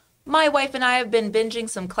 My wife and I have been binging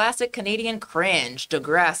some classic Canadian cringe.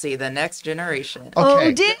 Degrassi, The Next Generation.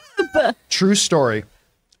 Okay, Dib. true story.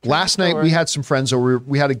 Last night we had some friends over.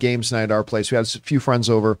 We had a games night at our place. We had a few friends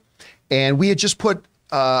over, and we had just put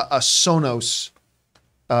a Sonos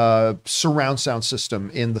surround sound system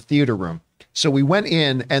in the theater room. So we went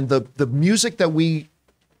in, and the music that we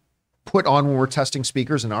put on when we're testing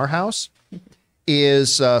speakers in our house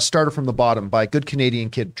is Started from the Bottom by Good Canadian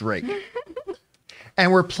Kid Drake.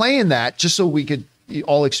 And we're playing that just so we could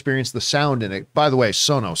all experience the sound in it. By the way,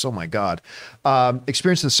 Sonos, oh my God.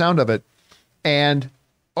 Experience the sound of it. And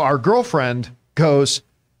our girlfriend goes,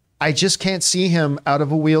 I just can't see him out of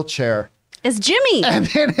a wheelchair. It's Jimmy. And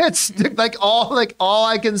then it's all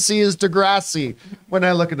I can see is Degrassi when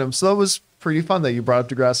I look at him. So it was pretty fun that you brought up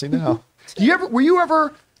Degrassi now. Were you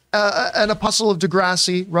ever an apostle of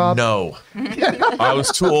Degrassi, Rob? No. I was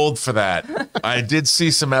too old for that. I did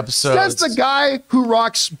see some episodes. That's the guy who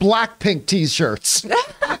rocks Blackpink t-shirts.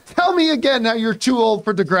 Tell me again how you're too old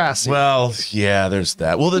for Degrassi. Well, yeah, there's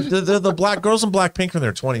that. Well, the black girls in Blackpink are in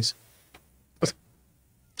their 20s.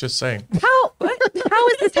 Just saying. How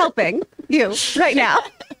is this helping you right now?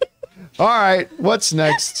 All right, what's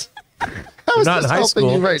next? How is Not in this high helping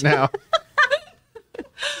school. you right now?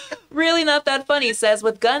 Really not that funny, says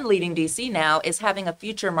with Gunn leading DC now, is having a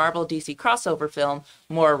future Marvel DC crossover film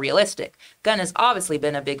more realistic. Gunn has obviously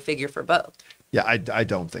been a big figure for both. Yeah, I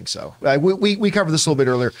don't think so. We covered this a little bit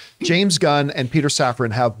earlier. James Gunn and Peter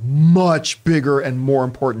Safran have much bigger and more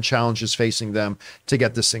important challenges facing them to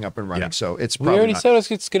get this thing up and running. Yeah. So it's We probably already not. said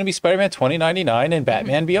it's going to be Spider-Man 2099 and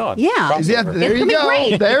Batman Beyond. Yeah. Yeah, Crossover. there you gonna be go.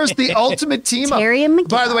 great. There's the ultimate team up. Terry and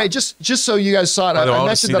By the McGill. way, just so you guys saw it, By the way, I I wanna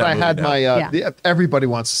mentioned see that that I movie had now. my. Yeah. Everybody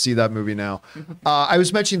wants to see that movie now. I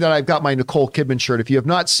was mentioning that I've got my Nicole Kidman shirt. If you have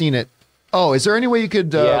not seen it, is there any way you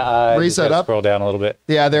could raise just that gotta up? Scroll down a little bit.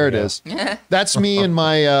 Yeah, there it is. That's me and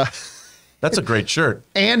my. That's a great shirt.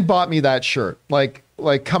 Anne bought me that shirt. Like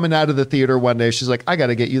coming out of the theater one day, she's like, I got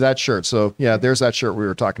to get you that shirt. So yeah, there's that shirt we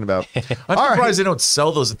were talking about. I'm All surprised right. they don't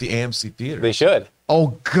sell those at the AMC theater. They should.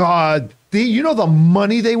 Oh God, you know the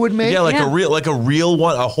money they would make. Yeah, Yeah. a real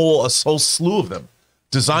one, a whole slew of them.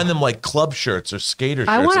 Design them like club shirts or skater shirts.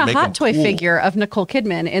 I want and a make hot them toy cool. figure of Nicole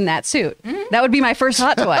Kidman in that suit. That would be my first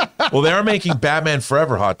hot toy. Well, they are making Batman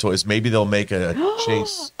Forever hot toys. Maybe they'll make a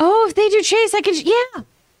chase. Oh, if they do Chase, I could. Yeah.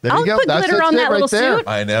 There you I'll go. put That's glitter it on that right little there. suit.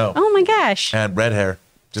 I know. Oh my gosh. And red hair.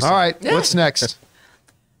 Just All right, what's next?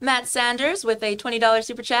 Matt Sanders with a $20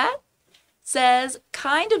 super chat says,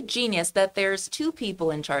 kind of genius that there's 2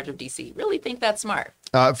 people in charge of DC. Really think that's smart.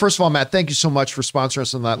 First of all, Matt, thank you so much for sponsoring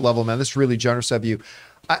us on that level, man. This is really generous of you.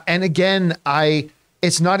 And again,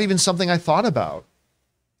 it's not even something I thought about.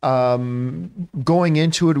 Going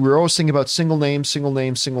into it, we were always thinking about single names.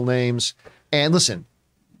 And listen,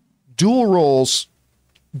 dual roles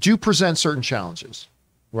do present certain challenges,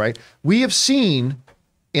 right? We have seen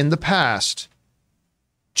in the past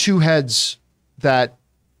 2 heads that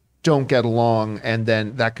don't get along, and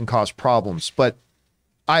then that can cause problems. But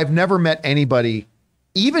I've never met anybody,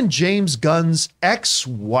 even James Gunn's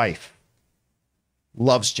ex-wife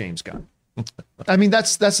loves James Gunn. I mean,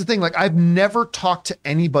 that's the thing. Like, I've never talked to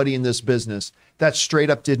anybody in this business that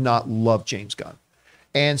straight up did not love James Gunn.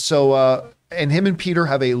 And so, and him and Peter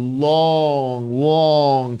have a long-term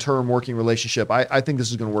working relationship. I think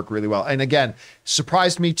this is going to work really well. And again,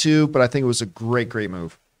 surprised me too, but I think it was a great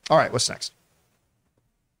move. All right, what's next?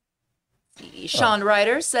 Sean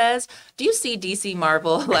Ryder says, do you see DC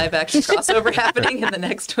Marvel live action crossover happening in the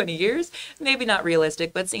next 20 years? Maybe not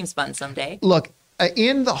realistic, but seems fun someday. Look,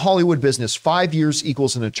 in the Hollywood business, 5 years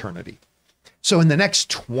equals an eternity. So in the next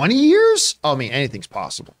 20 years, I mean, anything's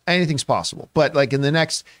possible. Anything's possible. But like in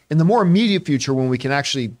the more immediate future, when we can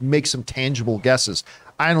actually make some tangible guesses,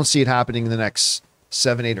 I don't see it happening in the next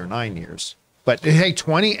 7, 8, or 9 years. But hey,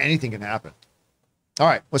 20, anything can happen. All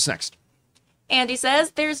right, what's next? Andy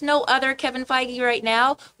says, there's no other Kevin Feige right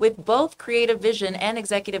now with both creative vision and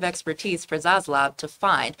executive expertise for Zaslav to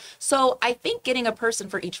find. So I think getting a person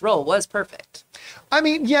for each role was perfect. I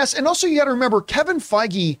mean, yes. And also you got to remember, Kevin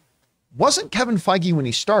Feige wasn't Kevin Feige when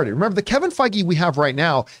he started. Remember, the Kevin Feige we have right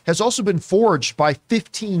now has also been forged by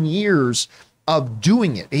 15 years of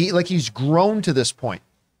doing it. He's grown to this point.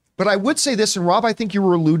 But I would say this, and Rob, I think you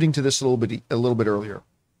were alluding to this a little bit earlier.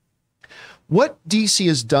 What DC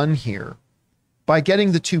has done here, by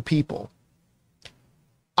getting the two people.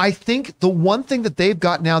 I think the one thing that they've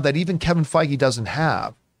got now that even Kevin Feige doesn't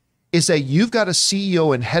have is that you've got a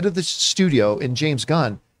CEO and head of the studio in James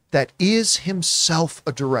Gunn that is himself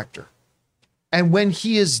a director. And when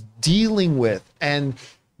he is dealing with and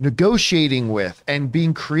negotiating with and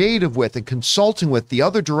being creative with and consulting with the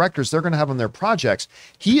other directors they're going to have on their projects,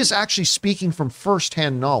 he is actually speaking from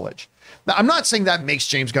firsthand knowledge. Now, I'm not saying that makes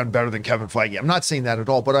James Gunn better than Kevin Feige. I'm not saying that at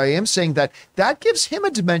all, but I am saying that that gives him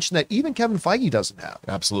a dimension that even Kevin Feige doesn't have.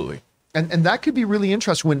 Absolutely. And that could be really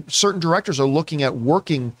interesting when certain directors are looking at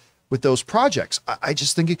working with those projects. I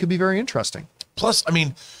just think it could be very interesting. Plus, I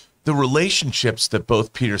mean, the relationships that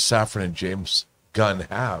both Peter Safran and James Gunn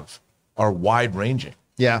have are wide-ranging.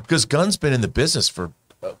 Yeah. Because Gunn's been in the business for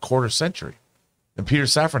a quarter century, and Peter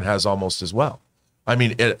Safran has almost as well. I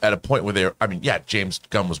mean, at a point where James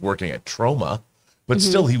Gunn was working at Troma, but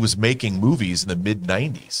still he was making movies in the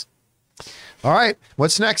mid-90s. All right,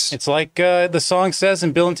 what's next? It's like the song says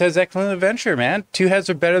in Bill and Ted's Excellent Adventure, man. 2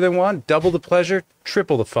 heads are better than one. Double the pleasure,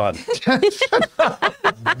 triple the fun.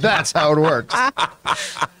 That's how it works.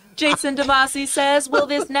 Jason DeMasi says, will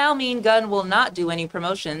this now mean Gunn will not do any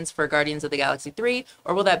promotions for Guardians of the Galaxy 3,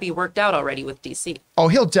 or will that be worked out already with DC? Oh,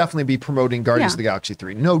 he'll definitely be promoting Guardians of the Galaxy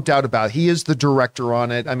 3. No doubt about it. He is the director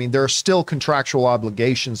on it. I mean, there are still contractual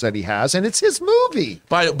obligations that he has, and it's his movie.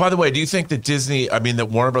 By the way, do you think that that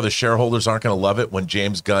Warner Brothers shareholders aren't going to love it when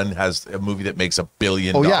James Gunn has a movie that makes $1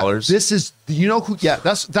 billion? Oh, yeah. This is, you know who,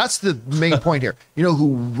 that's the main point here. You know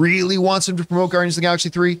who really wants him to promote Guardians of the Galaxy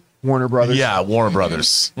 3? Warner Brothers. Yeah, Warner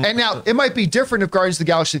Brothers. And now it might be different if Guardians of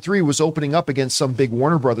the Galaxy 3 was opening up against some big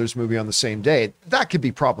Warner Brothers movie on the same day. That could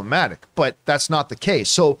be problematic, but that's not the case.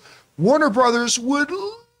 So Warner Brothers would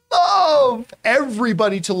love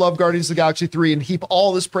everybody to love Guardians of the Galaxy 3 and heap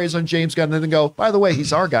all this praise on James Gunn and then go, by the way,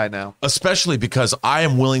 he's our guy now. Especially because I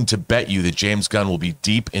am willing to bet you that James Gunn will be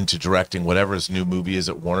deep into directing whatever his new movie is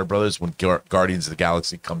at Warner Brothers when Guardians of the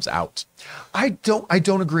Galaxy comes out. I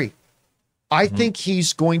don't agree. I think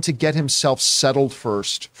he's going to get himself settled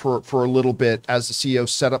first for a little bit as the CEO,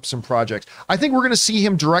 set up some projects. I think we're going to see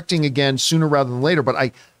him directing again sooner rather than later, but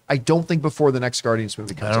I don't think before the next Guardians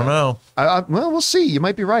movie comes out. I don't know. Well, we'll see. You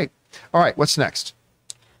might be right. All right, what's next?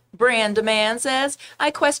 Brand Man says,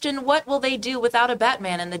 I question what will they do without a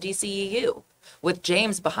Batman in the DCEU? With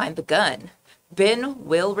James behind the gun, Ben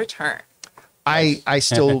will return. I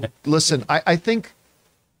still, listen, I think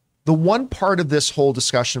the one part of this whole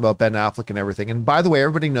discussion about Ben Affleck and everything, and by the way,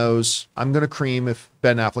 everybody knows I'm going to cream if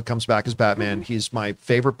Ben Affleck comes back as Batman. He's my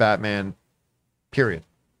favorite Batman, period.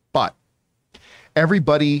 But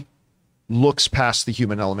everybody looks past the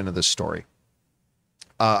human element of this story.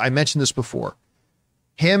 I mentioned this before.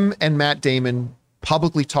 Him and Matt Damon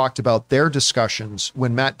publicly talked about their discussions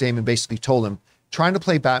when Matt Damon basically told him, trying to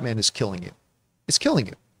play Batman is killing you. It's killing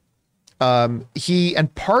you.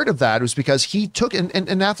 And part of that was because he took, and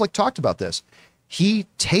Affleck talked about this, he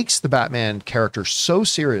takes the Batman character so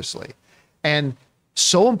seriously and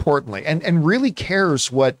so importantly, and really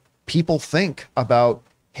cares what people think about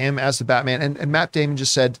him as the Batman. And Matt Damon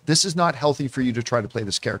just said, this is not healthy for you to try to play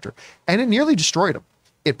this character. And it nearly destroyed him.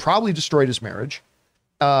 It probably destroyed his marriage.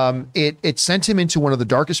 It sent him into one of the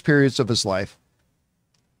darkest periods of his life.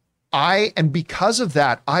 And because of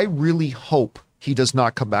that, I really hope he does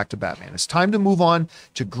not come back to Batman. It's time to move on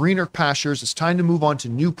to greener pastures. It's time to move on to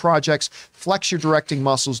new projects, flex your directing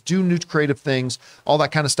muscles, do new creative things, all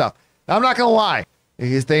that kind of stuff. Now, I'm not going to lie.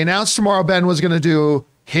 They announced tomorrow Ben was going to do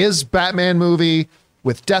his Batman movie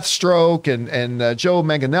with Deathstroke and Joe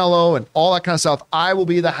Manganiello and all that kind of stuff. I will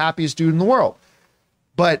be the happiest dude in the world.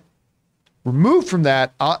 But removed from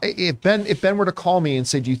that, if Ben were to call me and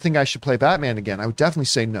say, do you think I should play Batman again? I would definitely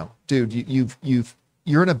say no. Dude,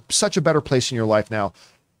 you're in such a better place in your life now.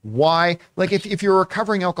 Why? Like if you're a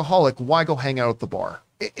recovering alcoholic, why go hang out at the bar?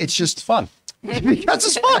 It's just fun. Because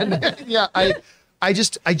it's fun. Yeah. I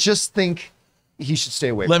just think he should stay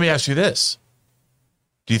away. Let me ask you this.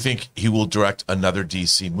 Do you think he will direct another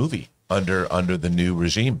DC movie under the new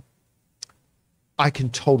regime? I can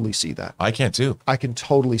totally see that. I can too. I can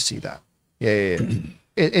totally see that. Yeah.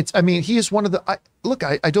 I mean, he is one of the,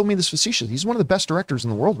 I don't mean this facetious. He's one of the best directors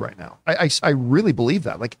in the world right now. I really believe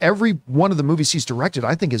that. Like every one of the movies he's directed,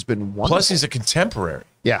 I think has been wonderful. Plus he's a contemporary.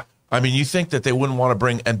 Yeah. I mean, you think that they wouldn't want to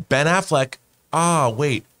bring, and Ben Affleck,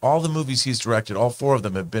 wait, all the movies he's directed, all 4 of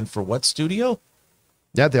them have been for what studio?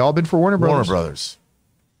 Yeah, they all been for Warner Brothers. Warner Brothers.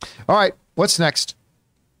 All right, what's next?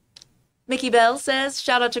 Mickey Bell says,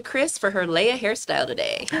 shout out to Chris for her Leia hairstyle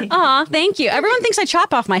today. Aw, thank you. Everyone thinks I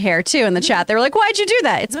chop off my hair too in the chat. They were like, "Why'd you do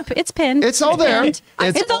that?" It's pinned. It's all there. pinned.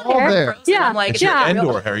 It's all there. there. Yeah, I'm like, It's your yeah.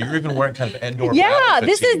 Endor hair. You're even wearing kind of Endor. Yeah, battle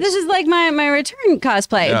this fatigues. is like my return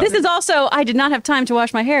cosplay. Yeah. This is also I did not have time to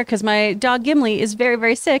wash my hair because my dog Gimli is very,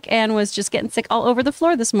 very sick and was just getting sick all over the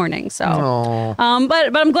floor this morning. So,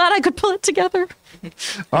 but I'm glad I could pull it together.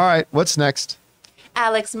 All right, what's next?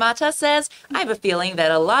 Alex Mata says, I have a feeling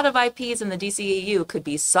that a lot of IPs in the DCEU could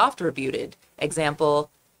be soft rebooted. Example,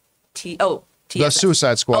 TSS. The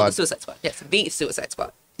Suicide Squad. Oh, the Suicide Squad. Yes, the Suicide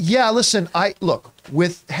Squad. Yeah, listen, look,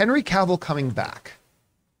 with Henry Cavill coming back,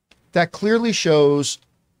 that clearly shows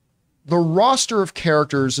the roster of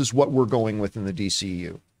characters is what we're going with in the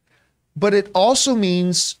DCU. But it also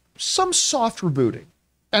means some soft rebooting.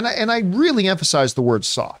 And I really emphasize the word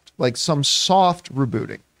soft, like some soft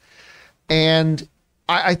rebooting. And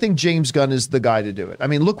I think James Gunn is the guy to do it. I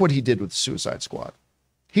mean, look what he did with Suicide Squad.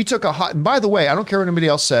 He took and by the way, I don't care what anybody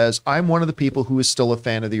else says. I'm one of the people who is still a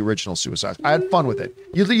fan of the original Suicide Squad. I had fun with it.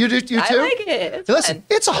 You too? I like it. It's Listen, fun.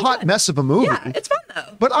 it's a hot mess of a movie. Yeah, it's fun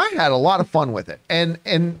though. But I had a lot of fun with it. And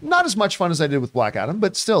not as much fun as I did with Black Adam,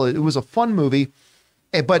 but still, it was a fun movie.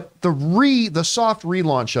 But the soft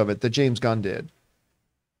relaunch of it that James Gunn did,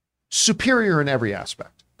 superior in every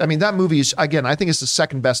aspect. I mean, that movie is, again, I think it's the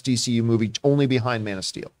second best DCU movie, only behind Man of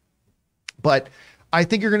Steel. But I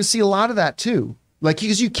think you're going to see a lot of that too. Like,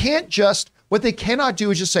 because you can't what they cannot do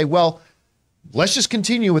is just say, well, let's just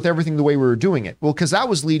continue with everything the way we were doing it. Well, because that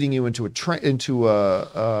was leading you into a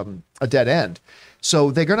dead end. So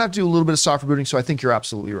they're going to have to do a little bit of soft rebooting. So I think you're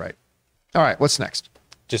absolutely right. All right, what's next?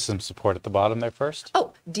 Just some support at the bottom there first.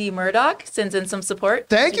 Oh, D. Murdoch sends in some support.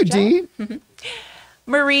 Thank you, D.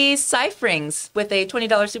 Marie Seifrings with a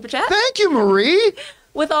 $20 super chat. Thank you, Marie.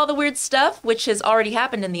 With all the weird stuff, which has already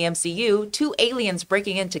happened in the MCU, 2 aliens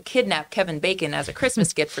breaking in to kidnap Kevin Bacon as a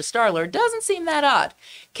Christmas gift for Star-Lord doesn't seem that odd.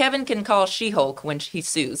 Kevin can call She-Hulk when he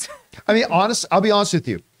sues. I mean, I'll be honest with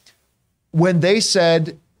you. When they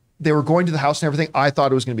said they were going to the house and everything, I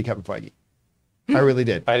thought it was going to be Kevin Feige. I really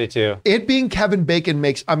did. I did too. It being Kevin Bacon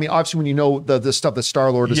obviously when you know the stuff that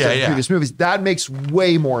Star-Lord has done in previous movies, that makes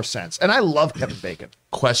way more sense. And I love Kevin Bacon.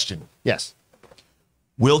 Question. Yes.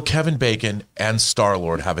 Will Kevin Bacon and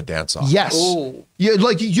Star-Lord have a dance-off? Yes. Ooh. Yeah,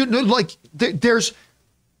 there's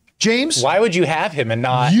James. Why would you have him and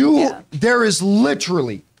not? There is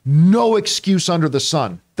literally no excuse under the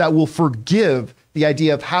sun that will forgive the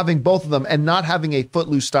idea of having both of them and not having a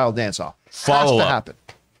Footloose style dance-off. Follow Has to up. happen.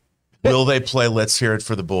 Will they play Let's Hear It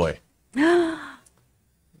for the Boy? And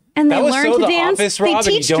they That was learn so to The dance. Office, They Rob, and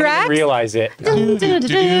you teach don't even Drax. realize it.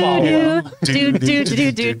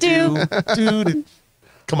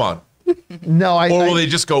 Come on. No, Or will they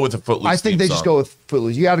just go with the Footloose I think theme they just song? go with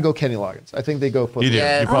Footloose. You got to go Kenny Loggins. I think they go Footloose. You do.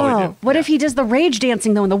 Yes. You probably do. What if he does the rage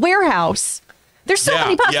dancing though in the warehouse? There's so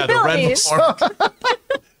many possibilities.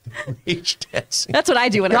 the rage dancing. That's what I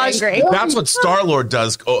do when Guys, I'm angry. That's what Star-Lord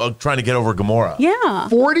does, trying to get over Gamora. Yeah.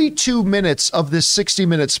 42 minutes of this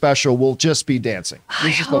 60-minute special will just be dancing.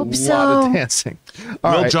 There's just hope a lot so. of dancing.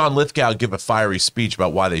 All Will right. John Lithgow give a fiery speech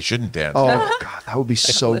about why they shouldn't dance? Oh, God, that would be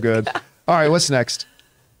so good. All right, what's next?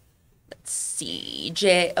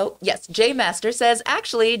 J Master says,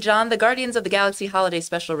 actually, John, the Guardians of the Galaxy holiday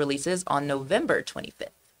special releases on November 25th.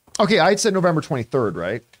 Okay, I had said November 23rd,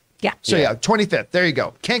 right? Yeah. So, yeah, 25th. There you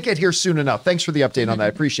go. Can't get here soon enough. Thanks for the update on that. I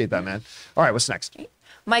appreciate that, man. All right, what's next?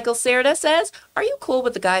 Michael Serda says, are you cool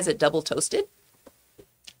with the guys at Double Toasted?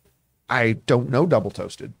 I don't know Double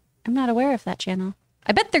Toasted. I'm not aware of that channel.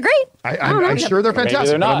 I bet they're great. I'm sure they're Maybe fantastic,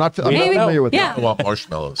 they're but I'm not. not, I'm We not don't know. familiar with Yeah. I want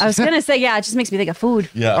marshmallows. I was gonna say, yeah, it just makes me think of food.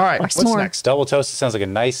 yeah. All right, Or what's s'more. next? Double toasted sounds like a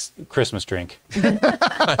nice Christmas drink.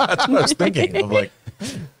 That's what I was thinking. I'm like,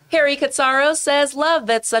 Harry Katsaro says, love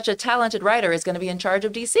that such a talented writer is going to be in charge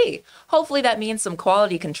of DC. Hopefully that means some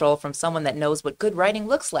quality control from someone that knows what good writing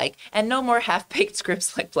looks like and no more half-baked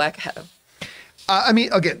scripts like Black Adam. I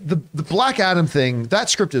mean, again, the Black Adam thing, that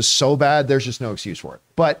script is so bad, there's just no excuse for it.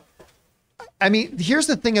 But, I mean, here's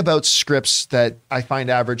the thing about scripts that I find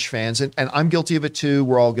average fans, and I'm guilty of it too,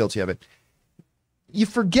 we're all guilty of it. You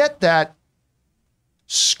forget that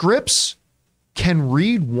scripts can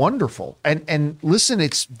read wonderful. And listen,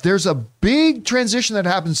 there's a big transition that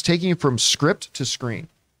happens taking it from script to screen.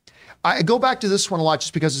 I go back to this one a lot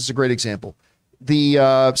just because it's a great example.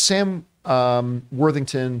 The Sam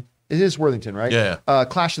Worthington, it is Worthington, right? Yeah.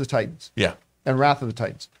 Clash of the Titans yeah. and Wrath of the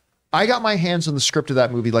Titans. I got my hands on the script of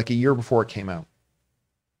that movie like a year before it came out.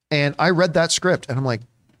 And I read that script and I'm like,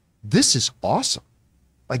 this is awesome.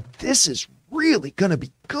 Like, this is really going to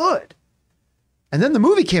be good. And then the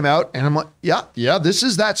movie came out, and I'm like, yeah, this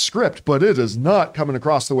is that script, but it is not coming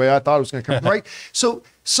across the way I thought it was going to come. Right? So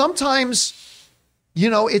sometimes,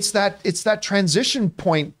 it's that transition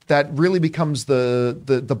point that really becomes the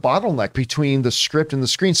bottleneck between the script and the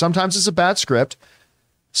screen. Sometimes it's a bad script.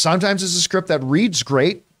 Sometimes it's a script that reads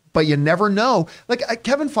great, but you never know. Like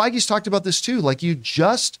Kevin Feige's talked about this too. Like you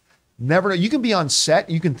just never know. You can be on set,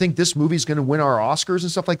 you can think this movie's going to win our Oscars and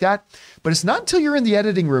stuff like that, but it's not until you're in the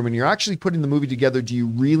editing room and you're actually putting the movie together do you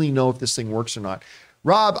really know if this thing works or not.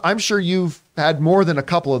 Rob, I'm sure you've had more than a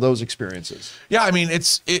couple of those experiences. Yeah, I mean,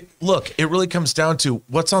 it really comes down to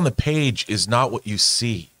what's on the page is not what you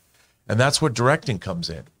see. And that's where directing comes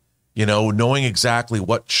in. Knowing exactly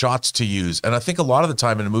what shots to use. And I think a lot of the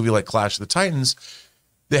time in a movie like Clash of the Titans,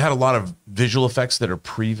 they had a lot of visual effects that are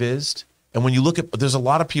pre-vised. And when you look at, there's a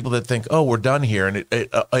lot of people that think, oh, we're done here. And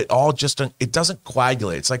it all just, it doesn't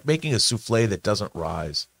coagulate. It's like making a souffle that doesn't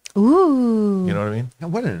rise. Ooh. You know what I mean?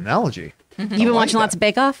 What an analogy. You've been watching lots of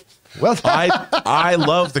Bake Off? Well, I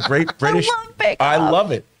love the Great British. I love Bake Off. I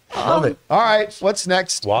love it. Love it. All right. What's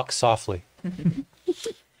next? Walk softly.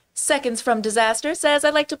 Seconds from Disaster says,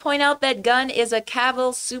 I'd like to point out that Gunn is a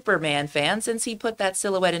Cavill Superman fan since he put that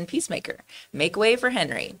silhouette in Peacemaker. Make way for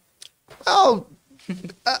Henry. Oh,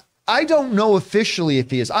 I don't know officially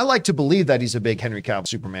if he is. I like to believe that he's a big Henry Cavill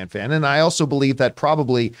Superman fan. And I also believe that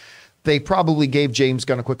they probably gave James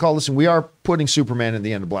Gunn a quick call. Listen, we are putting Superman in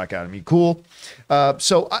the end of Black Adam. You cool?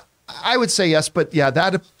 So I would say yes. But yeah,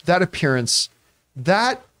 that appearance,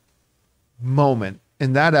 that moment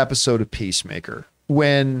in that episode of Peacemaker,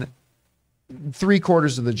 when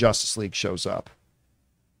 3/4 of the Justice League shows up.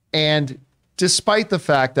 And despite the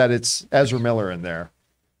fact that it's Ezra Miller in there,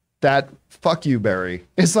 that "fuck you, Barry"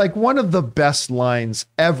 is like one of the best lines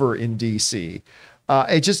ever in DC.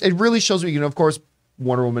 It really shows me, of course,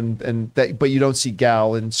 Wonder Woman but you don't see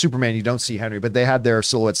Gal, and Superman, you don't see Henry, but they had their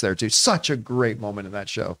silhouettes there too. Such a great moment in that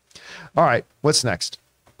show. All right, what's next?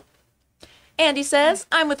 Andy says,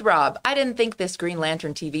 I'm with Rob. I didn't think this Green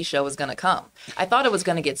Lantern TV show was going to come. I thought it was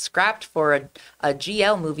going to get scrapped for a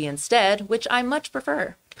GL movie instead, which I much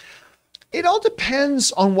prefer. It all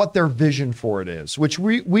depends on what their vision for it is, which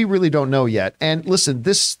we really don't know yet. And listen,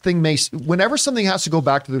 this thing whenever something has to go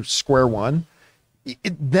back to the square one,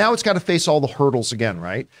 now it's got to face all the hurdles again,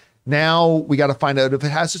 right? Now we got to find out if it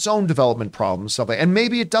has its own development problems, stuff like that. And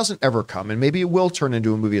maybe it doesn't ever come, and maybe it will turn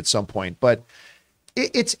into a movie at some point. But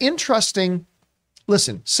it's interesting.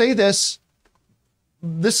 Listen, say this.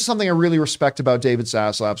 This is something I really respect about David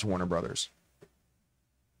Zaslav's Warner Brothers.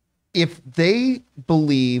 If they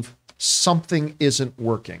believe something isn't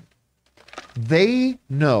working, they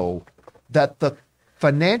know that the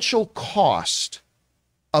financial cost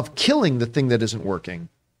of killing the thing that isn't working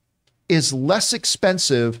is less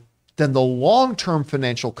expensive than the long-term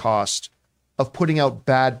financial cost of putting out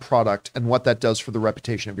bad product and what that does for the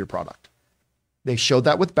reputation of your product. They showed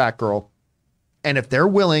that with Batgirl. And if they're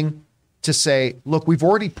willing to say, look, we've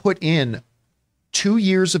already put in 2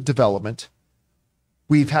 years of development.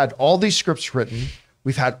 We've had all these scripts written.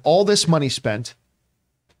 We've had all this money spent,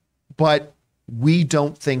 but we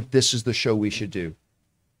don't think this is the show we should do.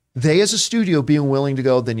 They, as a studio, being willing to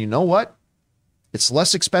go, then you know what? It's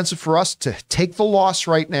less expensive for us to take the loss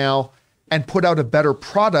right now and put out a better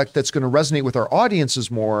product that's going to resonate with our audiences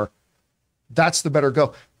more. That's the better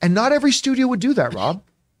go. And not every studio would do that, Rob.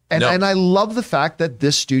 And, No. and I love the fact that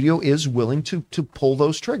this studio is willing to pull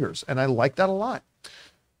those triggers. And I like that a lot.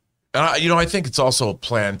 And I think it's also a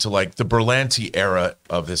plan to, like, the Berlanti era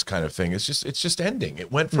of this kind of thing. It's just ending.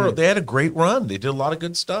 It went for, they had a great run. They did a lot of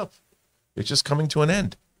good stuff. It's just coming to an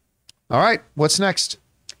end. All right. What's next?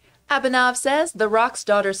 Abhinav says, The Rock's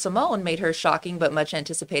daughter Simone made her shocking but much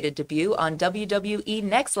anticipated debut on WWE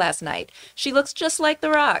Next last night. She looks just like The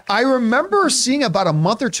Rock. I remember seeing about a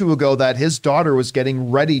month or two ago that his daughter was getting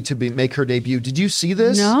ready to make her debut. Did you see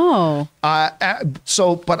this? No. But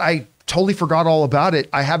I totally forgot all about it.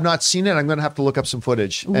 I have not seen it. I'm going to have to look up some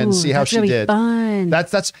footage and see how that's she gonna be did.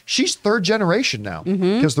 fun. She's third generation now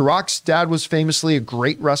because The Rock's dad was famously a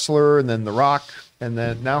great wrestler, and then The Rock, and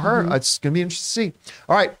then now her. It's going to be interesting to see.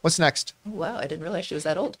 All right, what's next? Oh, wow, I didn't realize she was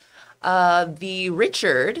that old. The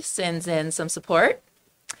Richard sends in some support.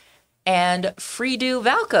 And Fredo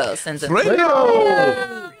Valco sends in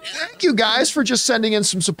Thank you guys for just sending in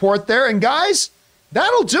some support there. And guys,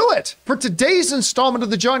 that'll do it for today's installment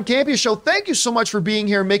of the John Campea Show. Thank you so much for being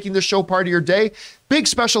here and making this show part of your day. Big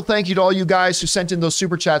special thank you to all you guys who sent in those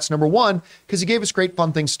super chats. Number one, because you gave us great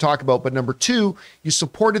fun things to talk about. But number two, you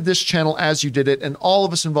supported this channel as you did it. And all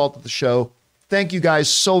of us involved with the show, thank you guys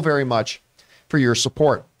so very much for your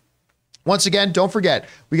support. Once again, don't forget,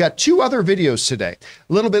 we got 2 other videos today.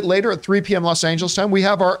 A little bit later at 3 p.m. Los Angeles time, we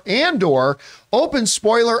have our Andor open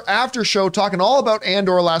spoiler after show talking all about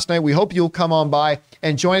Andor last night. We hope you'll come on by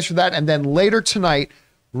and join us for that. And then later tonight,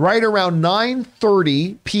 right around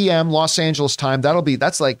 9:30 p.m. Los Angeles time,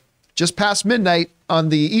 that's like just past midnight on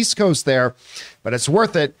the East Coast there, but it's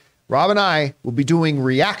worth it. Rob and I will be doing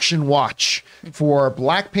Reaction Watch for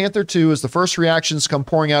Black Panther 2 as the first reactions come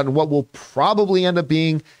pouring out in what will probably end up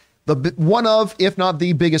being one of, if not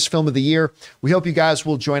the biggest film of the year. We hope you guys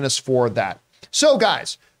will join us for that. So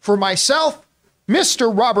guys, for myself,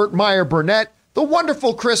 Mr. Robert Meyer Burnett, the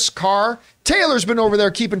wonderful Chris Carr, Taylor's been over there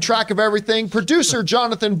keeping track of everything, producer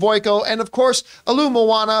Jonathan Voico, and of course, Alu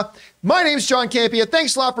Moana. My name's John Campia.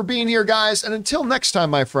 Thanks a lot for being here, guys. And until next time,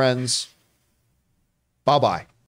 my friends, bye-bye.